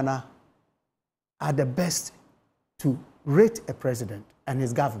of Ghana are the best to rate a president and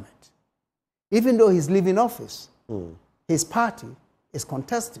his government. Even though he's leaving office, his party is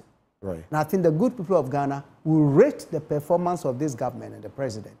contesting. Right. And I think the good people of Ghana will rate the performance of this government and the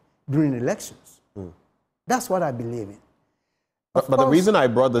president during elections. That's what I believe in. But the reason I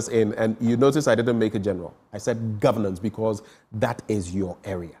brought this in, and you notice I didn't make it general, I said governance because that is your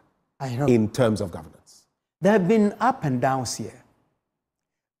area. I know. In terms of governance. There have been up and downs here.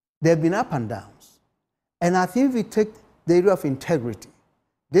 There have been up and downs. And I think if we take the area of integrity,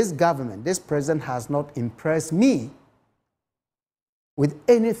 this government, this president has not impressed me with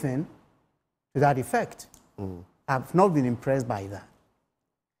anything to that effect. I've not been impressed by that.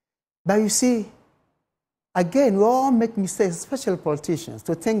 But you see, again, we all make mistakes, especially politicians,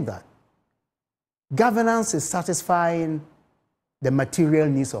 to think that governance is satisfying the material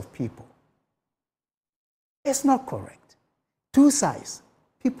needs of people. It's not correct. Two sides.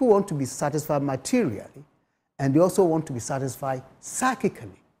 People want to be satisfied materially, and they also want to be satisfied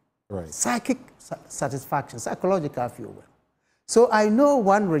psychically. Right. Psychic satisfaction, psychological, if you will. So I know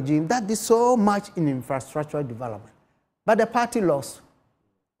one regime that did so much in infrastructural development, but the party lost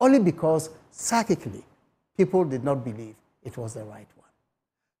only because psychically people did not believe it was the right one.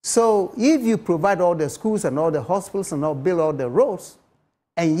 So if you provide all the schools and all the hospitals and all build all the roads,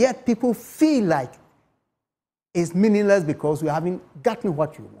 and yet people feel like it's meaningless because we haven't gotten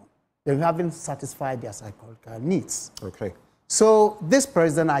what you want, they haven't satisfied their psychological needs. Okay. So this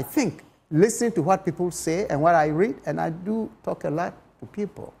president, I think, listening to what people say and what I read, and I do talk a lot to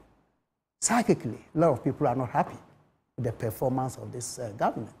people, psychically, a lot of people are not happy with the performance of this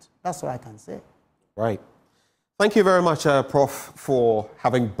government. That's what I can say. Right. Thank you very much, Prof, for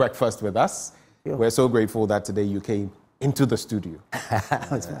having breakfast with us. We're so grateful that today you came into the studio.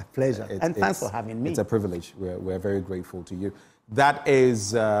 It's my pleasure. And thanks for having me. It's a privilege. We're very grateful to you. That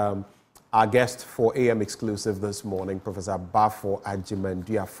is our guest for AM Exclusive this morning, Professor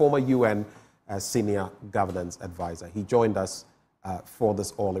Prof.Agyeman-Duah, former UN Senior Governance Advisor. He joined us for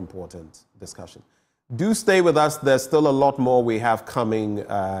this all-important discussion. Do stay with us. There's still a lot more we have coming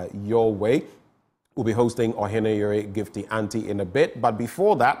your way. We'll be hosting Oheneyere Gifty Auntie in a bit. But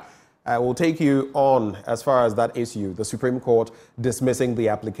before that, we'll take you on as far as that issue, the Supreme Court dismissing the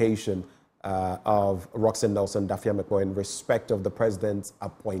application of Roxanne Nelson Daffia-McCoy in respect of the president's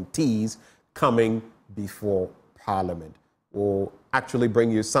appointees coming before Parliament. We'll actually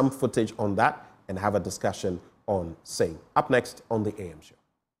bring you some footage on that and have a discussion on same. Up next on the AM show.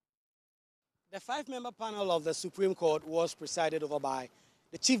 The 5-member panel of the Supreme Court was presided over by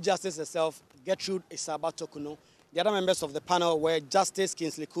the Chief Justice herself, Gertrude Isaba-Tokuno. The other members of the panel were Justice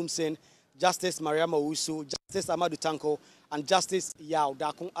Kingsley Kumsin, Justice Maria Mawusu, Justice Amadou Tanko, and Justice Yao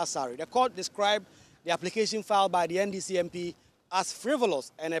Dakun Asari. The court described the application filed by the NDC MP as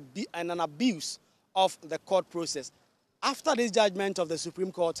frivolous and an abuse of the court process. After this judgment of the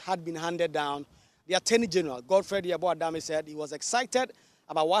Supreme Court had been handed down, the Attorney General, Godfred Yabo-Adame, said he was excited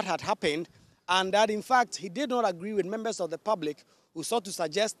about what had happened and that, in fact, he did not agree with members of the public who sought to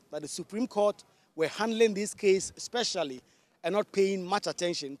suggest that the Supreme Court were handling this case especially and not paying much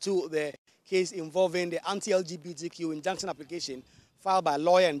attention to the case involving the anti-LGBTQ injunction application filed by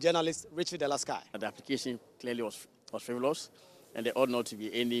lawyer and journalist Richard Delasky. The application clearly was frivolous, and there ought not to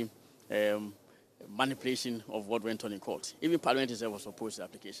be any manipulation of what went on in court. Even Parliament itself was opposed to the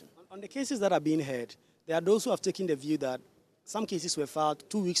application. On the cases that are being heard, there are those who have taken the view that some cases were filed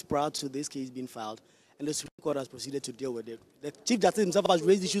 2 weeks prior to this case being filed, and the Supreme Court has proceeded to deal with it. The Chief Justice himself has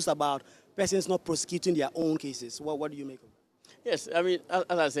raised issues about persons not prosecuting their own cases. What do you make of it? Yes, I mean,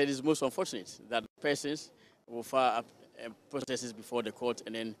 as I said, it's most unfortunate that persons will file processes before the court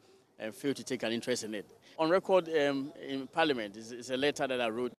and then fail to take an interest in it. On record in Parliament, it's a letter that I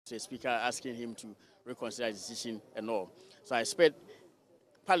wrote to the Speaker asking him to reconsider his decision and all. So I expect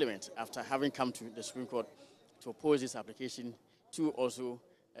Parliament, after having come to the Supreme Court to oppose this application, to also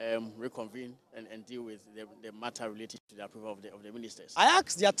reconvene and deal with the matter related to the approval of the ministers. I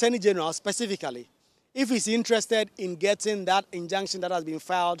asked the Attorney General specifically if he's interested in getting that injunction that has been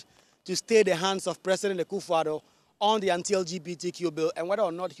filed to stay the hands of President Akufo-Addo on the anti-LGBTQ bill and whether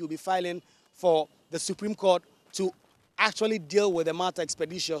or not he will be filing for the Supreme Court to actually deal with the matter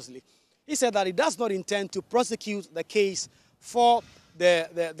expeditiously. He said that he does not intend to prosecute the case for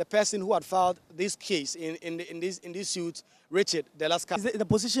the person who had filed this case in this suit, Richard Delasky. Is the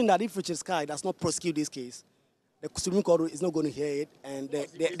position that if Richard Sky does not prosecute this case, the Supreme Court is not going to hear it, and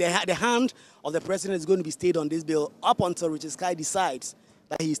the hand of the president is going to be stayed on this bill up until Richard Sky decides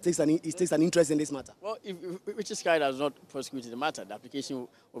that he takes an interest in this matter? Well, if Richard Sky does not prosecute the matter, the application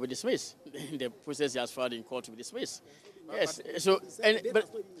will be dismissed. The process he has filed in court will be dismissed. Yes. So, but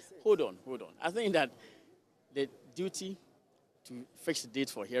hold on. I think that the duty to fix the date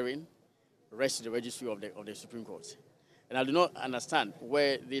for hearing rests in the registry of the Supreme Court, and I do not understand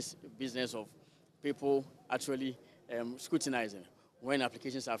where this business of people actually scrutinizing when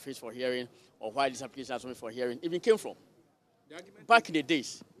applications are fixed for hearing or why these applications are submitted for hearing even came from. back in the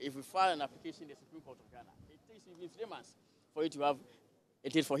days, if we file an application in the Supreme Court of Ghana, it takes even 3 months for you to have a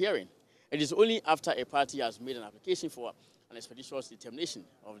date for hearing. It is only after a party has made an application for an expeditious determination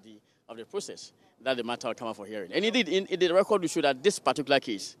of the process that the matter will come up for hearing. And indeed, in the record, we show that this particular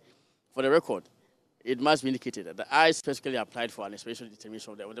case, for the record, it must be indicated that I specifically applied for an expeditious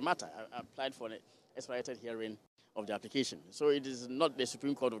determination of the matter. I applied for an expedited hearing of the application. So it is not the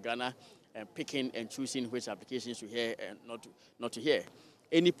Supreme Court of Ghana picking and choosing which applications to hear and not to hear.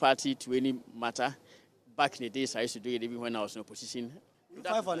 Any party to any matter, back in the days I used to do it even when I was in opposition. You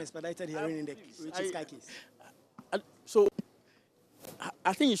filed for an expedited hearing in the Richard Sky case. So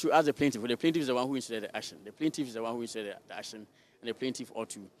I think you should ask the plaintiff. The plaintiff is the one who initiated the action. The plaintiff is the one who initiated the action, and the plaintiff ought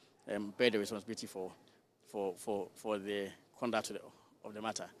to bear the responsibility for the conduct of the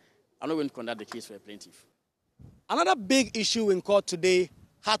matter. I'm not going to conduct the case for the plaintiff. Another big issue in court today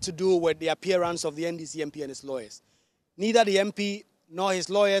had to do with the appearance of the NDC MP and his lawyers. Neither the MP nor his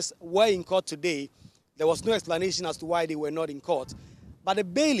lawyers were in court today. There was no explanation as to why they were not in court. But the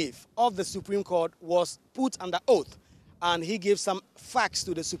bailiff of the Supreme Court was put under oath, and he gave some facts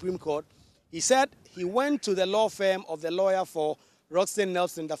to the Supreme Court. He said he went to the law firm of the lawyer for Roxanne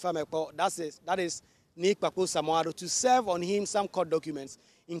Nelson Dafamekpo, that is Nick Papo Samoado, to serve on him some court documents,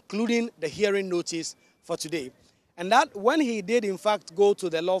 including the hearing notice for today. And that when he did, in fact, go to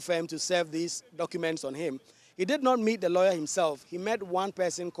the law firm to serve these documents on him, he did not meet the lawyer himself. He met one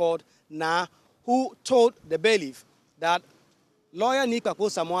person called Na, who told the bailiff that lawyer Nick Papo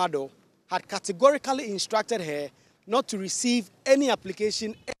Samoado had categorically instructed her not to receive any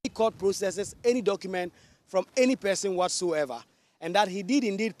application, any court processes, any document from any person whatsoever, and that he did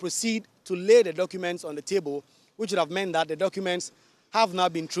indeed proceed to lay the documents on the table, which would have meant that the documents have now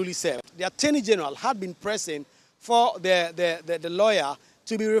been truly served. The Attorney General had been pressing for the lawyer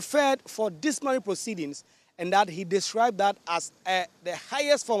to be referred for disciplinary proceedings, and that he described that as the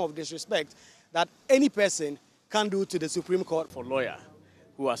highest form of disrespect that any person can do to the Supreme Court. For lawyer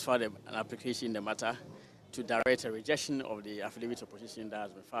who has filed an application in the matter to direct a rejection of the affidavit of opposition that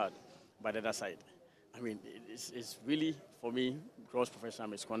has been filed by the other side. I mean, it's really, for me, gross professional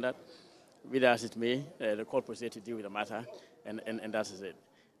misconduct. Be that as it may, the court proceeded to deal with the matter, and that is it.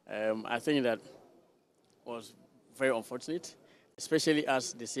 I think that was very unfortunate, especially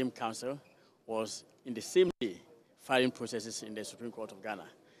as the same counsel was in the same day filing processes in the Supreme Court of Ghana.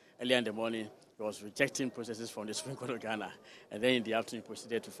 Earlier in the morning, he was rejecting processes from the Supreme Court of Ghana, and then in the afternoon, he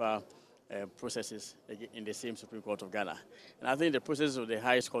proceeded to file processes in the same Supreme Court of Ghana. And I think the processes of the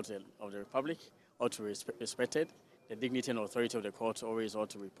highest court of the Republic ought to be respected. The dignity and authority of the court always ought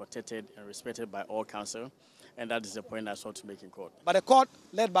to be protected and respected by all counsel, and that is the point I sought to make in court. But the court,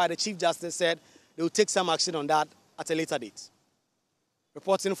 led by the Chief Justice, said they will take some action on that at a later date.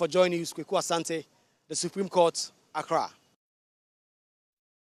 Reporting for Joy News, Kweku Asante, the Supreme Court, Accra.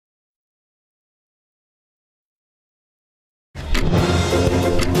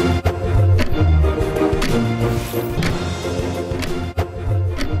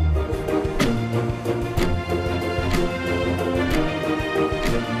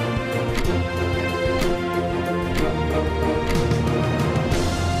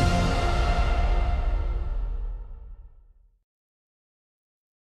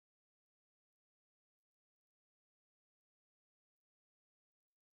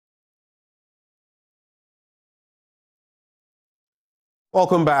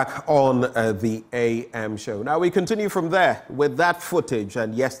 Welcome back on the AM show. Now we continue from there with that footage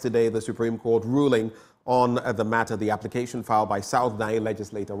and yesterday the Supreme Court ruling on the matter, the application filed by South Nine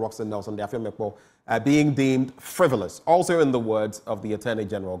legislator Roxanne Nelson Dafamekpo being deemed frivolous, also in the words of the Attorney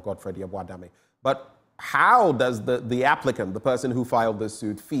General Prof.Agyeman-Duah. But how does the applicant, the person who filed this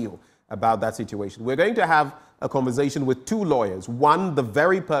suit, feel about that situation? We're going to have a conversation with two lawyers. One, the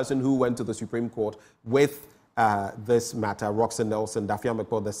very person who went to the Supreme Court with this matter, Roxanne Nelson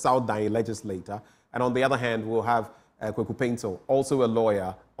Dafamekpo, the South Nine legislator. And on the other hand, we'll have Kweku Paintel, also a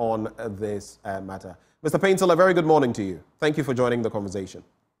lawyer on this matter. Mr. Paintel, a very good morning to you. Thank you for joining the conversation.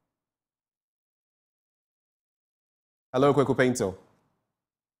 Hello, Kweku Paintel.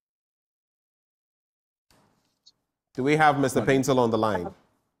 Do we have Mr. Paintel on the line?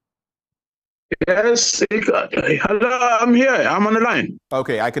 Yes, hello, I'm here. I'm on the line.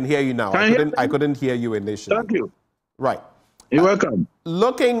 Okay, I can hear you now. I couldn't hear you initially. Thank you. Right. You're welcome.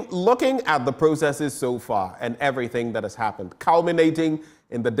 Looking at the processes so far and everything that has happened, culminating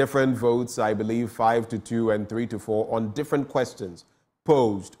in the different votes, I believe 5-2 and 3-4 on different questions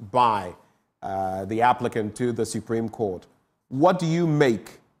posed by the applicant to the Supreme Court. What do you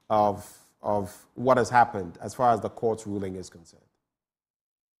make of what has happened as far as the court's ruling is concerned?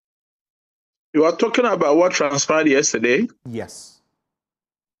 You are talking about what transpired yesterday? Yes.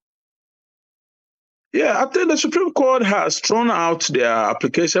 Yeah, I think the Supreme Court has thrown out their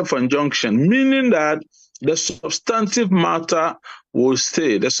application for injunction, meaning that the substantive matter will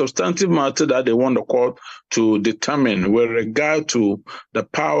stay. The substantive matter that they want the court to determine with regard to the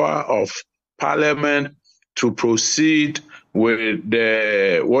power of Parliament to proceed with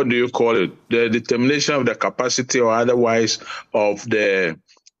the, what do you call it, the determination of the capacity or otherwise of the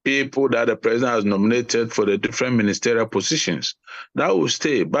people that the president has nominated for the different ministerial positions. That will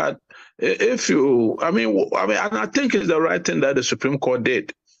stay. But if you, and I think it's the right thing that the Supreme Court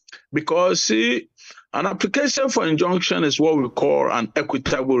did, because see, an application for injunction is what we call an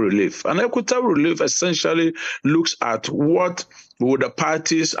equitable relief. An equitable relief essentially looks at what would the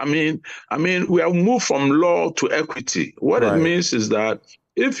parties. We have moved from law to equity. What it means is that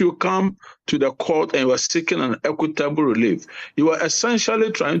if you come to the court and you are seeking an equitable relief, you are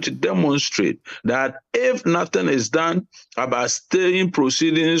essentially trying to demonstrate that if nothing is done about staying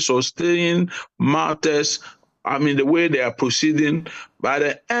proceedings or staying matters, the way they are proceeding, by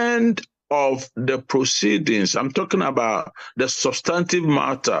the end of the proceedings, I'm talking about the substantive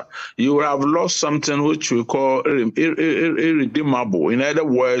matter, you will have lost something which we call irredeemable. In other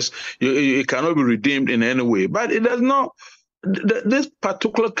words, it cannot be redeemed in any way. But it does not, this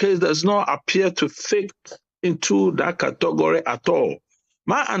particular case does not appear to fit into that category at all.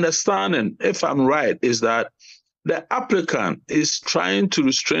 My understanding, if I'm right, is that the applicant is trying to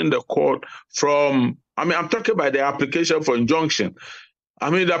restrain the court from, I'm talking about the application for injunction.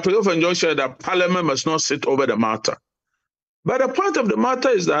 The application for injunction, that Parliament must not sit over the matter. But the point of the matter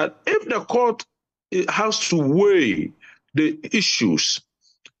is that if the court has to weigh the issues,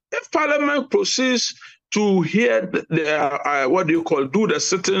 if Parliament proceeds to hear do the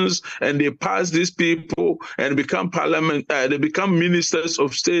sittings, and they pass these people and become they become ministers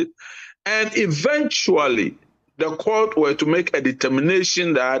of state, and eventually the court were to make a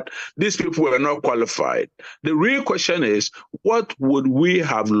determination that these people were not qualified, the real question is, what would we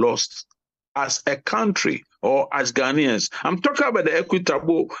have lost as a country or as Ghanaians? I'm talking about the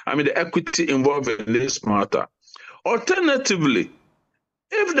the equity involved in this matter. Alternatively,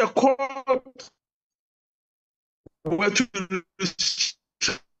 if the court were to restrain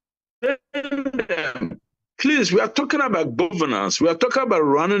them, please, we are talking about governance. We are talking about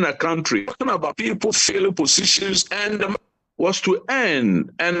running a country. We're talking about people filling positions, and was to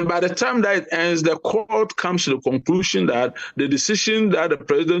end. And by the time that it ends, the court comes to the conclusion that the decision that the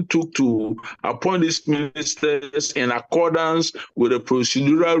president took to appoint these ministers in accordance with the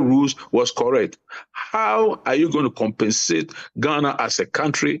procedural rules was correct. How are you going to compensate Ghana as a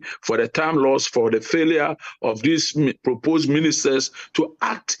country for the time lost, for the failure of these proposed ministers to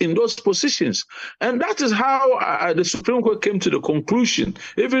act in those positions? And that is how the Supreme Court came to the conclusion,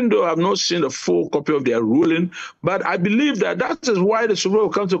 even though I've not seen the full copy of their ruling, but I believe that is why the Supreme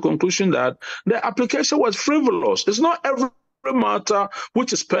Court comes to the conclusion that the application was frivolous. It's not every matter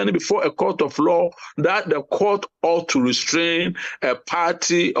which is pending before a court of law that the court ought to restrain a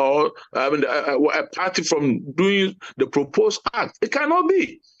party or a party from doing the proposed act. It cannot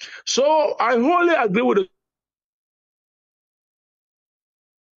be. So I wholly agree with it.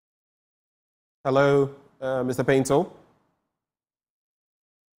 Hello, Mr. Painto.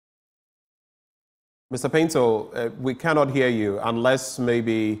 Mr. Painto, we cannot hear you unless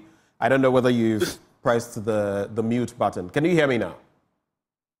maybe, I don't know whether you've pressed the mute button. Can you hear me now?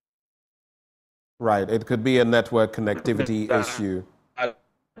 Right, it could be a network connectivity issue.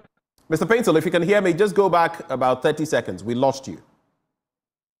 Mr. Painto, if you can hear me, just go back about 30 seconds. We lost you.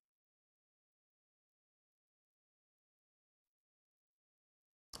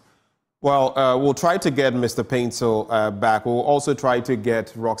 Well, we'll try to get Mr. Painto back. We'll also try to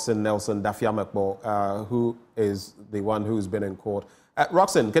get Roxanne Nelson Dafiamekbo, who is the one who's been in court.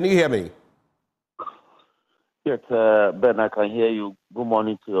 Roxanne, can you hear me? Yes, Ben, I can hear you. Good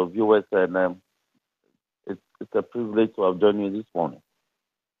morning to your viewers, and it's a privilege to have joined you this morning.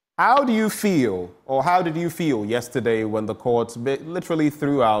 How do you feel, or how did you feel yesterday when the court literally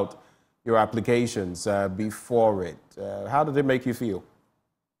threw out your applications before it? How did it make you feel?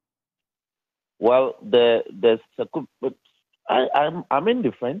 Well, I'm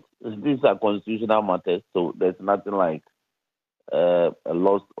indifferent. These are constitutional matters, so there's nothing like a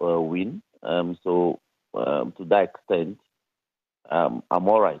loss or a win. To that extent, I'm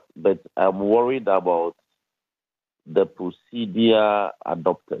all right. But I'm worried about the procedure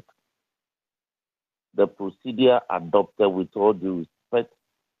adopted. The procedure adopted, with all due respect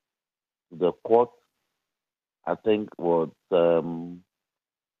to the court, I think was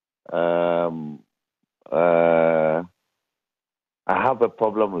I have a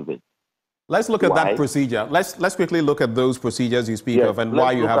problem with it. Let's look at that procedure. Let's quickly look at those procedures you speak of and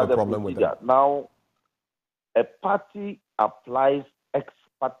why you have a problem with them. Now, a party applies ex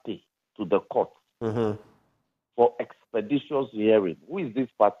parte to the court for expeditious hearing. Who is this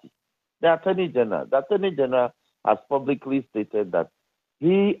party? The Attorney General. The Attorney General has publicly stated that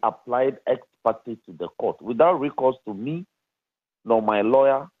he applied ex parte to the court without recourse to me, nor my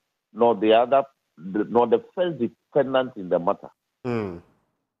lawyer, nor the first defendant in the matter.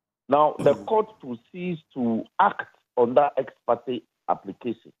 Now, the court proceeds to act on that ex parte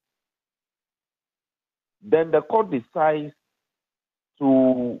application. Then the court decides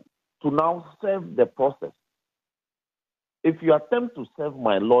to now serve the process. If you attempt to serve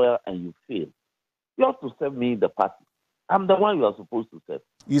my lawyer and you fail, you have to serve me, the party. I'm the one you are supposed to serve.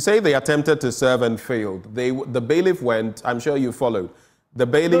 You say they attempted to serve and failed. The bailiff went, I'm sure you followed. The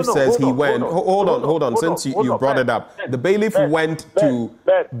bailiff says he went. Hold on. Since you brought it up, the bailiff went to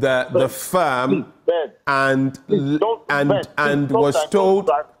the firm and was told.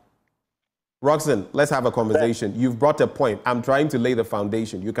 Roxanne, let's have a conversation. You've brought a point. I'm trying to lay the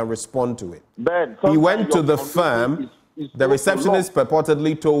foundation. You can respond to it. He went to the firm. The receptionist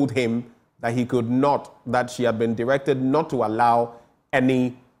purportedly told him that he could not, that she had been directed not to allow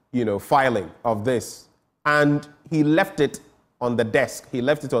any, filing of this. And he left it on the desk. He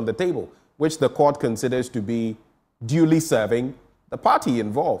left it on the table, which the court considers to be duly serving the party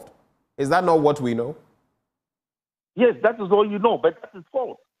involved. Is that not what we know? Yes, that is all you know, but that is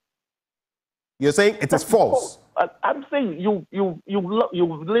false. You're saying it is false? I'm saying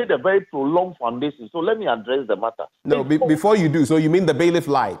you've laid a very prolonged foundation, so let me address the matter. No, before you do, so you mean the bailiff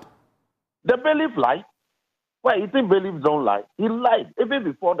lied? The bailiff lied? Why, you think bailiffs don't lie? He lied, even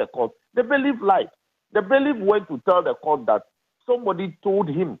before the court. The bailiff lied. The bailiff went to tell the court that somebody told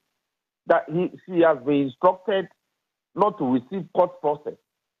him that she has been instructed not to receive court process.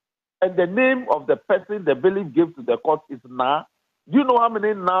 And the name of the person the bailiff gave to the court is Na. Do you know how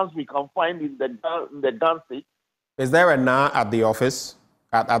many Nas we can find in the dance state? Is there a Na at the office,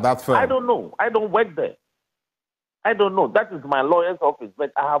 at that firm? I don't know. I don't work there. I don't know. That is my lawyer's office,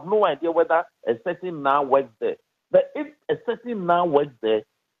 but I have no idea whether a certain Na works there. But if a certain Na works there,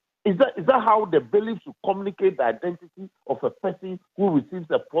 is that how the bailiff should communicate the identity of a person who receives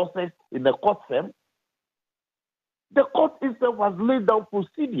a process in the court firm? The court itself has laid down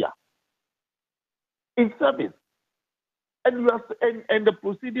procedure in service. And the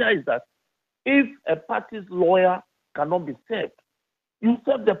procedure is that if a party's lawyer cannot be served, you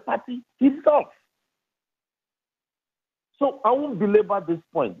serve the party himself. So I won't belabor this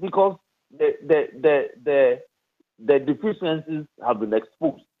point because the deficiencies have been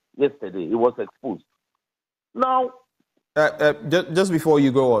exposed yesterday. It was exposed. Now, just before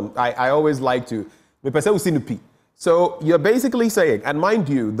you go on, I always like to. So you're basically saying, and mind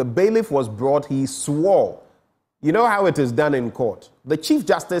you, the bailiff was brought. He swore. You know how it is done in court. The Chief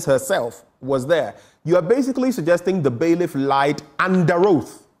Justice herself was there. You are basically suggesting the bailiff lied under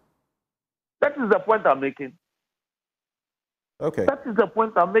oath. That is the point I'm making. Okay. That is the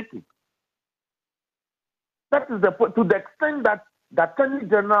point I'm making. That is the point. To the extent that the Attorney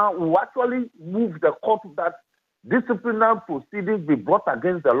General will actually move the court that disciplinary proceedings be brought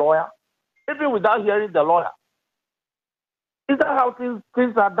against the lawyer, even without hearing the lawyer. Is that how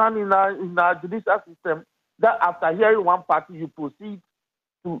things are done in our judicial system? That after hearing one party, you proceed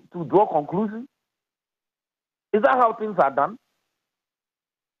to draw conclusions? Is that how things are done?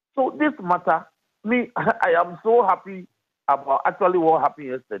 So this matter, I am so happy about actually what happened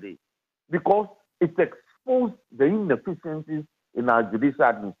yesterday because it exposed the inefficiencies in our judicial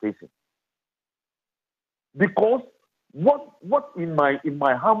administration. Because what in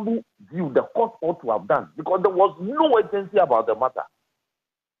my humble view the court ought to have done, because there was no urgency about the matter,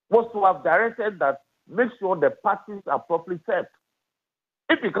 was to have directed that make sure the parties are properly served.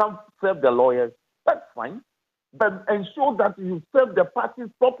 If you can't serve the lawyers, that's fine. But ensure that you serve the parties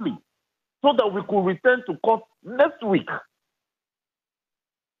properly so that we could return to court next week.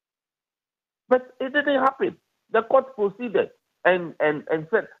 But it didn't happen. The court proceeded and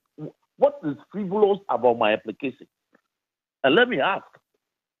said, what is frivolous about my application? And let me ask.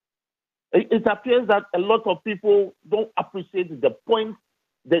 It appears that a lot of people don't appreciate the point,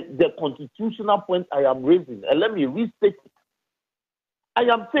 the constitutional point I am raising. And let me restate it. I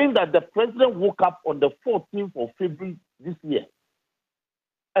am saying that the president woke up on the 14th of February this year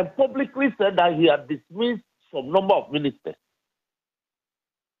and publicly said that he had dismissed some number of ministers.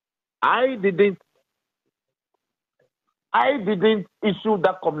 I didn't issue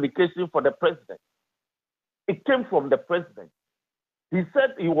that communication for the president. It came from the president. He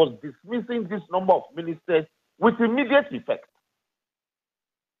said he was dismissing this number of ministers with immediate effect.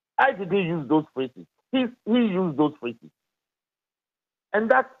 I didn't use those phrases. He used those phrases. And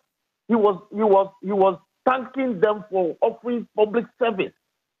that he was thanking them for offering public service.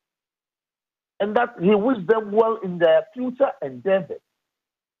 And that he wished them well in their future endeavors.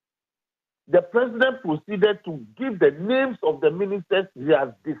 The president proceeded to give the names of the ministers he has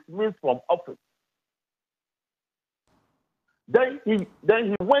dismissed from office. Then he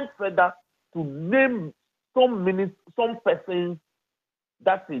went further to name some persons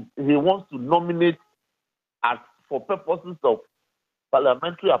that he wants to nominate as for purposes of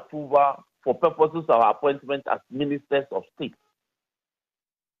parliamentary approval, for purposes of appointment as ministers of state.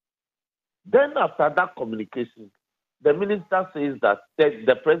 Then after that communication, the minister says that,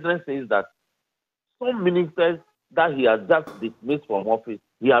 the president says that some ministers that he has just dismissed from office,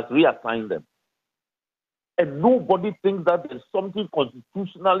 he has reassigned them. And nobody thinks that there's something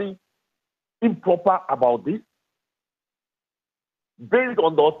constitutionally improper about this. Based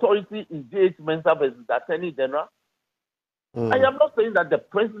on the authority in J.H. Mensah versus the Attorney General, I am not saying that the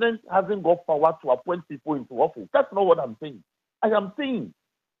president hasn't got power to appoint people into office. That's not what I'm saying. I am saying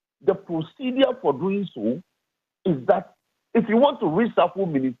the procedure for doing so is that if you want to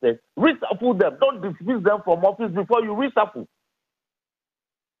reshuffle ministers, reshuffle them. Don't dismiss them from office before you reshuffle.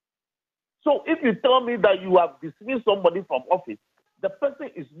 So if you tell me that you have dismissed somebody from office, the person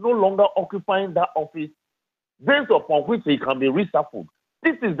is no longer occupying that office based upon which he can be reshuffled.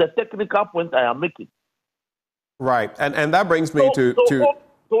 This is the technical point I am making. Right, and that brings me to...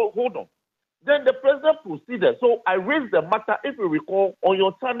 Hold on. Then the president proceeded. So I raised the matter, if you recall, on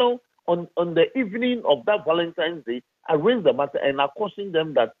your channel on the evening of that Valentine's Day. I raised the matter and I cautioned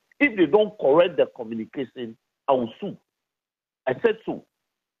them that if they don't correct the communication, I will sue. I said so.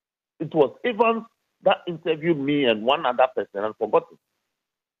 It was Evans that interviewed me and one other person and forgot it.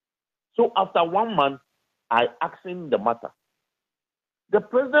 So after 1 month, I actioned the matter. The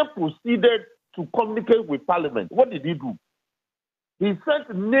president proceeded to communicate with Parliament. What did he do? He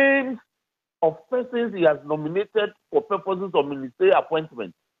sent names of persons he has nominated for purposes of ministerial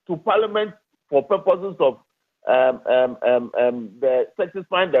appointment to Parliament for purposes of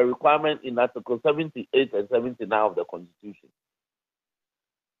satisfying the requirement in Article 78 and 79 of the Constitution.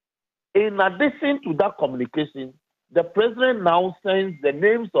 In addition to that communication, the president now sends the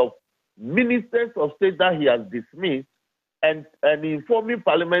names of ministers of state that he has dismissed and informing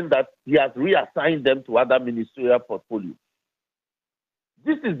Parliament that he has reassigned them to other ministerial portfolios.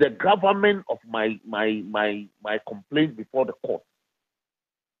 This is the government of my complaint before the court.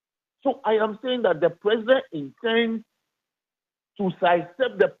 So I am saying that the president intends to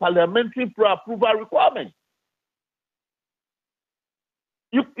sidestep the parliamentary pre-approval requirement.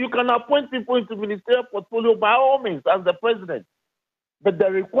 You can appoint people into ministerial portfolio by all means as the president. But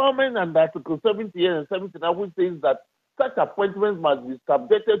the requirement under Article 78 and 79, which says that such appointments must be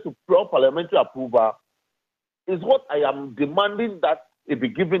subjected to parliamentary approval, is what I am demanding that it be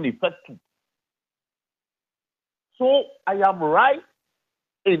given effect to. So I am right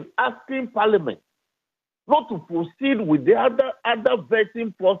in asking Parliament not to proceed with the other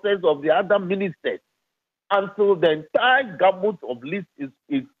vetting process of the other ministers until the entire gamut of list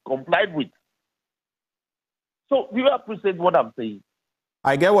is complied with. So do you appreciate what I'm saying?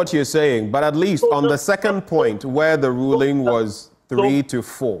 I get what you're saying, but at least on the second point where the ruling was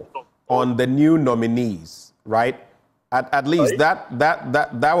 3-4 on the new nominees, right? At least that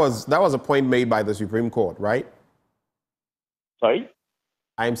was a point made by the Supreme Court, right? Sorry?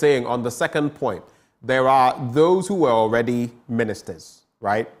 I'm saying on the second point, there are those who were already ministers,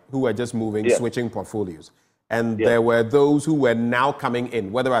 right? Who were just moving, switching portfolios. And there were those who were now coming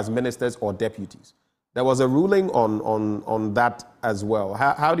in, whether as ministers or deputies. There was a ruling on that as well.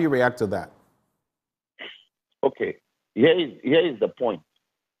 How do you react to that? Okay. Here is the point.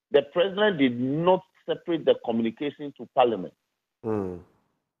 The president did not separate the communication to Parliament.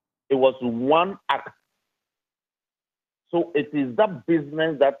 It was one act. So it is that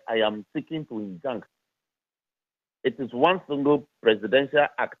business that I am seeking to injunct. It is one single presidential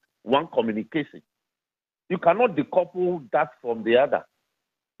act, one communication. You cannot decouple that from the other.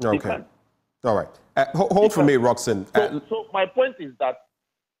 Okay. All right. Hold for me, Roxanne. So my point is that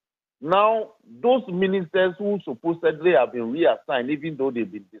now those ministers who supposedly have been reassigned, even though they've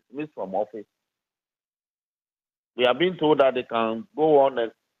been dismissed from office, we are being told that they can go on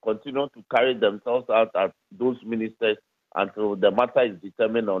and continue to carry themselves out as those ministers until the matter is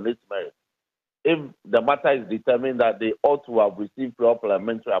determined on its merit. If the matter is determined that they ought to have received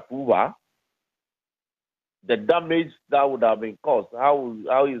parliamentary approval, the damage that would have been caused,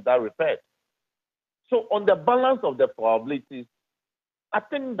 how is that repaired? So on the balance of the probabilities, I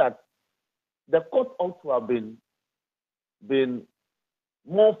think that the court ought to have been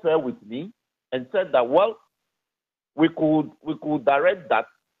more fair with me and said that, well, we could direct that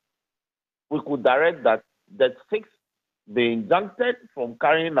the 6 be injuncted from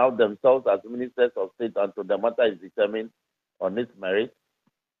carrying out themselves as ministers of state until the matter is determined on its merit.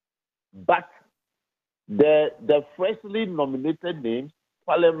 But the freshly nominated names,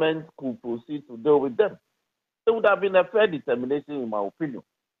 Parliament could proceed to deal with them. It would have been a fair determination, in my opinion.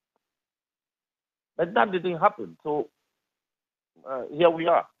 But that didn't happen. So here we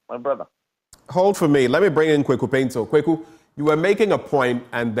are, my brother. Hold for me. Let me bring in Kweku Painto. Kweku, you were making a point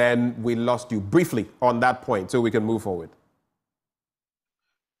and then we lost you briefly on that point so we can move forward.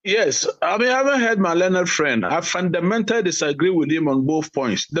 Yes, I mean, I haven't heard my learned friend. I fundamentally disagree with him on both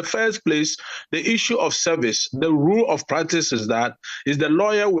points. The first place, the issue of service, the rule of practice is that is the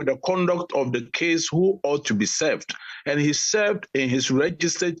lawyer with the conduct of the case who ought to be served. And he served in his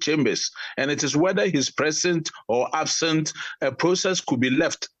registered chambers. And it is whether he's present or absent, a process could be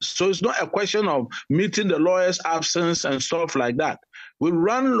left. So it's not a question of meeting the lawyer's absence and stuff like that. We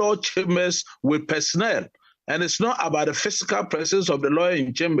run law chambers with personnel. And it's not about the physical presence of the lawyer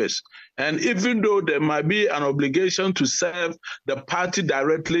in chambers. And even though there might be an obligation to serve the party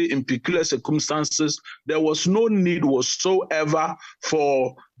directly in peculiar circumstances, there was no need whatsoever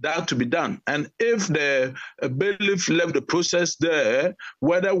for that to be done. And if the bailiff left the process there,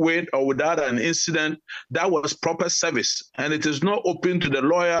 whether with or without an incident, that was proper service. And it is not open to the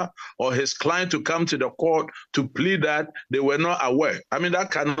lawyer or his client to come to the court to plead that they were not aware. I mean,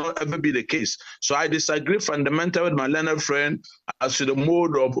 that cannot ever be the case. So I disagree fundamentally with my learned friend as to the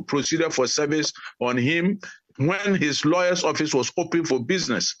mode of procedure for service on him when his lawyer's office was open for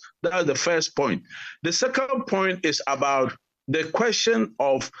business. That's the first point. The second point is about the question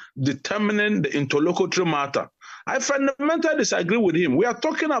of determining the interlocutory matter. I fundamentally disagree with him. We are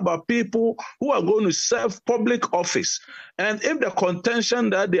talking about people who are going to serve public office. And if the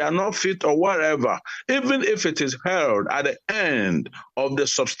contention that they are not fit or whatever, even if it is held at the end of the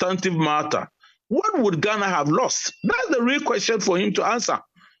substantive matter, what would Ghana have lost? That's the real question for him to answer.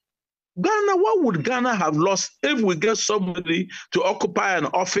 Ghana, what would Ghana have lost if we get somebody to occupy an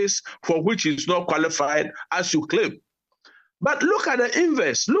office for which he is not qualified, as you claim? But look at the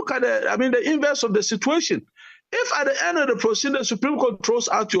inverse. Look at the inverse of the situation. If at the end of the proceeding, the Supreme Court throws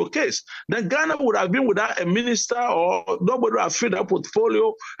out your case, then Ghana would have been without a minister or nobody would have filled a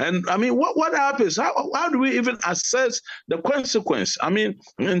portfolio. And I mean, what happens? How do we even assess the consequence? I mean,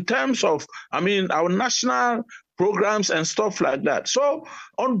 in terms of, our national programs and stuff like that. So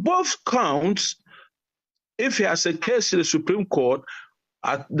on both counts, if he has a case in the Supreme Court,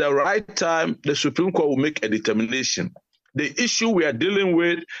 at the right time, the Supreme Court will make a determination. The issue we are dealing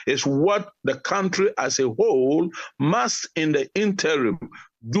with is what the country as a whole must, in the interim,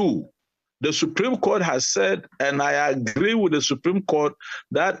 do. The Supreme Court has said, and I agree with the Supreme Court,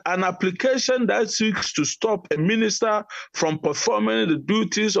 that an application that seeks to stop a minister from performing the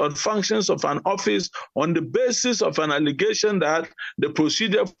duties or functions of an office on the basis of an allegation that the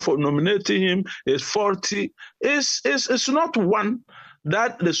procedure for nominating him is faulty is not one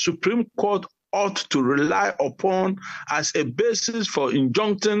that the Supreme Court ought to rely upon as a basis for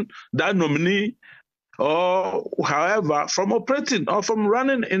injuncting that nominee or however from operating or from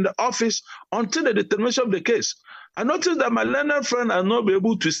running in the office until the determination of the case. I noticed that my learned friend has not been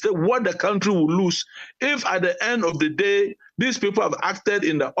able to state what the country will lose if at the end of the day these people have acted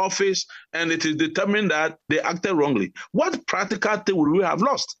in the office and it is determined that they acted wrongly. What practical thing would we have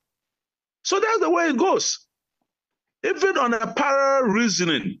lost? So that's the way it goes. Even on a parallel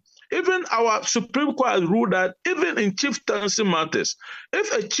reasoning, even our Supreme Court has ruled that even in chieftaincy matters,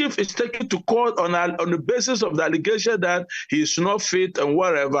 if a chief is taken to court on the basis of the allegation that he is not fit and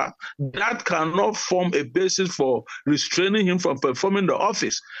whatever, that cannot form a basis for restraining him from performing the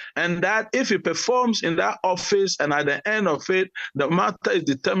office. And that if he performs in that office and at the end of it, the matter is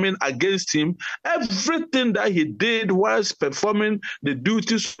determined against him, everything that he did whilst performing the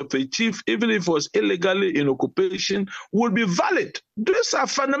duties of a chief, even if it was illegally in occupation, would be valid. These are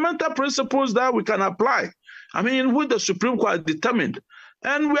fundamental principles that we can apply. Which the Supreme Court determined.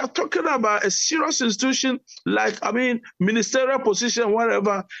 And we are talking about a serious institution like, ministerial position,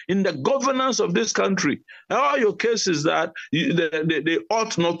 whatever, in the governance of this country. And all your cases that they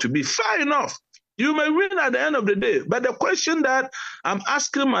ought not to be. Fair enough. You may win at the end of the day. But the question that I'm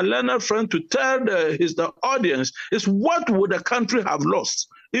asking my learned friend to tell the audience is, what would the country have lost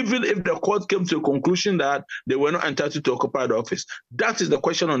even if the court came to a conclusion that they were not entitled to occupy the office? That is the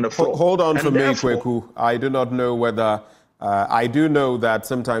question on the floor. Hold on for me, Kweku. I do not know whether... I do know that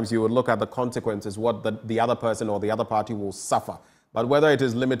sometimes you would look at the consequences, what the other person or the other party will suffer. But whether it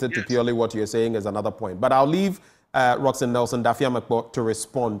is limited to purely what you're saying is another point. But I'll leave Roxanne Nelson Dafiamakbo to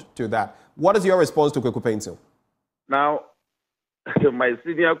respond to that. What is your response to Kweku Pencil? Now, my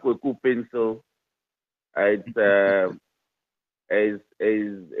senior Kweku Pencil is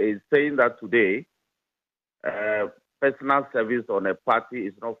saying that today, personal service on a party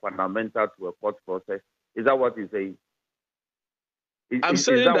is not fundamental to a court process. Is that what he's saying? I'm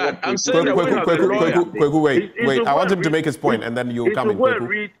saying that Kweku, wait. I want him to make his point, and then you come in,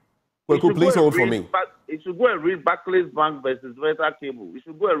 Kweku. Kweku, please hold for me. You should go and read Barclays Bank versus Veta Cable. You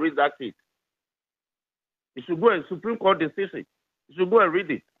should go and read that case. You should go and Supreme Court decision. You should go and read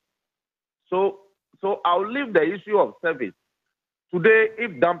it. So I'll leave the issue of service. Today,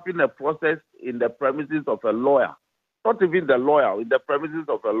 if dumping a process in the premises of a lawyer, not even the lawyer, in the premises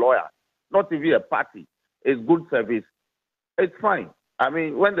of a lawyer, not even a party, is good service, it's fine. I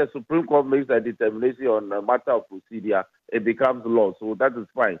mean, when the Supreme Court makes a determination on a matter of procedure, it becomes law. So that is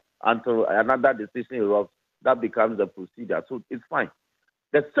fine. Until another decision erupts, that becomes the procedure. So it's fine.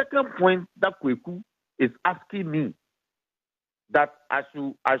 The second point that Kweku is asking me that I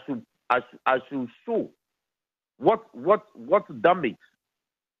should show what damage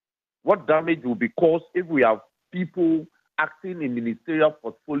will be caused if we have people acting in ministerial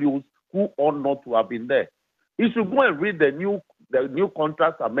portfolios who ought not to have been there. You should go and read the new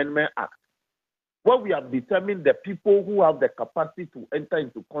Contracts Amendment Act, where we have determined the people who have the capacity to enter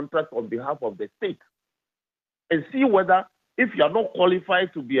into contracts on behalf of the state, and see whether, if you are not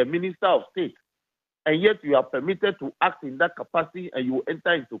qualified to be a minister of state, and yet you are permitted to act in that capacity and you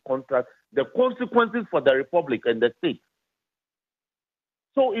enter into contract, the consequences for the republic and the state.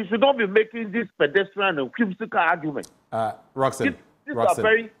 So you should not be making this pedestrian and whimsical argument. Roxanne, these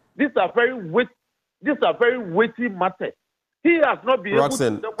are very weighty matters. He has not been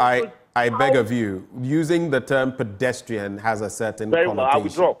Roxanne, able to... I beg of you, using the term pedestrian has a certain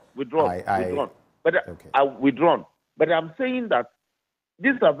connotation. Well, I withdrawn. But I'm saying that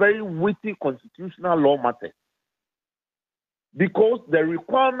these are very weighty constitutional law matters, because the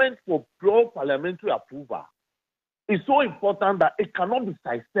requirement for pure parliamentary approval is so important that it cannot be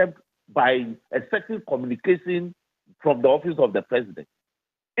sidestepped by a certain communication from the office of the president,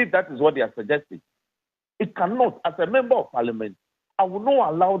 if that is what they are suggesting. It cannot. As a member of parliament, I will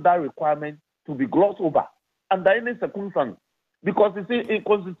not allow that requirement to be glossed over under any circumstance. Because you see, in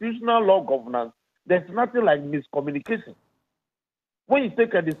constitutional law governance, there's nothing like miscommunication. When you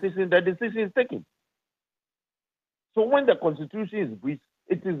take a decision, the decision is taken. So when the constitution is breached,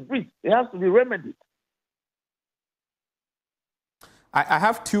 it is breached. It has to be remedied. I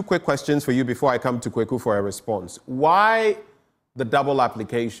have two quick questions for you before I come to Kweku for a response. Why the double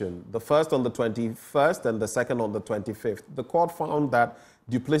application, the first on the 21st and the second on the 25th? The court found that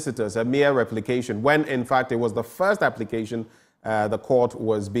duplicitous, a mere replication, when in fact it was the first application the court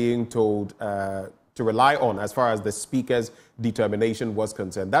was being told to rely on as far as the speaker's determination was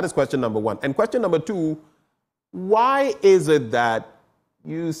concerned. That is question number one. And question number two, why is it that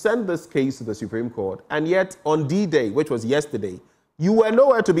you sent this case to the Supreme Court and yet on D-Day, which was yesterday, you were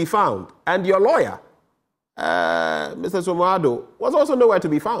nowhere to be found, and your lawyer, Mr. Somado, was also nowhere to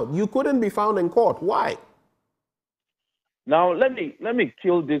be found? You couldn't be found in court. Why? Now, let me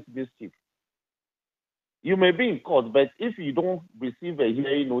kill this mischief. You may be in court, but if you don't receive a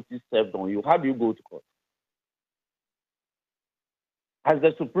hearing notice served on you, how do you go to court? Has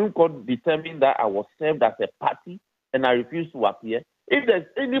the Supreme Court determined that I was served as a party and I refuse to appear? If there's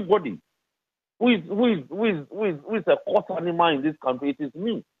anybody who is a court animal in this country, it is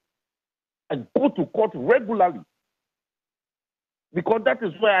me. I go to court regularly because that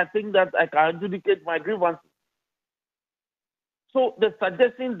is where I think that I can adjudicate my grievances. So the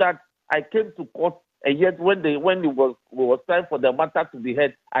suggestion that I came to court and yet when it was time for the matter to be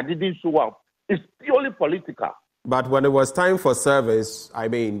heard, I didn't show up, is purely political. But when it was time for service, I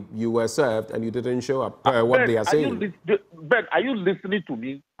mean, you were served and you didn't show up. What they are saying. Ben, are you listening to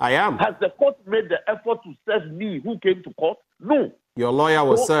me? I am. Has the court made the effort to serve me who came to court? No. Your lawyer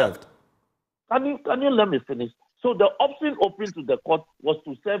was served. Can you let me finish? So the option open to the court was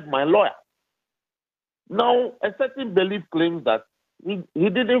to serve my lawyer. Now, a certain belief claims that he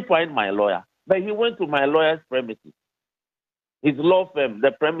didn't find my lawyer, but he went to my lawyer's premises, his law firm,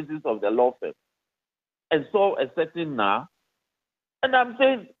 the premises of the law firm, and saw a certain NAR. And I'm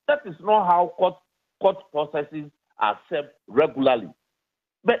saying that is not how court processes are served regularly.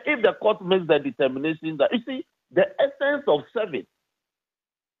 But if the court makes the determination that, you see, the essence of service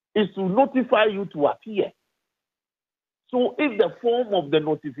is to notify you to appear. So if the form of the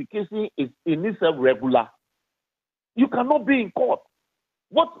notification is in itself regular, you cannot be in court.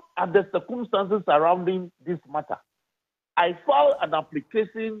 What are the circumstances surrounding this matter? I filed an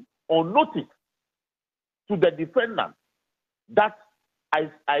application on notice to the defendant that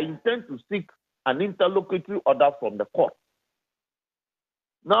I intend to seek an interlocutory order from the court.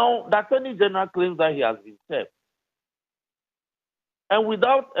 Now, the Attorney General claims that he has been served. And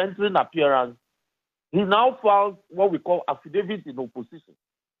without entering appearance, he now files what we call affidavit in opposition.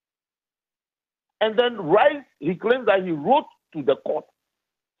 And then he claims that he wrote to the court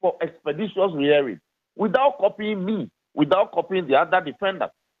for expeditious hearing without copying me, without copying the other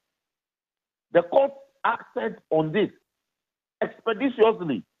defendant. The court acted on this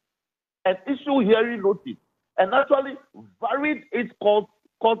expeditiously and issued hearing notice and actually varied its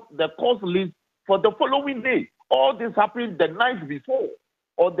the court list for the following day. All this happened the night before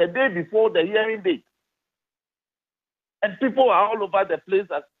or the day before the hearing date. And people are all over the place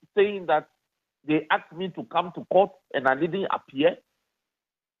saying that they asked me to come to court and I didn't appear.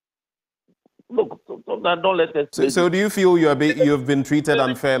 Look, so don't let us... So do you feel you've been treated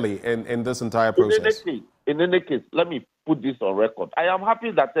unfairly in this entire process? In any case, let me put this on record. I am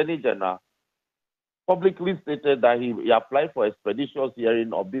happy that Attorney General publicly stated that he applied for expeditious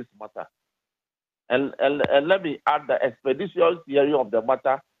hearing of this matter. And let me add that expeditious hearing of the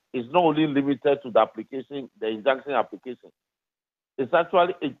matter is not only limited to the application, the injunction application. It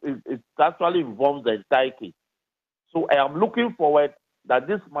actually involves the entire case. So I am looking forward that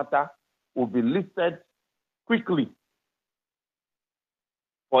this matter will be listed quickly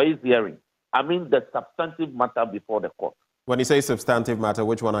for his hearing. I mean the substantive matter before the court. When you say substantive matter,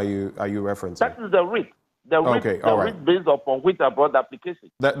 which one are you referencing? That is the writ. The writ based upon which I brought the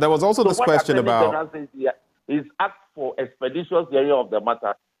application. There was also this question about... He's asked for expeditious hearing of the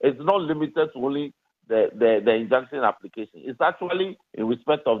matter. It's not limited to only the injunction application. It's actually in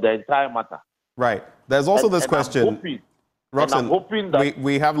respect of the entire matter. Right. There's also this question. I'm hoping that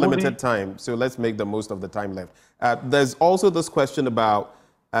we have limited time, so let's make the most of the time left. There's also this question about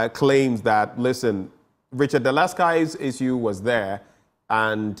claims that, listen, Richard Delaskai's issue was there,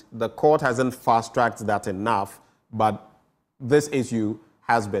 and the court hasn't fast-tracked that enough, but this issue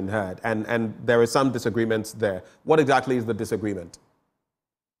has been heard, and there is some disagreements there. What exactly is the disagreement?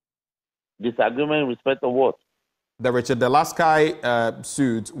 Disagreement in respect of what? The Richard Delaskai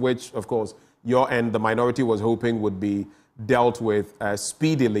suit, which, of course, your end, the minority was hoping would be dealt with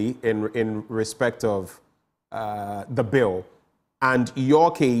speedily in respect of the bill. And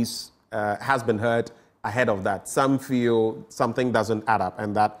your case has been heard ahead of that. Some feel something doesn't add up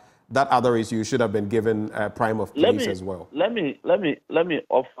and that other issue should have been given prime of place as well. Let me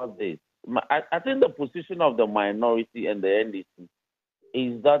offer this. I think the position of the minority and the NDC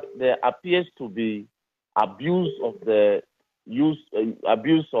is that there appears to be abuse of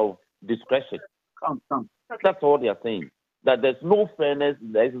discretion. That's all they are saying. That there's no fairness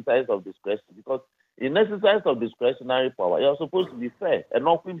in the exercise of discretion, because in exercise of discretionary power, you're supposed to be fair and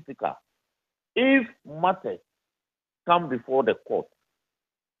not whimsical. If matters come before the court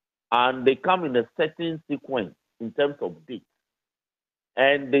and they come in a certain sequence in terms of dates,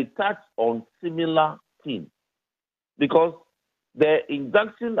 and they touch on similar themes, because the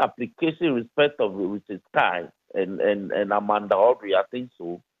injunction application in respect of Richard Sky and Amanda Aubrey, I think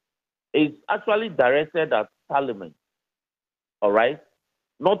so, is actually directed at Parliament, all right?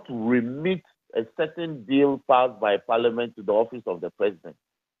 Not to remit a certain bill passed by Parliament to the office of the President.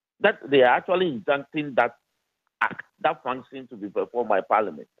 That they are actually injuncting that act, that function to be performed by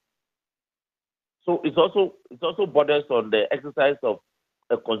Parliament. So it's also borders on the exercise of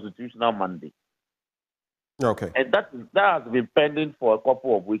a constitutional mandate. Okay. And that has been pending for a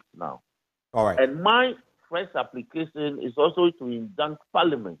couple of weeks now. All right. And my first application is also to injunct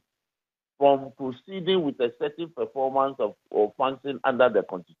Parliament from proceeding with a certain performance or function under the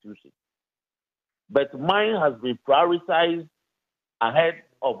Constitution. But mine has been prioritized ahead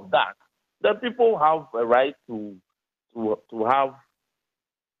of that. The people have a right to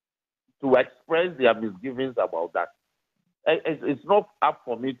express their misgivings about that. It's not up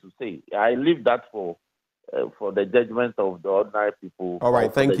for me to say. I leave that for the judgment of the ordinary people. All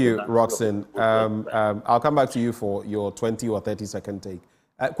right, thank you, Roxanne. I'll come back to you for your 20 or 30-second take.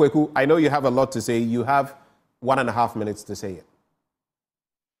 Kweku, I know you have a lot to say. You have 1.5 minutes to say it.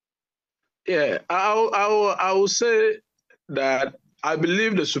 Yeah, I will say that I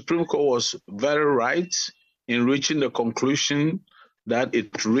believe the Supreme Court was very right in reaching the conclusion that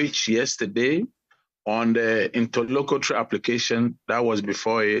it reached yesterday on the interlocutory application that was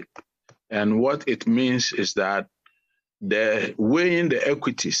before it. And what it means is that they're weighing the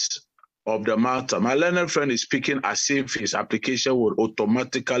equities of the matter. My learned friend is speaking as if his application would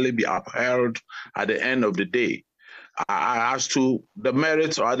automatically be upheld at the end of the day. As to the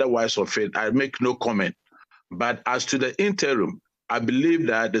merits or otherwise of it, I make no comment. But as to the interim, I believe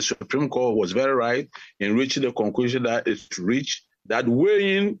that the Supreme Court was very right in reaching the conclusion that it reached, that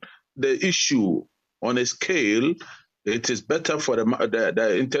weighing the issue on a scale, it is better for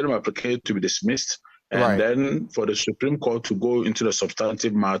the interim application to be dismissed and then for the Supreme Court to go into the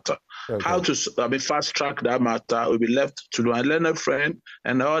substantive matter. Okay. How to fast track that matter will be left to my learned friend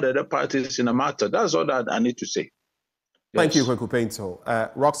and all the other parties in the matter. That's all that I need to say. Thank you, Kweku Painto.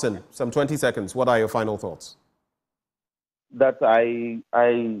 Roxanne, some 20 seconds. What are your final thoughts? That I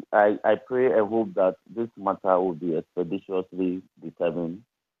pray and hope that this matter will be expeditiously determined,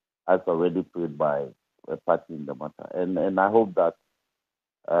 as already prayed by a party in the matter, and I hope that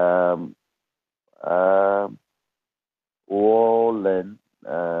we all learn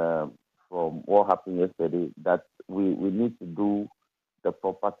from what happened yesterday that we need to do the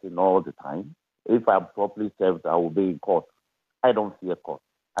proper thing all the time. If I'm properly served, I will be in court. I don't fear court.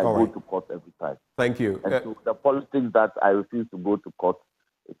 I go to court every time. Thank you. And so the politics that I refuse to go to court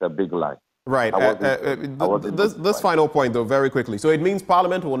is a big lie. Right. This final point, though, very quickly. So it means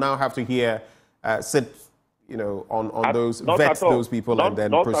Parliament will now have to sit, on those, vet those people and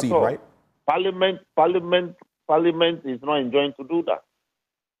then proceed, right? Parliament is not enjoined to do that.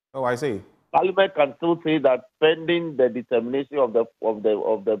 Oh, I see. Parliament can still say that pending the determination of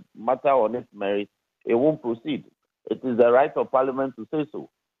the matter on its merit, it won't proceed. It is the right of Parliament to say so.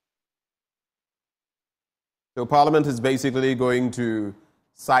 So Parliament is basically going to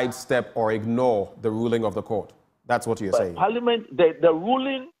sidestep or ignore the ruling of the court. That's what you're saying. Parliament, the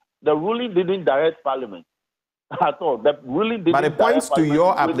ruling didn't direct Parliament at all. The ruling didn't. But it points to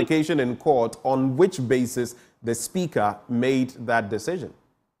your application in court on which basis the Speaker made that decision.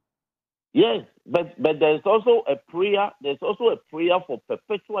 Yes, but there's also a prayer. There's also a prayer for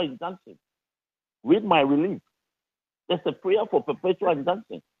perpetual injunction. Read my release. There's a prayer for perpetual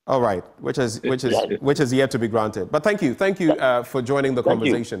injunction. All right, which is yet to be granted. But thank you for joining the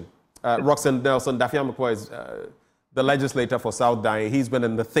conversation. Roxanne Nelson, Dafiamukwa is the legislator for South Dai. He's been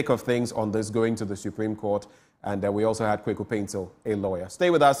in the thick of things on this, going to the Supreme Court, and we also had Kweku Painto, a lawyer.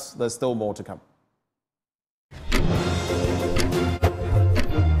 Stay with us. There's still more to come.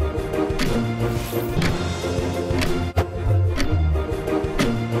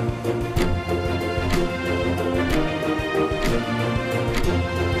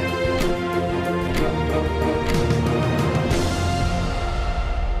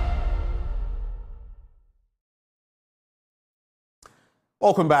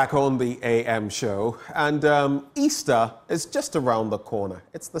 Welcome back on the AM show. And Easter is just around the corner.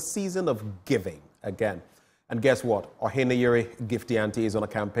 It's the season of giving again. And guess what? Oheneyere Gifty-Aunty is on a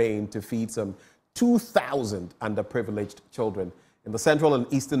campaign to feed some 2,000 underprivileged children in the central and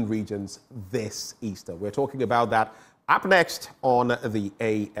eastern regions this Easter. We're talking about that up next on the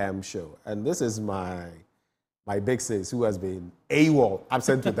AM show. And this is my big sis who has been AWOL,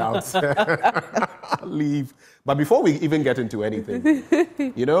 absent without leave. But before we even get into anything,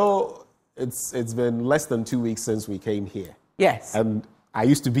 it's been less than 2 weeks since we came here. Yes. And I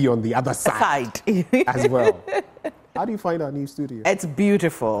used to be on the other side as well. How do you find our new studio? It's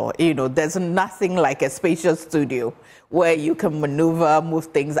beautiful. There's nothing like a spacious studio where you can maneuver, move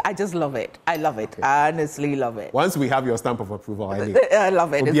things. I just love it. I love it. Okay. I honestly love it. Once we have your stamp of approval, I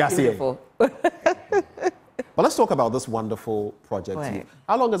love it. It's beautiful. But let's talk about this wonderful project. Right.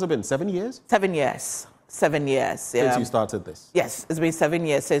 How long has it been? 7 years? 7 years. 7 years. Since you started this? Yes, it's been 7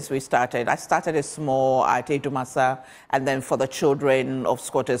 years since we started. I started it small at Edumasa, and then for the children of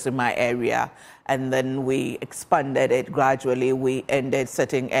squatters in my area. And then we expanded it gradually. We ended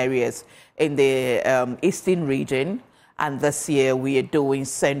certain areas in the eastern region. And this year we are doing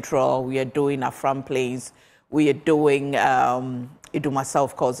Central, we are doing Afram Plains, we are doing Edumasa,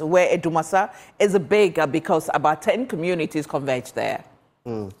 of course, where Edumasa is bigger because about 10 communities converge there.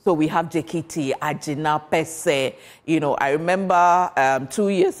 So we have Jekiti, Ajina, Pese. I remember 2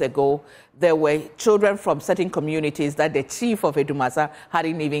 years ago, there were children from certain communities that the chief of Edumasa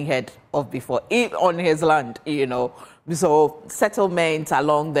hadn't even heard of before, on his land, So settlements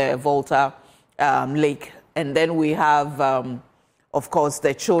along the Volta Lake. And then we have, of course,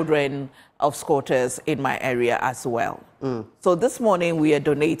 the children of squatters in my area as well. So this morning we are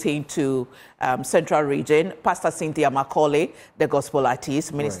donating to Central Region. Pastor Cynthia Macaulay, the gospel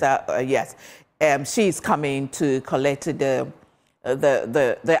artist, minister, yes, she is coming to collect the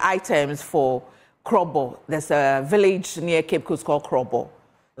items for Krobo. There's a village near Cape Coast called Krobo. Okay.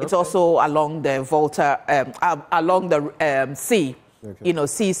 It's also along the Volta, along the sea. Okay.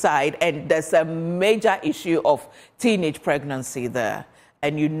 Seaside, and there's a major issue of teenage pregnancy there.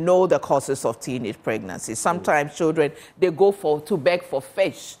 And the causes of teenage pregnancy. Sometimes children, they go to beg for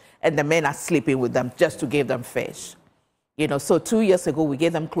fish, and the men are sleeping with them just to give them fish. You know, so 2 years ago, we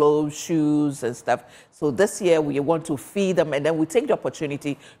gave them clothes, shoes, and stuff. So this year, we want to feed them, and then we take the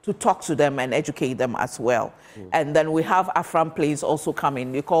opportunity to talk to them and educate them as well. And then we have Afram Plains also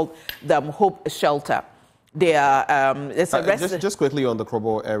coming. We call them Hope Shelter. They are, it's a just quickly on the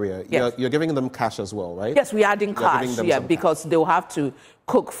Krobo area, Yes. you're giving them cash as well, right? Yes, we are adding cash, because they'll have to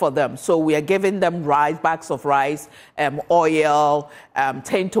cook for them. So we are giving them rice, bags of rice, oil,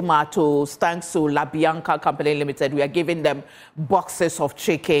 10 tomatoes. Thanks to La Bianca Company Limited, we are giving them boxes of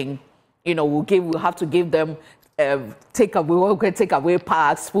chicken. You know, we'll have to give them take away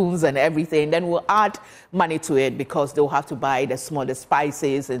packs, spoons, and everything. Then we'll add money to it because they'll have to buy the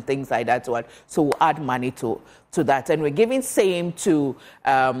spices and things like that. So we'll add money to that. And we're giving same to,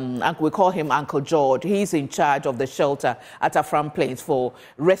 we call him Uncle George. He's in charge of the shelter at Afram Plains for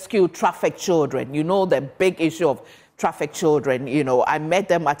rescue trafficked children. You know, the big issue of trafficked children. You know, I met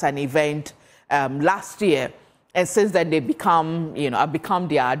them at an event last year. And since then, I've become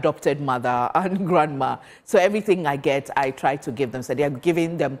their adopted mother and grandma. So everything I get, I try to give them. So they are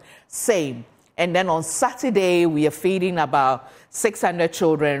giving them same. And then on Saturday, we are feeding about 600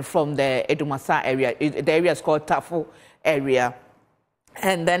 children from the Edumasa area. The area is called Tafu area.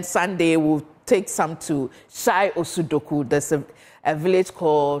 And then Sunday, we'll take some to Shai Osudoku. There's a village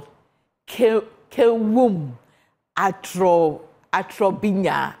called Kewum Atrobinya.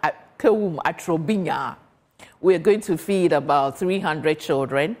 Kewum Atrobinya. We're going to feed about 300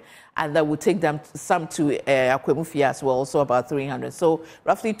 children, and then we'll take them some to Akwemufia as well, also about 300. So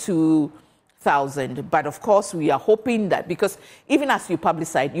roughly 2,000. But of course, we are hoping that, because even as you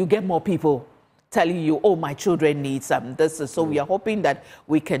publicize, you get more people telling you, oh, my children need some. So we are hoping that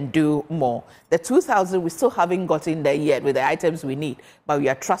we can do more. The 2,000, we still haven't gotten there yet with the items we need, but we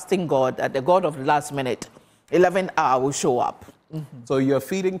are trusting God that the God of the last minute, 11th hour, will show up. So you're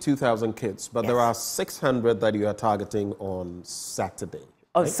feeding 2,000 kids, but there are 600 that you are targeting on Saturday.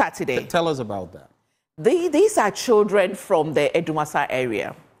 On Saturday. Tell us about that. These are children from the Edumasa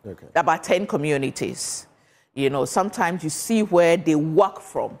area. Okay. About 10 communities. You know, sometimes you see where they walk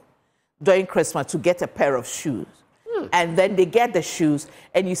from during Christmas to get a pair of shoes. And then they get the shoes,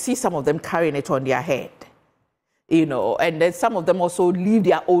 and you see some of them carrying it on their head. You know, and then some of them also leave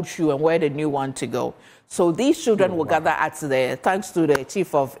their old shoe and wear the new one to go. So these children will gather at thanks to the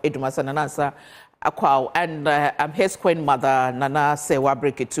chief of Edumasa, Nanasa Akwao, and his queen mother, Nana Sewa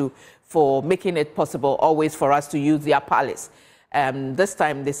Brekitu, for making it possible always for us to use their palace. This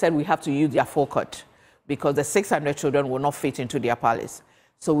time they said we have to use their forecourt because the 600 children will not fit into their palace.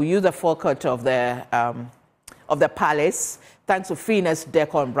 So we use the forecourt of the palace. Thanks to Phoenix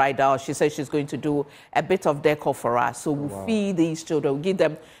Decor and Bridal, she said she's going to do a bit of decor for us. So we'll feed these children, we'll give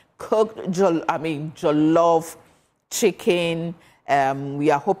them cooked, jollof, chicken. We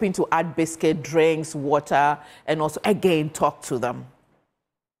are hoping to add biscuit, drinks, water, and also, again, talk to them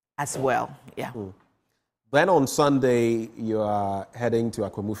as well. Yeah. Then on Sunday, you are heading to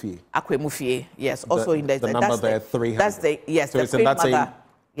Akwemufie. Akwemufie, yes. Also in the number there, 300. That's so it's in that same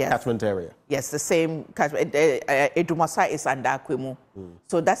catchment area. Yes, the same catchment. Edumasa is under Akwemu.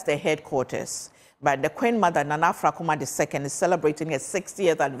 So that's the headquarters. But the Queen Mother, Nana Frakuma II, is celebrating her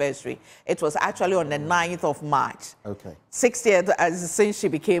 60th anniversary. It was actually on the 9th of March. Okay. 60th, since she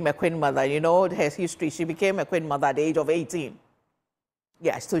became a Queen Mother. You know her history. She became a Queen Mother at the age of 18.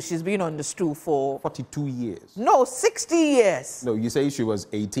 Yeah, so she's been on the stool for 42 years. No, 60 years. No, you say she was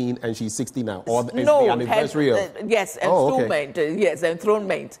 18 and she's 60 now. Or is no, the anniversary of... yes, enthronement. Okay. Yes,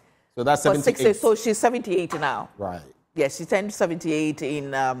 enthronement. So that's 78. So she's 78 now. Right. Yes, she turned 78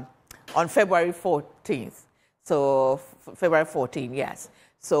 on February 14th. So February 14th, yes.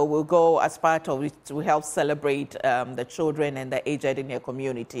 So we'll go as part of it to help celebrate the children and the aged in their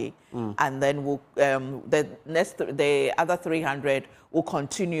community. And then we'll, the other 300 will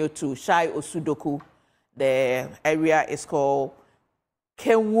continue to Shai Osudoku. The area is called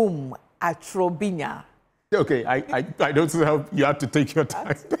Kewum Atrobinya. Okay, I don't know how you have to take your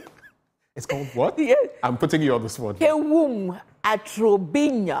time. It's called what? Yeah. I'm putting you on the spot. Kewum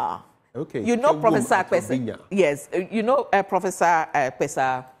Atrobinya. Okay. You know Professor Pesa. Yes. You know Professor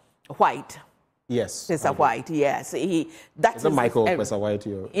Pesa White. Yes. Pesa White. Yes. That is Michael Pesa White.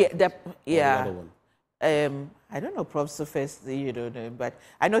 Yeah. Another one. I don't know Professor Pesa. You don't know, but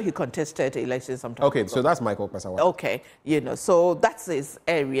I know he contested elections sometime. Okay, so that's Michael Pesa White. Okay. You know, so that's his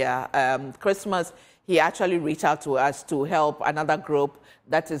area. Christmas, he actually reached out to us to help another group.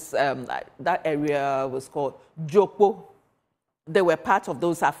 That is that area was called Jokpo. They were part of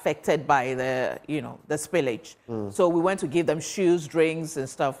those affected by the, the spillage. So we went to give them shoes, drinks, and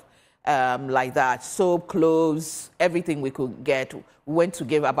stuff. like that. Soap, clothes, everything we could get. We went to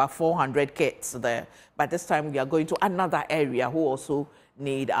give about 400 kits there. But this time we are going to another area who also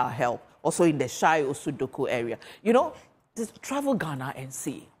need our help. Also in the Shai Osudoku area. You know, just travel Ghana and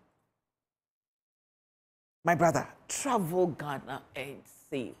see. My brother, travel Ghana and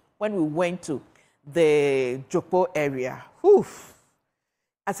see. When we went to the Jopo area, whew,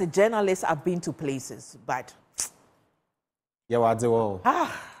 as a journalist, I've been to places, but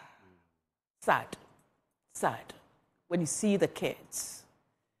sad. When you see the kids,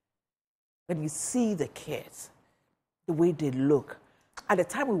 the way they look. At the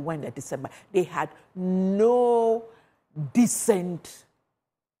time we went in December, they had no decent,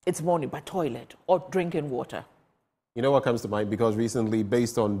 it's morning, but toilet or drinking water. You know what comes to mind? Because recently,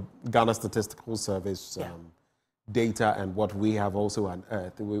 based on Ghana Statistical Service data and what we have also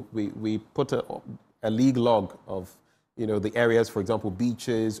unearthed, we put a league log of, you know, the areas, for example,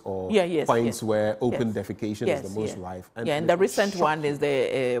 beaches or points where open defecation is the most rife. And the recent one is the...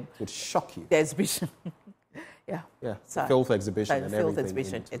 it would shock you. The exhibition. The filth exhibition and everything. Filth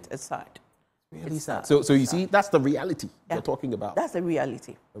exhibition, it's sad. Really sad. So you see, that's the reality you're talking about. That's the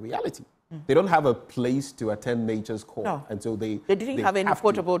reality. The reality. They don't have a place to attend nature's call. No. And so they didn't have any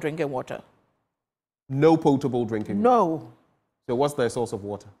potable drinking water. No potable drinking water. No. So what's their source of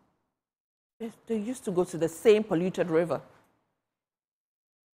water? They used to go to the same polluted river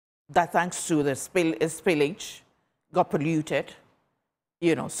that, thanks to the spillage, got polluted.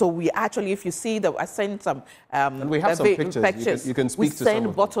 You know, so we actually, if you see that, I sent some. And we have some pictures. You can speak to some. We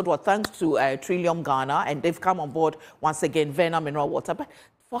send bottled water thanks to Trillium Ghana, and they've come on board once again. Vena mineral water, but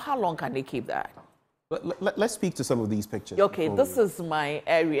for how long can they keep that? Let's speak to some of these pictures. Okay, this is my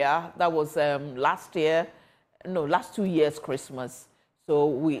area. That was last 2 years Christmas. So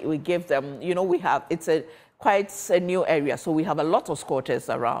we give them, you know, it's quite a new area. So we have a lot of squatters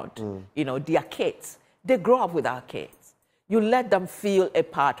around. You know, their kids, they grow up with our kids. You let them feel a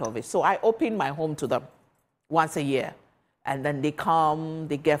part of it. So I open my home to them once a year. And then they come,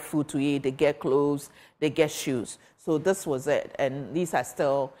 they get food to eat, they get clothes, they get shoes. So this was it. And these are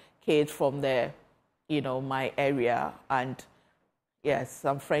still kids from my area. And yes,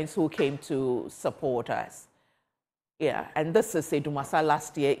 some friends who came to support us. Yeah, and this is Edumasa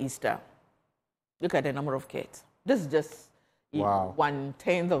last year, Easter. Look at the number of kids. This is just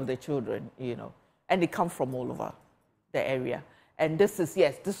 1/10 of the children, you know. And they come from all over the area. And this is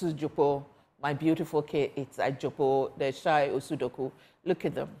Jopo, my beautiful kid. It's at Jopo, the Shai Osudoku. Look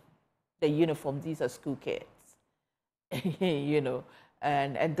at them. The uniform, these are school kids. You know.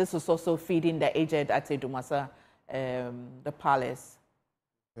 And this is also feeding the aged at Edumasa, the palace.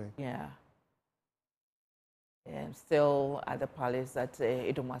 Okay. Yeah. Still at the palace at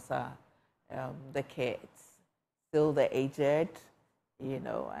Edumasa, the kids, still the aged, you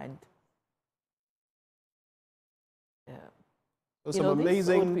know, and some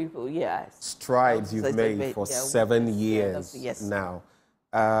amazing people, strides you've made for 7 years now.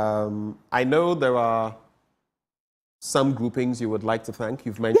 I know there are some groupings you would like to thank.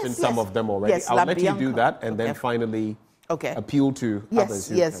 You've mentioned some of them already. Yes, I'll let you do that and then finally appeal to others.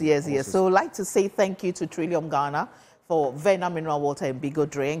 Yes. So I'd like to say thank you to Trillium Ghana for Vena Mineral Water and Bigo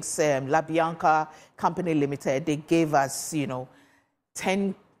Drinks. La Bianca Company Limited, they gave us,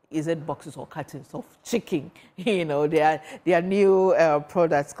 10 boxes or cartons of chicken. Their new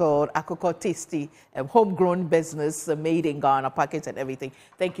products called Akoko Tasty, homegrown business made in Ghana, packaged and everything.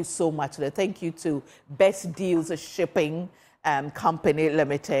 Thank you so much. Thank you to Best Deals Shipping Company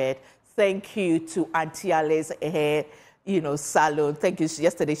Limited. Thank you to Auntie Alice Hair, salon. Thank you.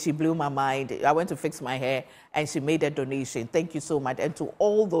 Yesterday, she blew my mind. I went to fix my hair and she made a donation. Thank you so much. And to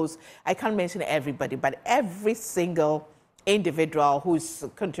all those, I can't mention everybody, but every single individual who's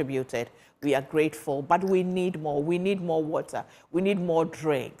contributed, we are grateful. But we need more. We need more water. We need more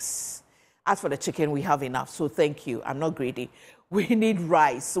drinks. As for the chicken, we have enough. So thank you. I'm not greedy. We need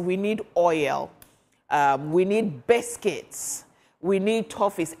rice. We need oil. We need biscuits. We need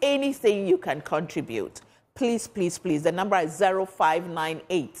toffees. Anything you can contribute. Please, please, please. The number is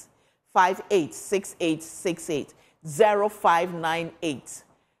 0598 586868. 0598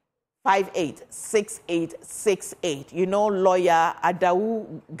 586868. Lawyer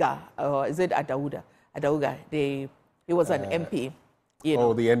Adauga, is it Adauda? Adauga. He was an MP. The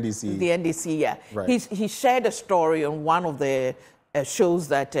NDC. The NDC, yeah. Right. He shared a story on one of the shows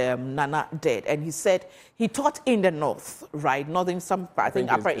that Nana did, and he said he taught in the north, right? Northern, I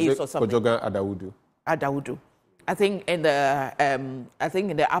think Upper East or something. Kojoga Adaudu. I think in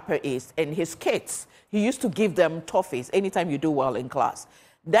the Upper East, and his kids, he used to give them toffees anytime you do well in class.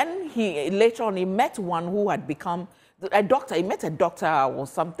 Then later on he met one who had become a doctor, he met a doctor or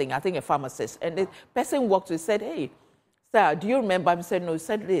something, I think a pharmacist, and the person walked to him and said, hey, sir, do you remember? I said, no. He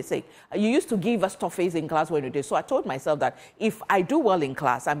said, you used to give us toffees in class when you did. So I told myself that if I do well in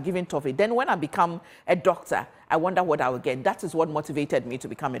class, I'm giving toffee. Then when I become a doctor, I wonder what I will get. That is what motivated me to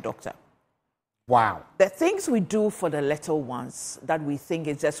become a doctor. Wow. The things we do for the little ones that we think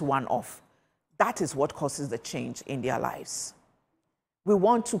is just one-off, that is what causes the change in their lives. We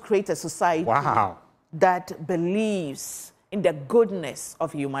want to create a society that believes in the goodness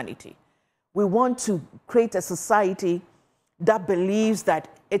of humanity. We want to create a society that believes that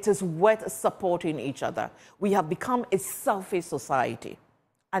it is worth supporting each other. We have become a selfish society,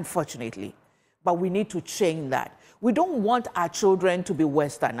 unfortunately, but we need to change that. We don't want our children to be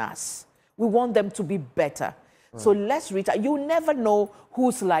worse than us. We want them to be better. Right. So let's reach out. You never know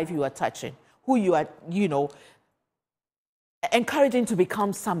whose life you are touching, who you are, encouraging to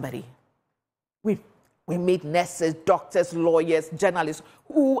become somebody. We meet nurses, doctors, lawyers, journalists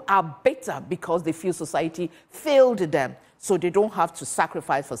who are bitter because they feel society failed them, so they don't have to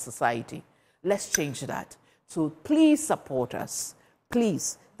sacrifice for society. Let's change that. So please support us.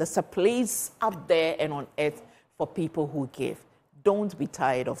 Please, there's a place up there and on earth for people who give. Don't be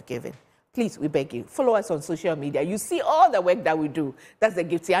tired of giving. Please, we beg you, follow us on social media. You see all the work that we do. That's the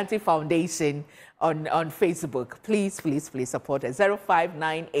Gifty Foundation on Facebook. Please, please, please support us.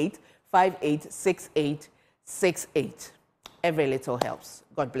 0598 586868. Every little helps.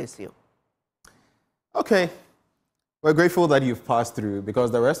 God bless you. Okay. We're grateful that you've passed through,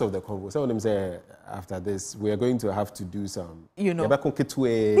 because the rest of the convo, some of them say after this, we are going to have to do some, very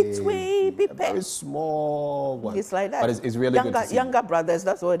small one. It's like that. But it's really good to see younger brothers,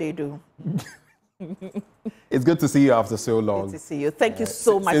 that's what they do. It's good to see you after so long. Good to see you. Thank you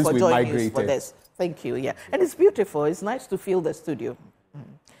so much for joining us for this. Thank you, yeah. And it's beautiful. It's nice to feel the studio.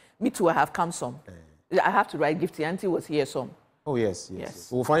 Me too, I have come some. I have to write Gifty Auntie was here some. Oh, yes.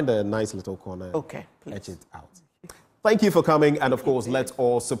 We'll find a nice little corner. Okay, please. Etch it out. Thank you for coming, and of course, let's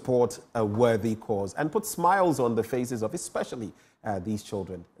all support a worthy cause and put smiles on the faces of especially these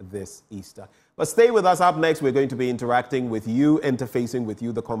children this Easter. But stay with us. Up next, we're going to be interacting with you, interfacing with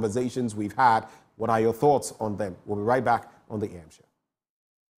you, the conversations we've had. What are your thoughts on them? We'll be right back on the AM Show.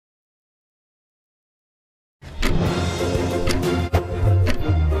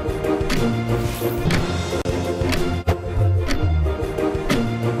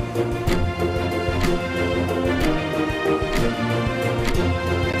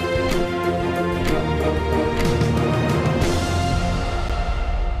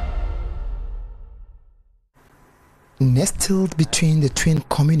 Nestled between the twin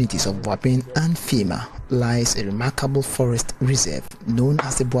communities of Boabin and Fima lies a remarkable forest reserve known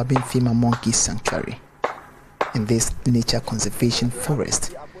as the Boabin-Fima Monkey Sanctuary. In this nature conservation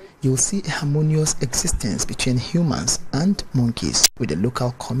forest, you'll see a harmonious existence between humans and monkeys, with the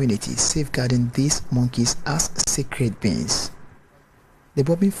local community safeguarding these monkeys as sacred beings. The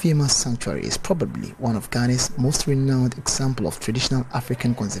Boabin-Fima Sanctuary is probably one of Ghana's most renowned examples of traditional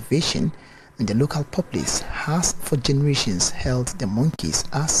African conservation, and the local populace has for generations held the monkeys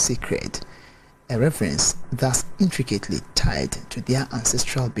as sacred, a reverence thus intricately tied to their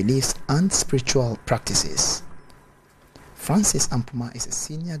ancestral beliefs and spiritual practices. Francis Ampuma is a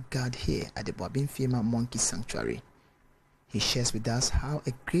senior guard here at the Boabin-Fima Monkey Sanctuary. He shares with us how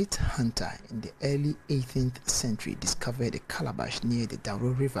a great hunter in the early 18th century discovered a calabash near the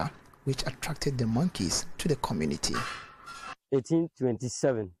Dauro River, which attracted the monkeys to the community.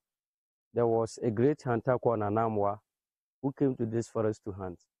 1827. There was a great hunter called Nanamwa who came to this forest to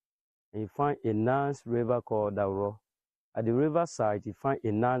hunt. And he found a nice river called Dauro. At the riverside, he found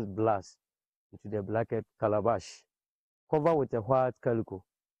a nice blast into the blackhead calabash, covered with a white calico.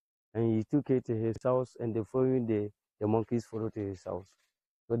 And he took it to his house, and the following day, the monkeys followed to his house.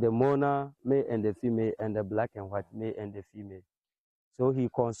 So the mona, male and the female, and the black and white, male and the female. So he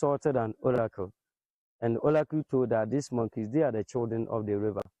consulted an oracle, and the oracle told that these monkeys, they are the children of the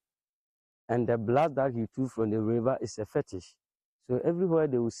river. And the blood that he took from the river is a fetish. So everywhere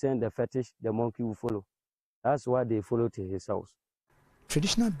they will send the fetish, the monkey will follow. That's why they follow to his house.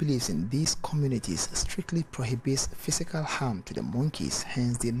 Traditional beliefs in these communities strictly prohibits physical harm to the monkeys,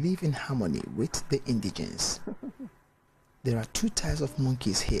 hence they live in harmony with the indigenes. There are two types of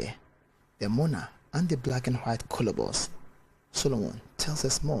monkeys here, the mona and the black and white colobus. Solomon tells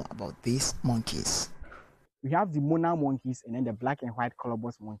us more about these monkeys. We have the mona monkeys and then the black and white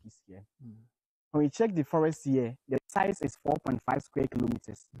colobus monkeys here. When we check the forest here, the size is 4.5 square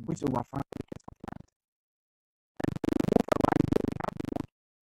kilometers, which is over 5 acres of land.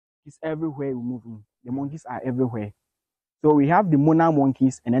 It's everywhere we move in. The monkeys are everywhere. So we have the mona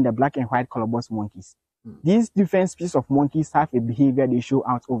monkeys and then the black and white colobus monkeys. These different species of monkeys have a behavior they show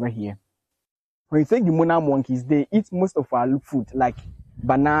out over here. When you take the monarch monkeys, they eat most of our food, like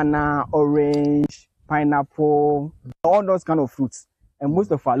banana, orange, pineapple, all those kind of fruits. And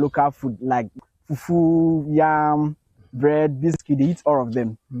most of our local food, like fufu, yam, bread, biscuit, they eat all of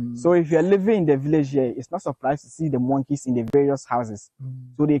them. So if you're living in the village here, it's not surprised to see the monkeys in the various houses.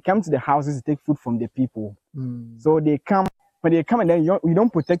 So they come to the houses to take food from the people. So they come, when they come and then you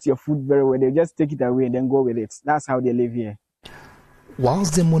don't protect your food very well, they just take it away and then go with it. That's how they live here.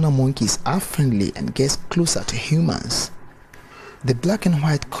 Whilst the monarch monkeys are friendly and get closer to humans, the black and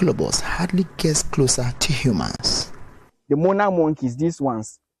white colobus hardly gets closer to humans. The monarch monkeys, these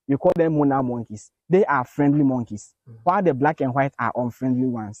ones, you call them monarch monkeys. They are friendly monkeys, while the black and white are unfriendly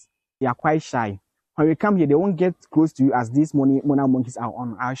ones. They are quite shy. When we come here, they won't get close to you as these monarch monkeys are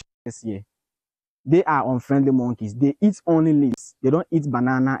on our shores here. They are unfriendly monkeys. They eat only leaves. They don't eat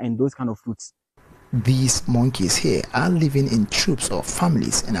banana and those kind of fruits. These monkeys here are living in troops or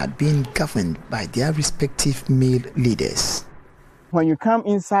families and are being governed by their respective male leaders. When you come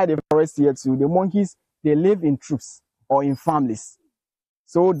inside the forest here too, the monkeys, they live in troops or in families.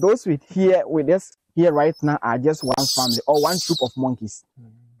 So those with us here right now are just one family or one troop of monkeys.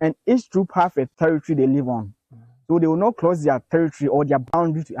 And each troop have a territory they live on. So they will not cross their territory or their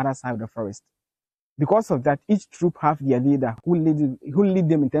boundary to the other side of the forest. Because of that, each troop have their leader who lead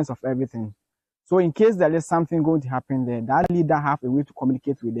them in terms of everything. So in case there is something going to happen there, that leader have a way to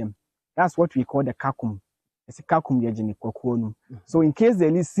communicate with them. That's what we call the kakum. It's a kakum. So in case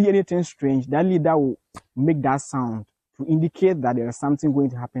they see anything strange, that leader will make that sound to indicate that there is something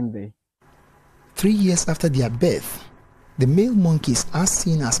going to happen there. 3 years after their birth, the male monkeys are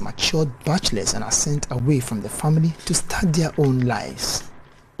seen as matured bachelors and are sent away from the family to start their own lives.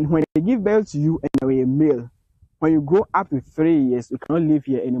 When they give birth to you and you're a male, when you grow up to 3 years, you cannot live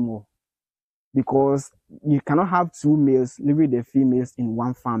here anymore. Because you cannot have two males living with the females in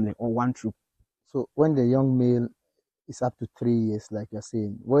one family or one troop. So when the young male is up to 3 years, like you're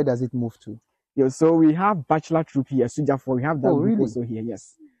saying, where does it move to? Yeah, so we have bachelor troop here, Suja4, we have that group really? Also here,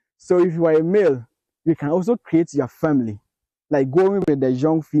 yes. So if you are a male, you can also create your family, like going with the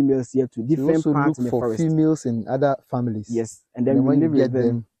young females here to different parts in the forest. Females in other families. Yes, and then when you live get with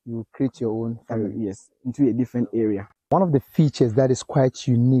them, you create your own family. Yes, into a different area. One of the features that is quite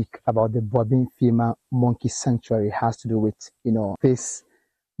unique about the Boabin Fima Monkey Sanctuary has to do with, this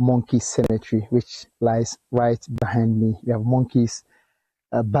monkey cemetery, which lies right behind me. We have monkeys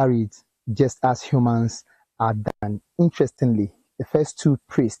buried just as humans are done. Interestingly, the first two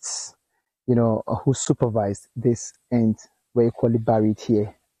priests, who supervised this and were equally buried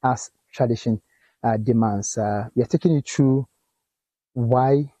here as tradition demands. We are taking you through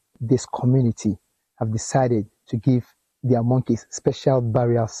why this community have decided to give their monkeys special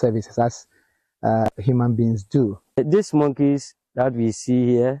burial services as human beings do. These monkeys that we see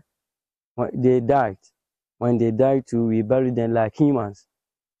here, they died. When they died too, we bury them like humans.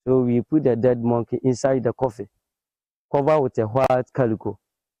 So we put the dead monkey inside the coffin, cover with a white calico,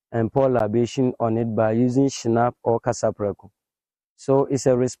 and pour libation on it by using shinap or casapreco. So it's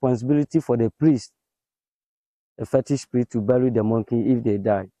a responsibility for the priest, the fetish priest, to bury the monkey if they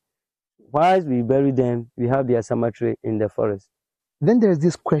die. Whilst we bury them, we have their cemetery in the forest. Then there's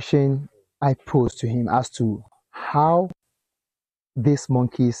this question I posed to him as to how these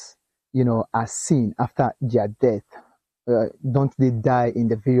monkeys, are seen after their death. Don't they die in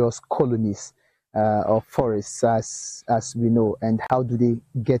the various colonies or forests, as we know, and how do they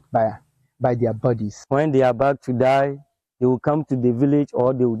get by their bodies? When they are about to die, they will come to the village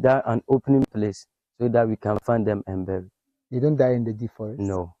or they will die an opening place so that we can find them and bury. They don't die in the deep forest?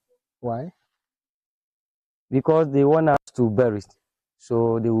 No. Why? Because they want us to bury it.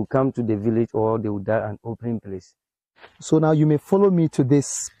 So they will come to the village or they will die an open place. So now you may follow me to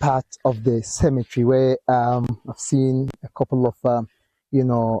this part of the cemetery where I've seen a couple of,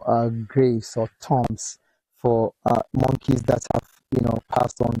 graves or tombs for monkeys that have,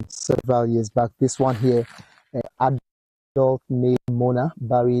 passed on several years back. This one here, adult male Mona,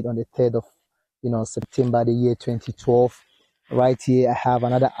 buried on the 3rd of, September the year 2012. Right here, I have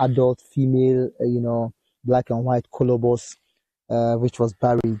another adult female, black and white colobus, which was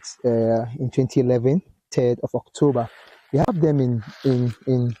buried in 2011, 3rd of October. We have them in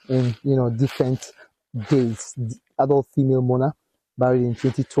different days. Adult female Mona buried in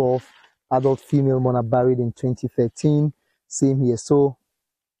 2012, adult female Mona buried in 2013. Same here. So,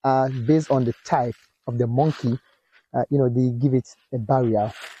 based on the type of the monkey, they give it a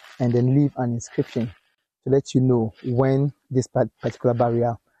burial and then leave an inscription to let you know when this particular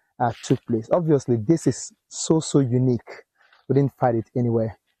burial took place. Obviously, this is so unique. We didn't find it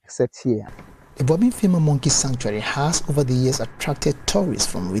anywhere except here. The Boabin-Fima Monkey Sanctuary has over the years attracted tourists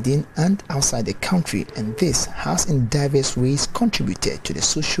from within and outside the country, and this has in diverse ways contributed to the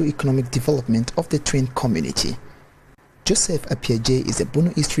socio-economic development of the Twin community. Joseph Apiaje is the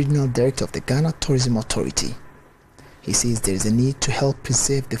Bono East Regional Director of the Ghana Tourism Authority. He says there is a need to help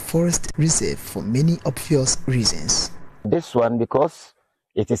preserve the forest reserve for many obvious reasons. This one, because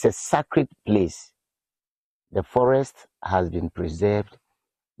it is a sacred place, the forest has been preserved,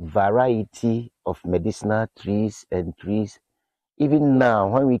 variety of medicinal trees and trees. Even now,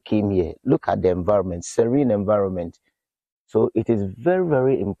 when we came here, look at the environment, serene environment. So it is very,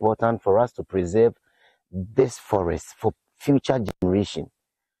 very important for us to preserve this forest for future generation.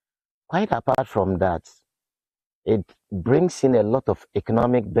 Quite apart from that, it brings in a lot of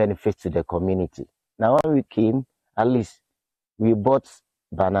economic benefits to the community. Now when we came, at least we bought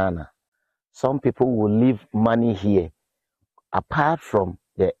banana. Some people will leave money here apart from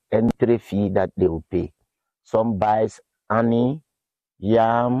the entry fee that they will pay. Some buys honey,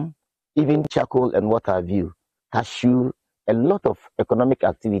 yam, even charcoal and what have you, cashew, a lot of economic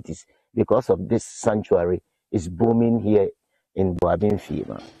activities because of this sanctuary is booming here in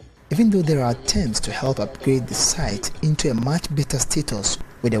Boabin-Fima. Even though there are attempts to help upgrade the site into a much better status,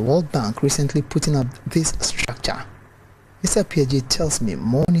 with the World Bank recently putting up this structure, Mr. Piaget tells me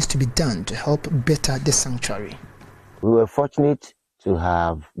more needs to be done to help better the sanctuary. We were fortunate to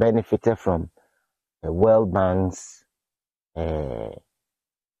have benefited from the World Bank's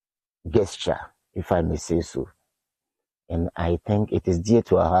gesture, if I may say so. And I think it is dear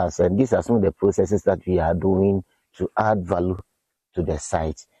to our hearts. And these are some of the processes that we are doing to add value to the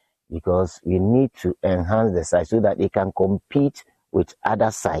site, because we need to enhance the site so that it can compete with other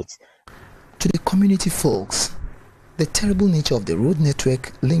sites. To the community folks, the terrible nature of the road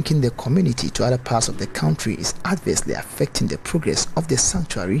network linking the community to other parts of the country is adversely affecting the progress of the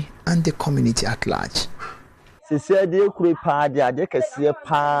sanctuary and the community at large. Because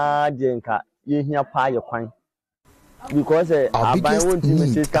our biggest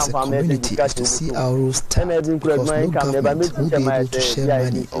need as a community is to see our roads tapped, because no government will be able to share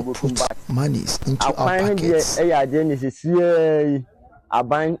money or put monies into our pockets. It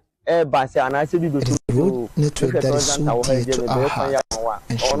is the road network that is so dear to our heart,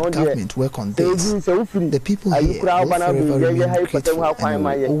 and should government work on this, the people here will forever remain grateful and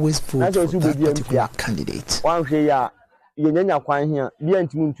will always vote for that particular candidate. As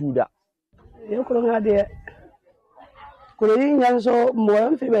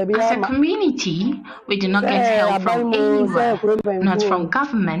a community, we do not get help from anywhere, not from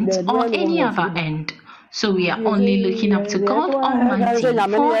government or any other end. So we are only looking up to God Almighty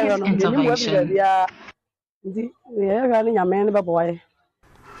for His intervention.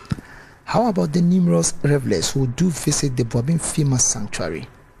 How about the numerous revelers who do visit the Boabin-Fima Sanctuary?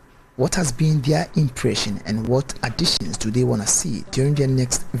 What has been their impression, and what additions do they want to see during their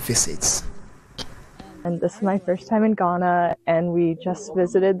next visits? And this is my first time in Ghana, and we just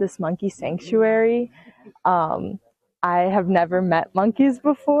visited this monkey sanctuary. I have never met monkeys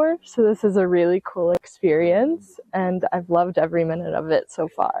before, so this is a really cool experience, and I've loved every minute of it so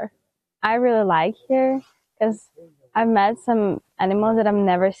far. I really like here because I've met some animals that I've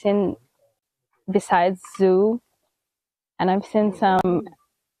never seen besides zoo, and I've seen some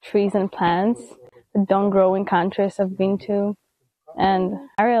trees and plants that don't grow in countries I've been to, and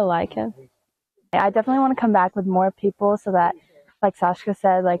I really like it. I definitely want to come back with more people so that, like Sashka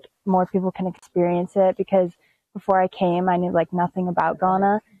said, like more people can experience it, because before I came, I knew like nothing about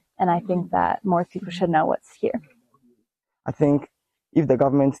Ghana, and I think that more people should know what's here. I think if the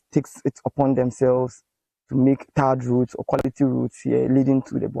government takes it upon themselves to make tarred routes or quality routes here leading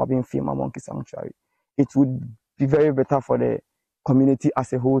to the Boabin-Fima Monkey Sanctuary, it would be very better for the community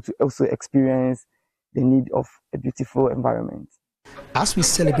as a whole to also experience the need of a beautiful environment. As we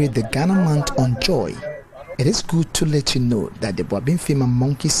celebrate the Ghana Month on Joy, it is good to let you know that the Boabin-Fima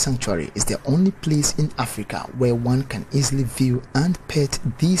Monkey Sanctuary is the only place in Africa where one can easily view and pet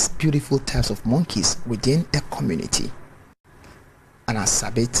these beautiful types of monkeys within a community. Anna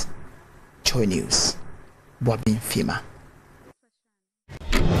Sabit, Joy News, Boabin-Fima.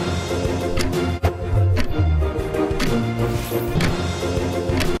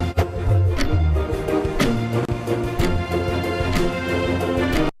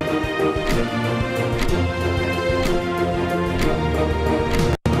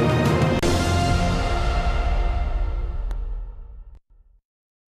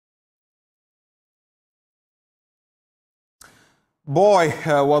 Boy,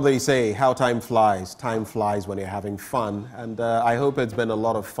 what they say, how time flies. Time flies when you're having fun. And I hope it's been a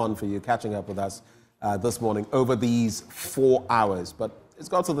lot of fun for you catching up with us this morning over these 4 hours. But it's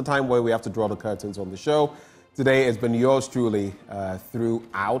got to the time where we have to draw the curtains on the show. Today has been yours truly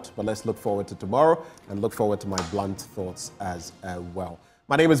throughout, but let's look forward to tomorrow and look forward to my blunt thoughts as well.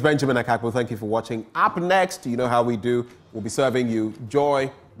 My name is Benjamin Akakpo. Thank you for watching. Up next, you know how we do. We'll be serving you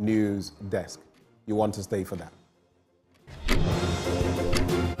Joy News Desk. You want to stay for that.